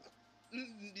though.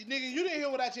 Nigga, you didn't hear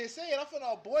what I just said. I'm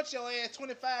finna abort your ass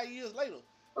 25 years later.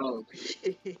 Oh.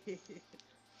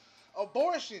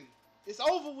 Abortion. It's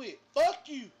over with. Fuck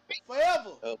you.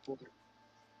 Forever.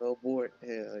 Abort.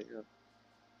 Hell yeah.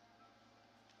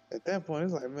 At that point,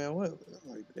 it's like, man, what?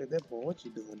 Like, at that point, what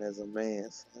you doing as a man?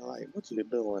 Like, what you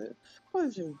doing?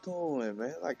 What you doing,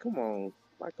 man? Like, come on,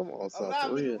 son.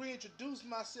 Allow me to reintroduce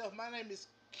myself. My name is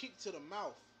Kick to the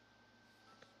Mouth.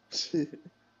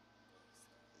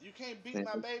 You can't beat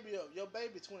my baby up. Your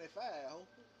baby 25, ho.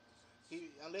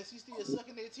 Unless he's still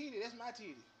sucking that titty, that's my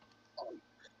titty.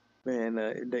 Man,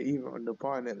 the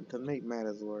part that to make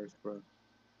matters worse, bro.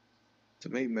 To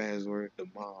make matters worse, the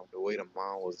way the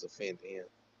mom was defending him.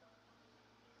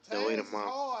 The way the mom.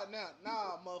 Hard now,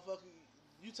 nah, motherfucker.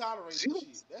 You tolerate this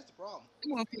shit. That's the problem.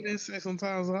 Motherfucker say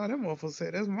sometimes, that motherfucker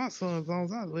said, "That's my son. As long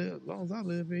as I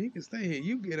live here, he can stay here.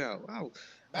 You get out."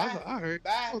 I heard.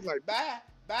 I was like,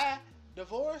 bye.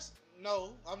 Divorce?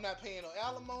 No, I'm not paying no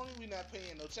alimony. We not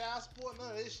paying no child support.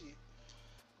 None of this shit.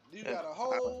 You got a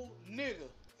whole nigga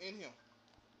in him.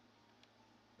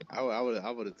 I would have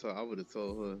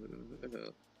told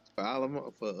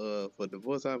her for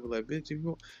divorce. I'd be like, bitch,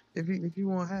 if you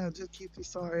want to have, just keep this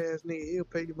sorry ass nigga. He'll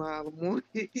pay you my alimony.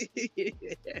 You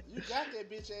got that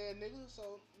bitch ass nigga,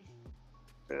 so.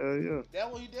 Hell yeah.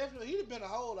 That one he'd have been a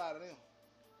whole lot of them.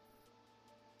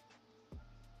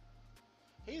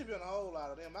 He'd have been a whole lot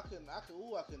of them. I couldn't have did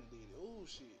it. Ooh,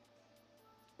 shit.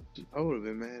 I would have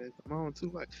been mad at the mom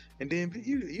too. Like, and then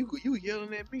you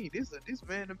yelling at me. This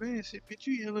man to man shit, bitch.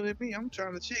 You yelling at me. I'm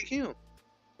trying to check him.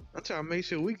 I'm trying to make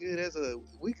sure we good as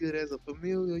a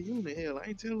familial unit. Hell, I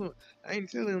ain't telling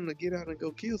him to get out and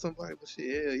go kill somebody. But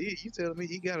shit, hell, you telling me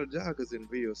he got a job because in the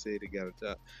video said he got a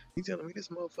job. He telling me this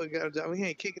motherfucker got a job. He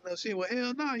ain't kicking no shit. Well,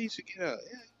 hell no, he should get out.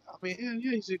 Yeah, I mean, hell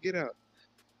yeah, he should get out.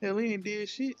 Hell, he ain't did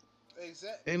shit.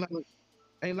 Exactly.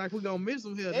 Ain't like we gonna miss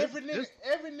him here. Every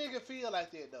nigga feel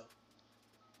like that though.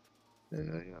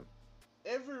 Yeah.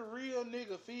 Every real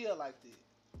nigga feel like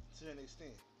that to an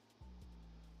extent.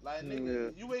 Like,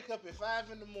 nigga, you wake up at 5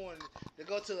 in the morning to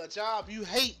go to a job you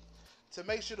hate to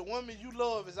make sure the woman you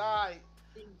love is alright,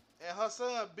 and her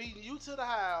son beating you to the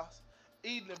house,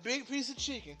 eating a big piece of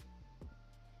chicken.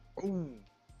 Ooh,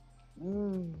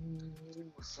 ooh,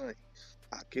 son,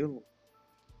 I kill him.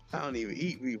 I don't even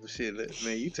eat people shit.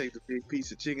 Man, you take the big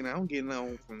piece of chicken. I don't get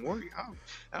nothing from work.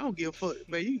 I don't give a fuck.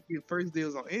 Man, you can get first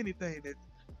deals on anything that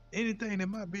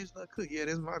my bitch not cook. Yeah,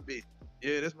 that's my bitch.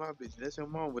 Yeah, that's my bitch. That's your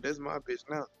mom, but that's my bitch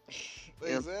now. You know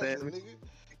what I'm Exactly, saying?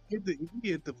 nigga. You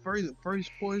get the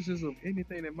first portions of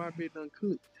anything that my bitch done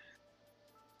cook.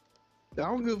 I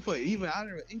don't give a fuck. Even out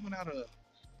of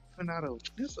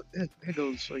this, that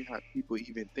goes to show you how people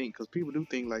even think, because people do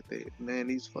think like that. Man,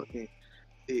 these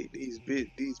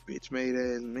bitch made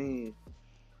ass men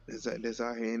that's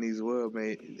out here in these world,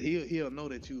 man. He'll know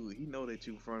that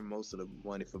you front most of the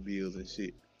money for bills and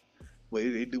shit. But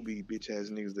it do be bitch ass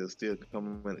niggas that still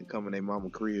come in their mama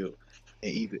crib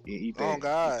and eat Oh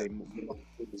God.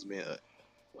 their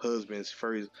husband's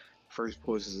first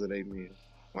portions of their meal.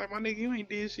 Like, my nigga, you ain't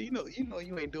did shit. You know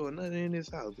you ain't doing nothing in this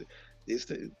house. It's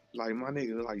like, my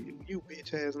nigga, like, you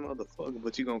bitch ass motherfucker,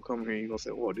 but you gonna come here and you gonna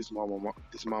say, "Oh, this my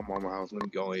mama house. Let me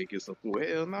go ahead and get some food."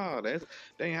 Hell nah, that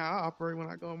ain't how I operate when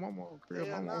I go to my mama crib.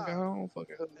 Hell My mama nah. got her own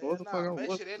fucking husband. Hell What the nah. fuck?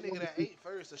 Make sure that nigga that ate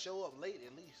first to show up late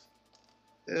at least.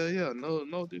 Hell yeah,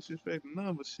 no disrespect,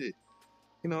 none but shit.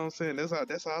 You know what I'm saying? That's how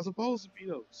it's supposed to be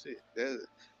though. Shit.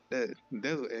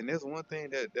 That's one thing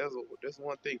that's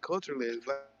one thing culturally as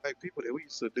black people that we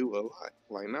used to do a lot.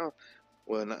 Like now,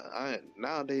 well,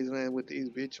 nowadays, man, with these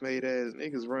bitch made ass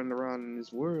niggas running around in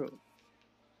this world,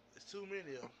 It's too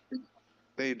many of them.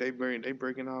 they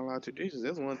breaking all our traditions.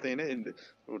 That's one thing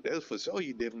that's for sure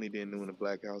you definitely didn't do in a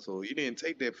black household. You didn't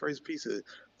take that first piece of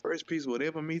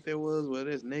whatever meat there was, whether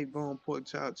it's neck bone, pork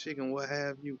chop, chicken, what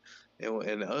have you.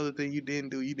 And the other thing you didn't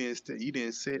do, you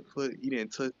didn't set foot, you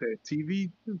didn't touch that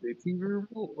TV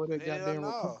remote or that Hell goddamn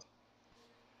remote. no.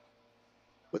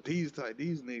 But these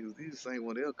niggas, these same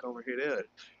one, they'll come over here,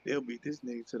 they'll beat this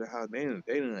nigga to the house. They done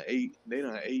ate, they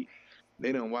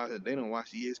done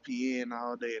watch ESPN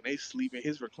all day, and they sleep in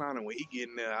his recliner when he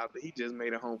getting there after he just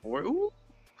made it home from work. Ooh,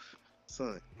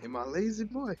 son, and my lazy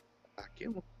boy, I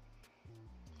kill him.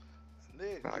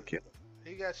 Nigga, I kill him.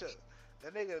 he got your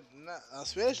that nigga,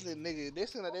 especially nigga. They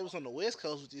seem like they was on the West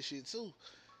Coast with this shit too.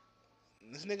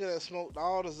 This nigga that smoked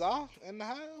all the Zaw in the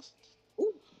house.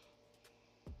 Ooh.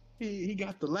 He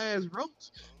got the last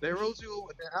roach. They roast you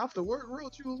after work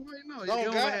roach you was waiting on. You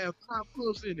only have 5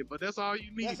 puffs in it, but that's all you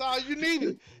need. That's all you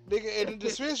needed. Nigga, and the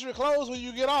dispensary closed when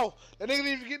you get off. That nigga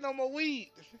didn't even get no more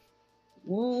weed.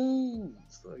 Ooh,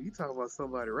 so you talking about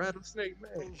somebody rattlesnake,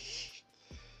 man?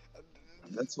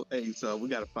 That's what. Hey, so we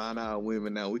gotta find our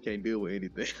women now. We can't deal with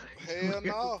anything. Hell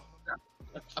no.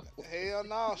 Hell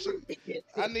no.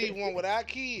 I need one without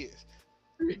kids.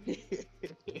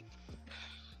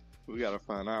 We gotta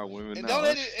find our women and now.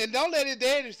 Don't let his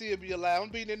daddy still be alive. I'm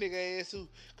beating that nigga ass too,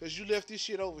 cause you left this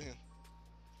shit over him.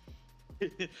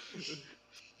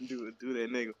 do that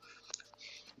nigga.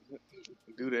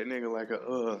 Do that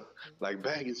nigga like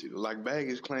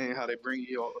baggage claim, how they bring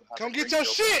you. Come get your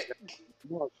shit.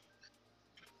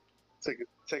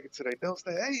 Take it to their door.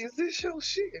 Say, "Hey, is this your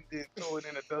shit?" And then throw it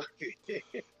in the door.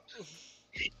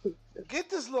 Get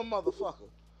this little motherfucker.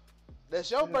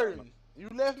 That's your burden. You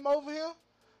left him over here.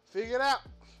 Figure it out.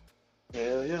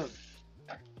 Hell yeah.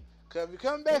 Cause if you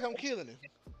come back, I'm killing him.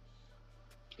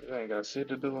 It ain't got shit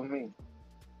to do with me.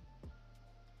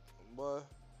 Boy.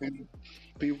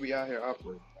 People be out here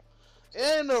operating.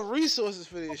 There ain't no resources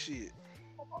for this shit.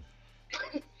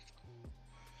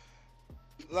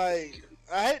 Like,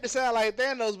 I hate to sound like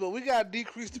Thanos, but we gotta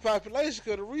decrease the population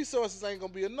because the resources ain't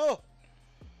gonna be enough.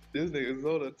 This nigga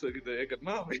Zoda took it to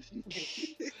economics.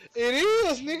 It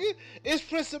is, nigga. It's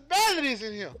principalities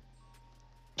in here.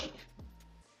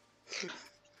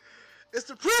 It's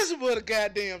the principle of the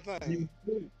goddamn thing.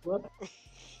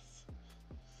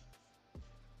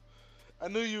 I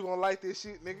knew you were gonna like this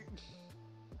shit, nigga.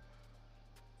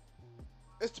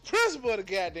 It's the principle of the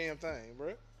goddamn thing,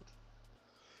 bro.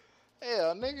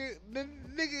 Hell, nigga,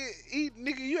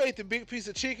 you ate the big piece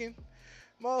of chicken,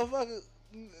 motherfucker.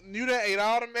 You done ate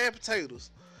all the mashed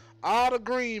potatoes, all the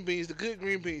green beans, the good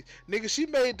green beans. Nigga, she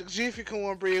made the Jiffy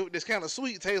cornbread with this kind of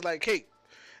sweet, taste like cake,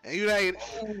 and you done ate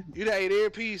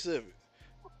every piece of it.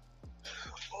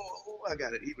 Oh, I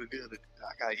got it even good.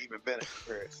 I got even better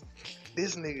comparison.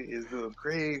 This nigga is doing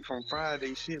Craig from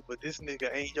Friday shit, but this nigga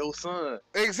ain't your son.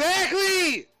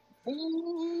 Exactly.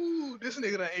 Ooh, this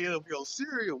nigga done ate up your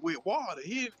cereal with water.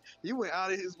 He went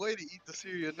out of his way to eat the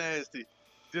cereal nasty,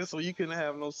 just so you couldn't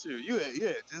have no cereal.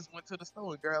 Yeah, just went to the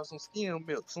store and grabbed some skim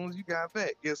milk. As soon as you got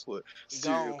back, guess what?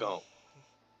 Cereal gone.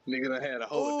 Nigga done had a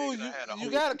whole.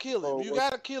 You gotta kill him. You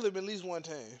gotta kill him at least one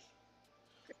time.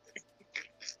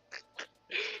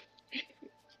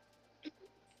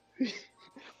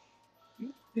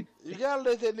 gotta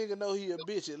let that nigga know he a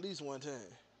bitch at least one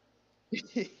time.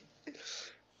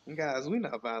 Guys, we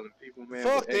not violent people, man.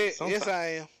 Fuck but, hey, that. Yes, I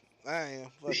am. I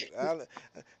am. Fuck it.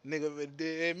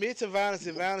 Nigga, admit to violence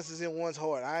and violence is in one's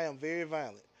heart. I am very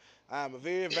violent. I am a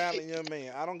very violent young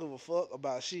man. I don't give a fuck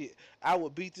about shit. I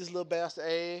would beat this little bastard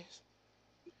ass.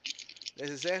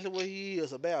 That's exactly what he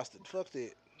is, a bastard. Fuck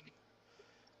that.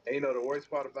 And you know the worst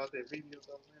part about that video,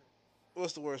 though, man?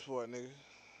 What's the worst part, nigga?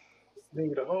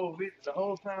 Nigga, the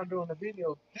whole time during the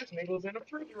video, this nigga was in the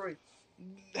refrigerator.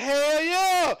 Hell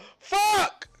yeah!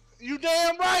 Fuck! You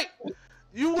damn right!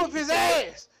 You whoop his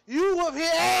ass! You whoop his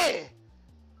ass!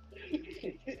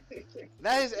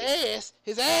 Not his ass,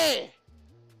 his ass!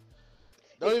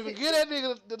 Don't even give that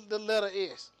nigga the letter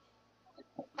S.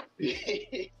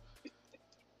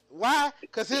 Why?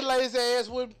 Cause his lazy ass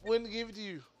wouldn't give it to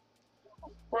you.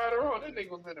 Right or wrong, that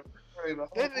nigga was in the refrigerator.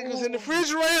 That nigga was in the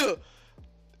refrigerator!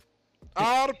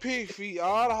 All the pig feet,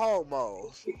 all the hog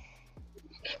balls.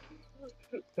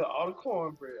 All the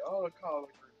cornbread, all the collard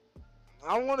greens.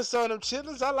 I want to sell them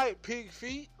chitlins. I like pig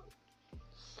feet.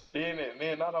 Then,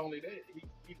 not only that,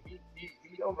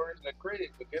 he over in the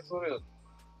credit, but guess what else?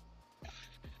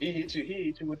 He hit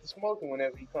you with the smoking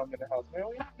whenever he come in the house. Man,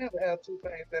 we never have two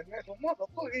things that match. Well,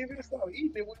 motherfucker, he even started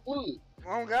eating it with wood.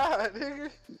 Oh God, nigga.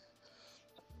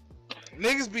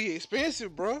 Niggas be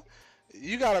expensive, bro.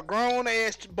 You got a grown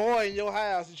ass boy in your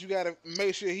house that you gotta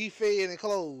make sure he fed and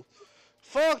clothed.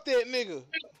 Fuck that nigga.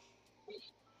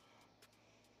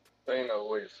 Ain't no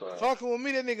way, son. Fucking with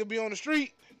me, that nigga be on the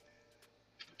street.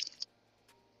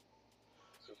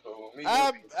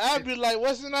 I'd be like,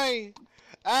 what's his name?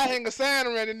 I hang a sign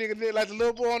around the nigga like the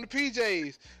little boy on the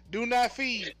PJs. Do not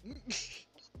feed.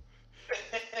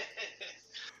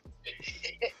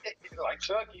 Like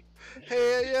Chucky.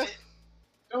 Hell yeah.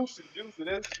 Juicy,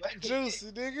 that's like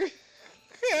Juicy, nigga.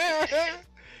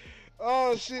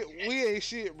 Oh shit, we ain't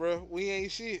shit, bro. We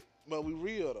ain't shit, but we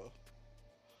real though.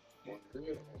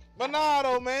 But nah,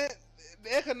 though, man.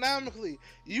 Economically,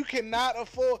 you cannot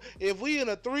afford. If we in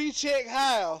a 3-check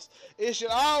house, it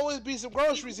should always be some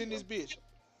groceries in this bitch.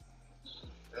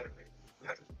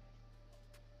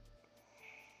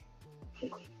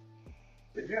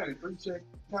 If you had a 3-check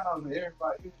house and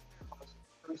everybody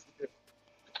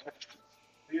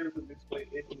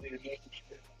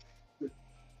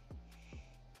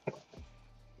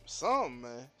Something,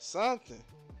 man. Something.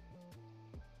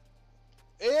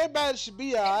 Everybody should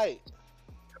be alright.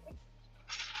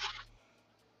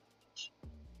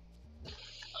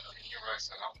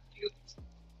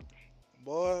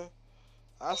 Boy,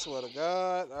 I swear to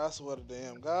God, I swear to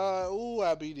damn God, ooh,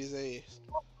 I beat his ass.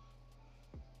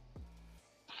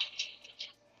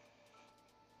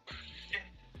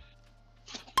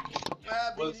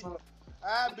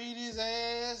 I beat his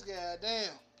ass,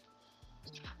 goddamn.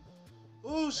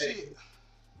 Ooh, shit.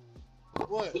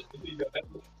 What?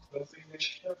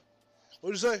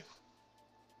 What'd you say?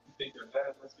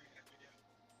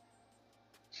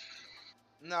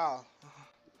 Nah.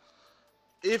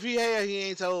 If he had, he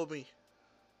ain't told me.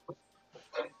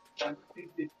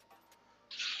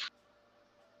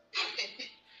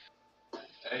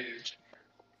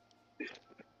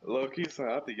 Low key, son,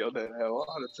 I think your dad had a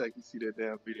heart attack. You see that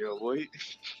damn video, boy.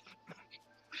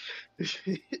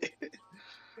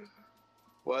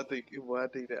 I think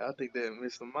that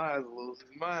Mr. Myers lose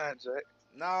his mind, Jack.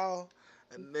 No,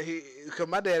 cause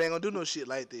my dad ain't gonna do no shit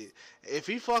like that. If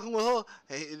he fucking with her,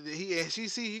 and she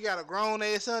see he got a grown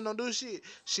ass son, don't do shit.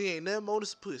 She ain't nothing more than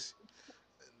pussy.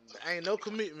 Ain't no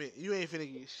commitment. You ain't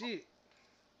finna get shit.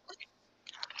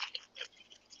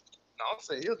 No, I'm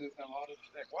saying he'll just have all the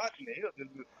Shrek watching it. He'll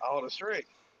just all the Shrek.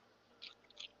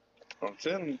 I'm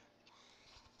telling you.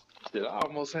 Shit, I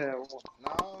almost had one.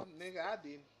 No, nigga, I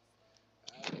didn't.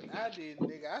 I didn't,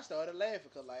 nigga. I started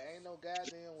laughing cause like ain't no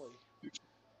goddamn way.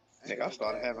 Nigga, I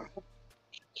started having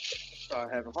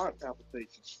heart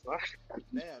palpitations.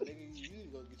 Damn, nigga, you need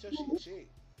to go get your shit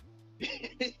checked.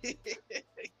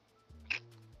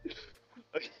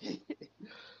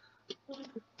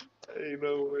 Ain't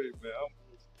no way, man.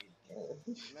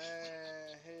 Man,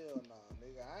 hell no,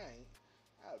 nigga. I ain't.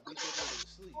 I'll beat that nigga to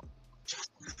sleep.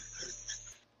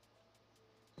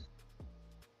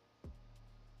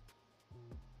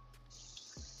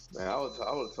 Man, I would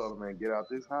tell him, man, get out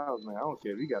this house, man. I don't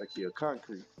care if you gotta kill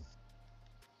concrete.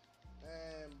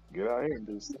 Man, get out here and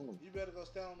do something. You better go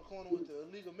stand on the corner with the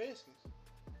illegal Mexicans.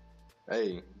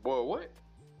 Hey, boy, what?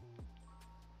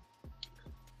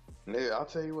 Nigga, I'll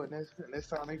tell you what. Next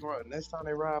time they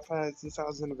ride past this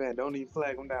house in the van, don't even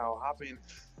flag them down. Hop in,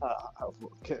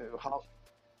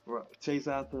 chase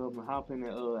after them, and hop in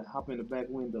the back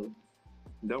window.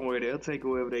 Don't worry, they'll take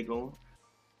wherever they going.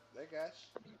 They got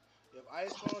you. If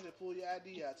ICE comes, they pull your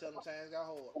ID out. Tell them times got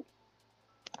hard.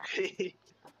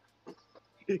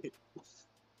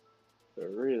 For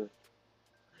real.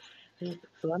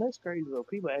 So that's crazy though.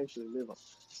 People actually live on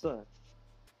son.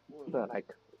 Son,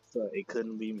 son, it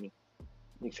couldn't be me.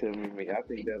 It couldn't be me. I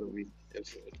think that'll be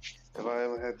if I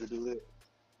ever had to do that.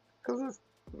 Cause it's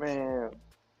man.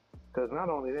 Cause not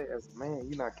only that, as a man,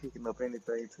 you're not kicking up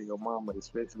anything to your mama,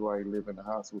 especially while you live in the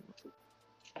house with her.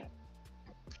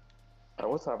 Like,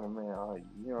 what type of man are you?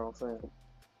 You know what I'm saying?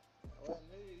 Well,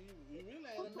 nigga, you really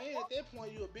ain't a man at that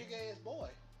point. You a big ass boy.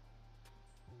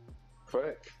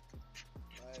 Fact.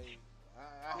 Like,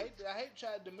 I hate to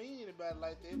try to demean anybody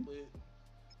like that, but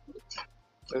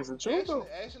It's the truth though.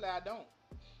 actually, I don't.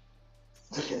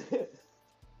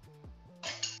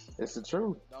 It's the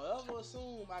truth. Don't ever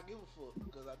assume I give a fuck,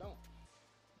 because I don't.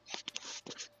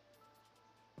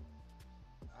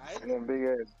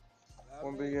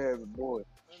 One big ass boy.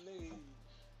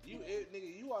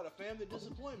 Nigga, you are the family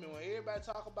disappointment. When everybody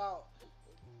talk about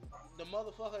the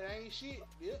motherfucker that ain't shit,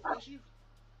 yep, that's you.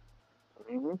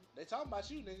 Mm-hmm. They talking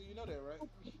about you, nigga. You know that, right?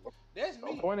 That's me.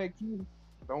 Don't point at Keith.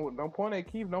 Don't point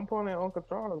at Keith. Don't point at Uncle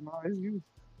Charles. Nah, it's you.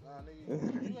 Nah,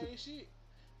 nigga, you ain't shit.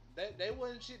 They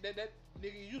wasn't shit. That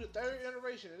nigga, you the third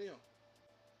iteration of them.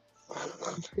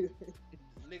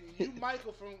 Nigga, you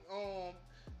Michael from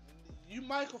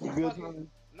fucking,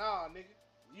 nah, nigga.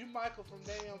 You Michael from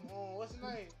damn what's his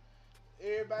name?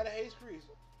 Everybody Hates Chris.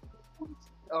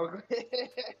 Okay.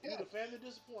 You the family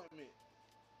disappointment.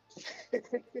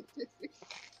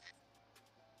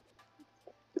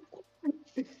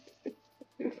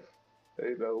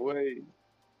 Ain't no way.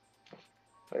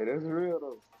 Hey, that's real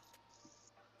though.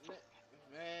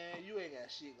 Man, you ain't got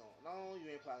shit going on. You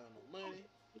ain't plotting no money.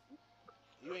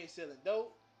 You ain't selling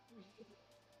dope.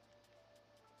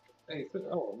 Hey,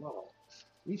 oh no.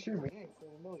 You sure man ain't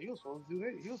saying no. You was supposed to do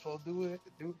that. You was supposed to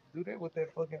do that with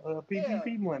that fucking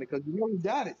PPP money, because you know he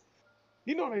got it.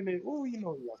 You know they did. Oh, you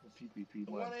know he got some PPP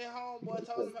money. One of their homeboy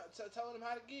told him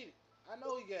how to get it. I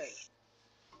know he got it.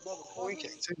 Oh, he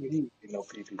can't tell me he didn't know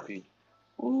PPP.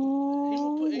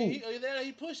 Ooh.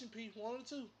 He pushing people, one or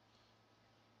two.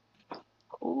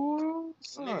 Ooh,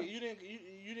 son. Nigga,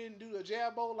 you didn't do the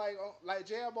Jabbo like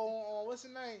Jabbo on what's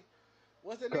his name?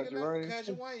 What's that nigga name?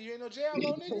 Country Wayne. You ain't no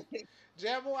Jabbo, nigga.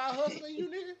 Jabbo out hustling you,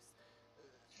 nigga.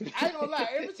 I ain't gonna lie.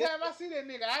 Every time I see that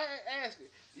nigga, I ask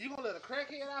it, you gonna let a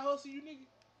crackhead out hustle you, nigga?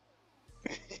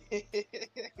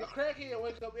 A crackhead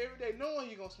wake up every day knowing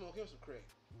he gonna smoke him some crack.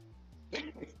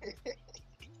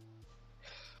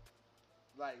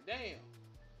 Like, damn.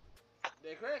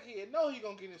 That crackhead know he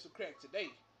gonna get him some crack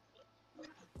today.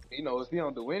 You know, if he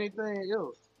don't do anything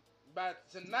else, by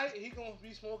tonight he gonna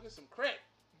be smoking some crack.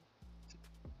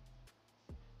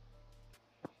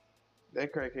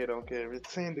 That crackhead don't care.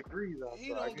 It's 10 degrees outside.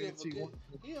 He don't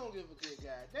give a good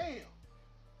goddamn.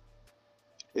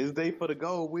 His day for the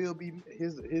goal will be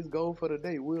his goal for the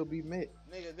day will be met.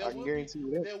 Nigga, I can guarantee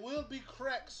you that. There will be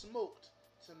crack smoked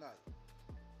tonight.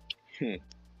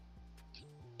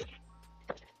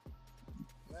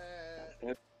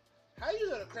 Man, how you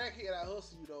let a crackhead out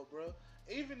hustle you though, bro?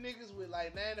 Even niggas with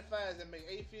like 9-to-5s that make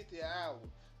 $8.50 an hour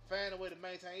find a way to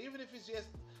maintain. Even if it's just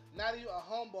not even a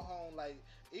humble home, like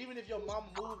even if your mama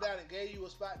moved out and gave you a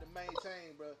spot to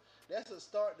maintain, bro, that's a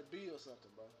start to build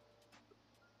something, bro.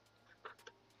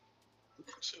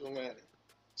 Sure, man.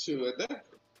 Sure, that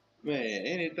man,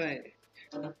 anything.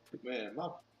 Man, my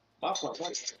ask of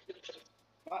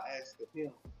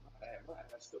him.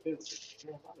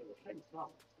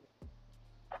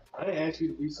 I didn't ask you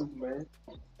to be Superman,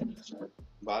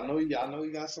 but I know you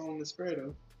got something to spread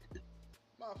though.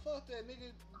 Man, fuck that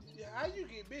nigga. How you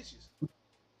get bitches?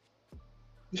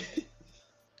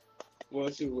 Well,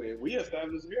 shoot, we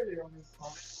established earlier on this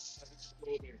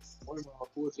one of my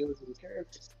four jealous of the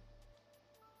characters.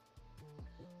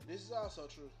 This is also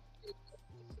true.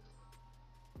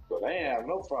 But I ain't have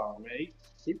no problem, man.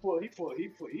 He bring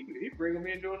him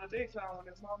in during the daytime when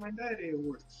his mom and daddy at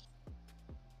work.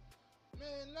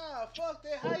 Man, nah, fuck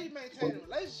that. How you maintain a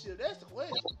relationship? That's the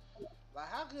question. Like,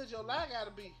 how good your life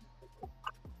gotta be?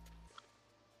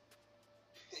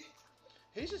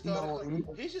 He should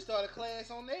start a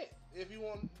class on that if you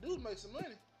want to make some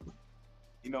money.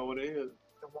 You know what it is?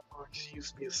 She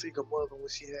used to be a single mother when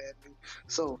she had me.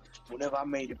 So whenever I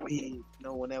made it big,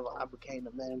 whenever I became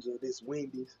the manager of this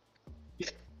Wendy's, I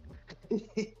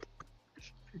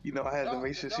had to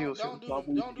make sure she was. Don't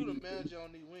do the manager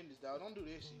on these Wendy's, dog. Don't do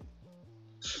that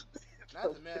shit.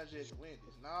 Not the manager at the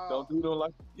Wendy's. No. Don't do them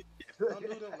like. Don't do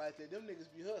them like that. Them niggas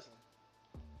be hustling.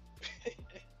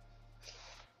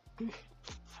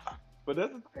 But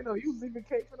that's the thing though. You was even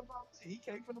caping about that. He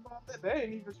caping about that. That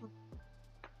ain't even true.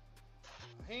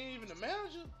 He ain't even the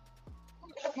manager?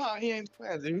 Nah, he ain't the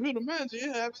manager. If he the manager,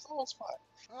 he'll have his own spot.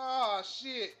 Oh,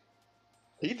 shit.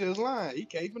 He just lying. He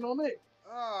caving on that.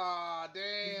 Ah,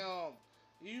 damn.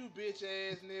 You bitch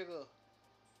ass nigga.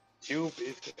 You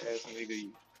bitch ass nigga.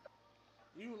 You.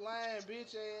 You lying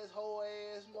bitch ass, hoe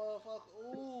ass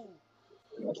motherfucker. Ooh.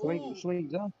 Slink, Ooh.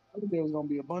 Slink John. I knew there was gonna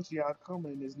be a bunch of y'all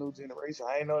coming in this new generation.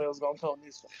 I ain't know they was gonna come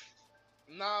this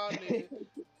way. Nah, nigga.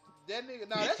 That nigga,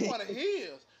 nah, that's one of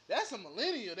his. That's a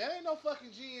millennial. That ain't no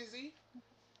fucking Gen Z.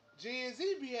 Gen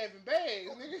Z be having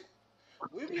bags, nigga.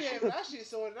 We be having our shit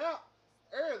sorted out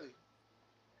early.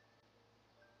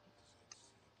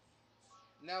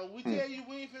 Now we tell you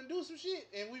we ain't finna do some shit,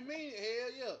 and we mean it.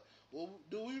 Hell yeah. Well,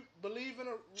 do we believe in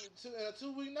a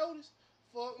 2 week notice?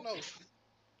 Fuck no.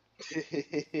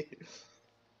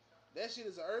 That shit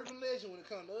is an urban legend when it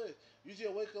comes to us. You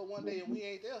just wake up one day and we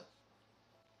ain't there.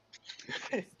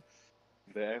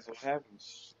 That's what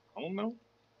happens. I don't know.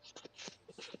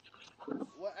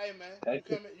 What? Hey man, That's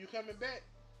you coming back?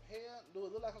 Hell, do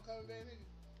it look like I'm coming back,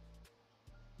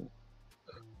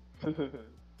 nigga?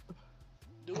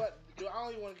 it. Do I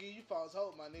don't even want to give you false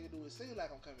hope, my nigga. Do it seem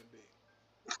like I'm coming back?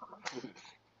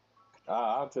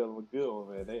 I'll tell them a good one,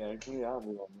 man. They actually, I'll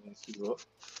be gonna mess you up.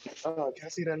 Oh, can I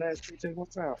see that last paycheck one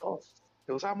time? Oh,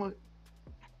 it was how much?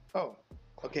 Oh,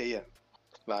 okay, yeah.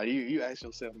 Nah, you ask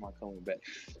yourself, am I coming back?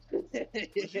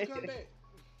 Would you come back?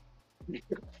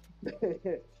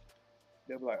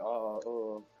 They'll be like,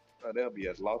 there'll be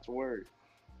a lost word.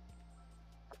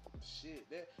 Shit,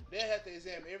 they have to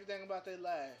examine everything about their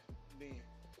life. Then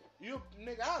you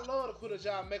nigga, I love to quit a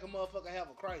job and make a motherfucker have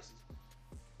a crisis.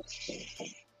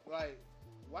 Like,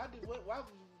 why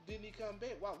didn't he come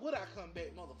back? Why would I come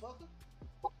back, motherfucker?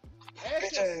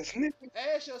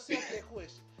 Ask yourself that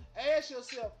question. Ask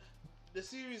yourself the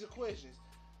series of questions.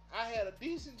 I had a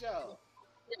decent job.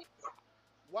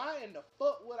 Why in the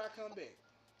fuck would I come back?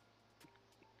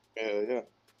 Hell yeah.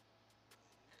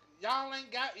 Y'all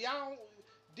ain't got y'all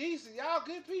decent. Y'all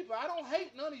good people. I don't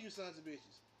hate none of you sons of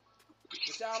bitches.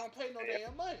 But y'all don't pay no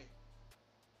damn money.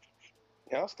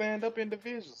 Y'all stand up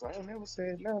individuals. I ain't never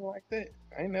said nothing like that.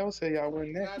 I ain't never said y'all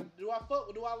wasn't Now, that. do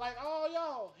I like all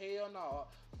y'all? Hell no.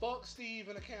 Fuck Steve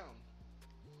in accounting.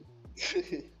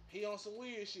 He on some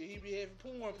weird shit. He be having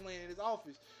porn playing in his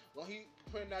office when he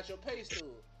printing out your pay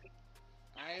stub.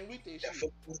 I ain't with that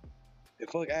shit.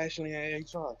 Fuck Ashley and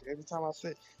HR.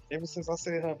 Ever since I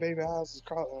said her baby eyes was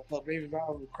cropped,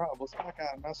 was cock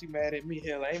out. Now she mad at me.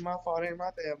 Hell, ain't my fault. Ain't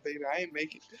my damn baby. I ain't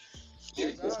make it.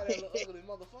 Oh God, that little ugly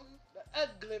motherfucker. That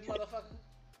ugly motherfucker.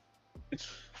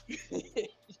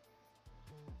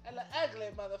 That little ugly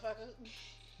motherfucker.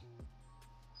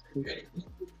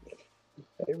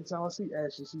 Every time I see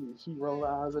Ashley, she roll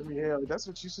her eyes at me. Hell, that's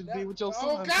what you should be with your son.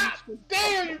 Oh God,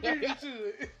 damn, you beat me to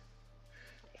it.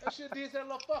 That shit did that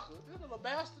little fucker. That little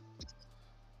bastard.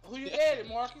 Who your daddy,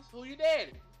 Marcus? Who your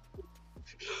daddy?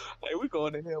 Hey, we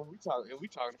going in here. We talking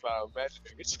about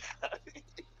imaginary child.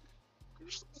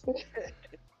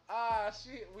 Ah,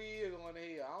 shit, we is going to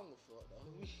hell. I don't give a fuck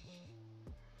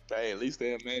though. Hey, at least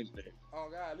they're imaginary. Oh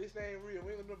God, at least they ain't real.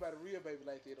 We ain't gonna know about a real baby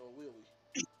like that, or will we?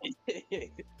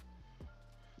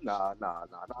 Nah. Not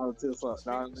until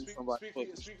somebody. Speak for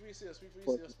yourself. Speak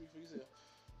for yourself.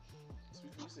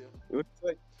 What you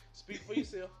say? Speak for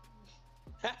yourself.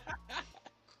 I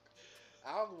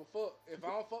don't give a fuck. If I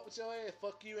don't fuck with your ass,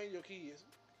 fuck you and your kids.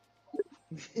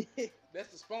 That's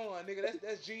the spawn, nigga.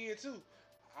 That's Gen 2.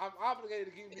 I'm obligated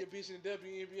to get me a bitch in the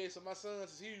WNBA, so my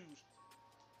sons is huge.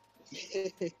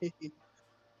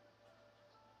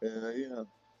 Yeah.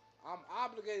 I'm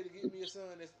obligated to get me a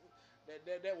son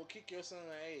that will kick your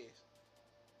son's ass.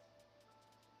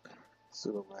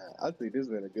 So man, I think this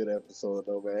been a good episode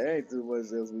though, man. Ain't too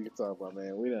much else we can talk about,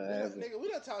 man. We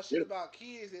done talk shit about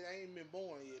kids that ain't been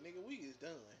born yet, nigga. We is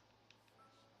done.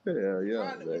 Yeah.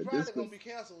 We probably gonna be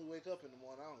canceled when we wake up in the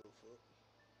morning. I don't give a fuck.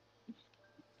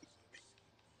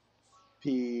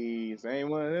 Peace. Ain't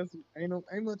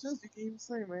much else you can even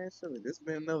say, man. Sure. This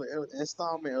been another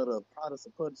installment of the Products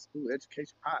of Public School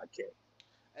Education Podcast.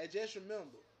 Hey, just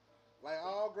remember, like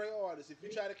all great artists, if you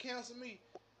try to cancel me,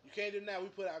 you can't deny we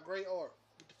put out great art.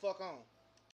 Get the fuck on.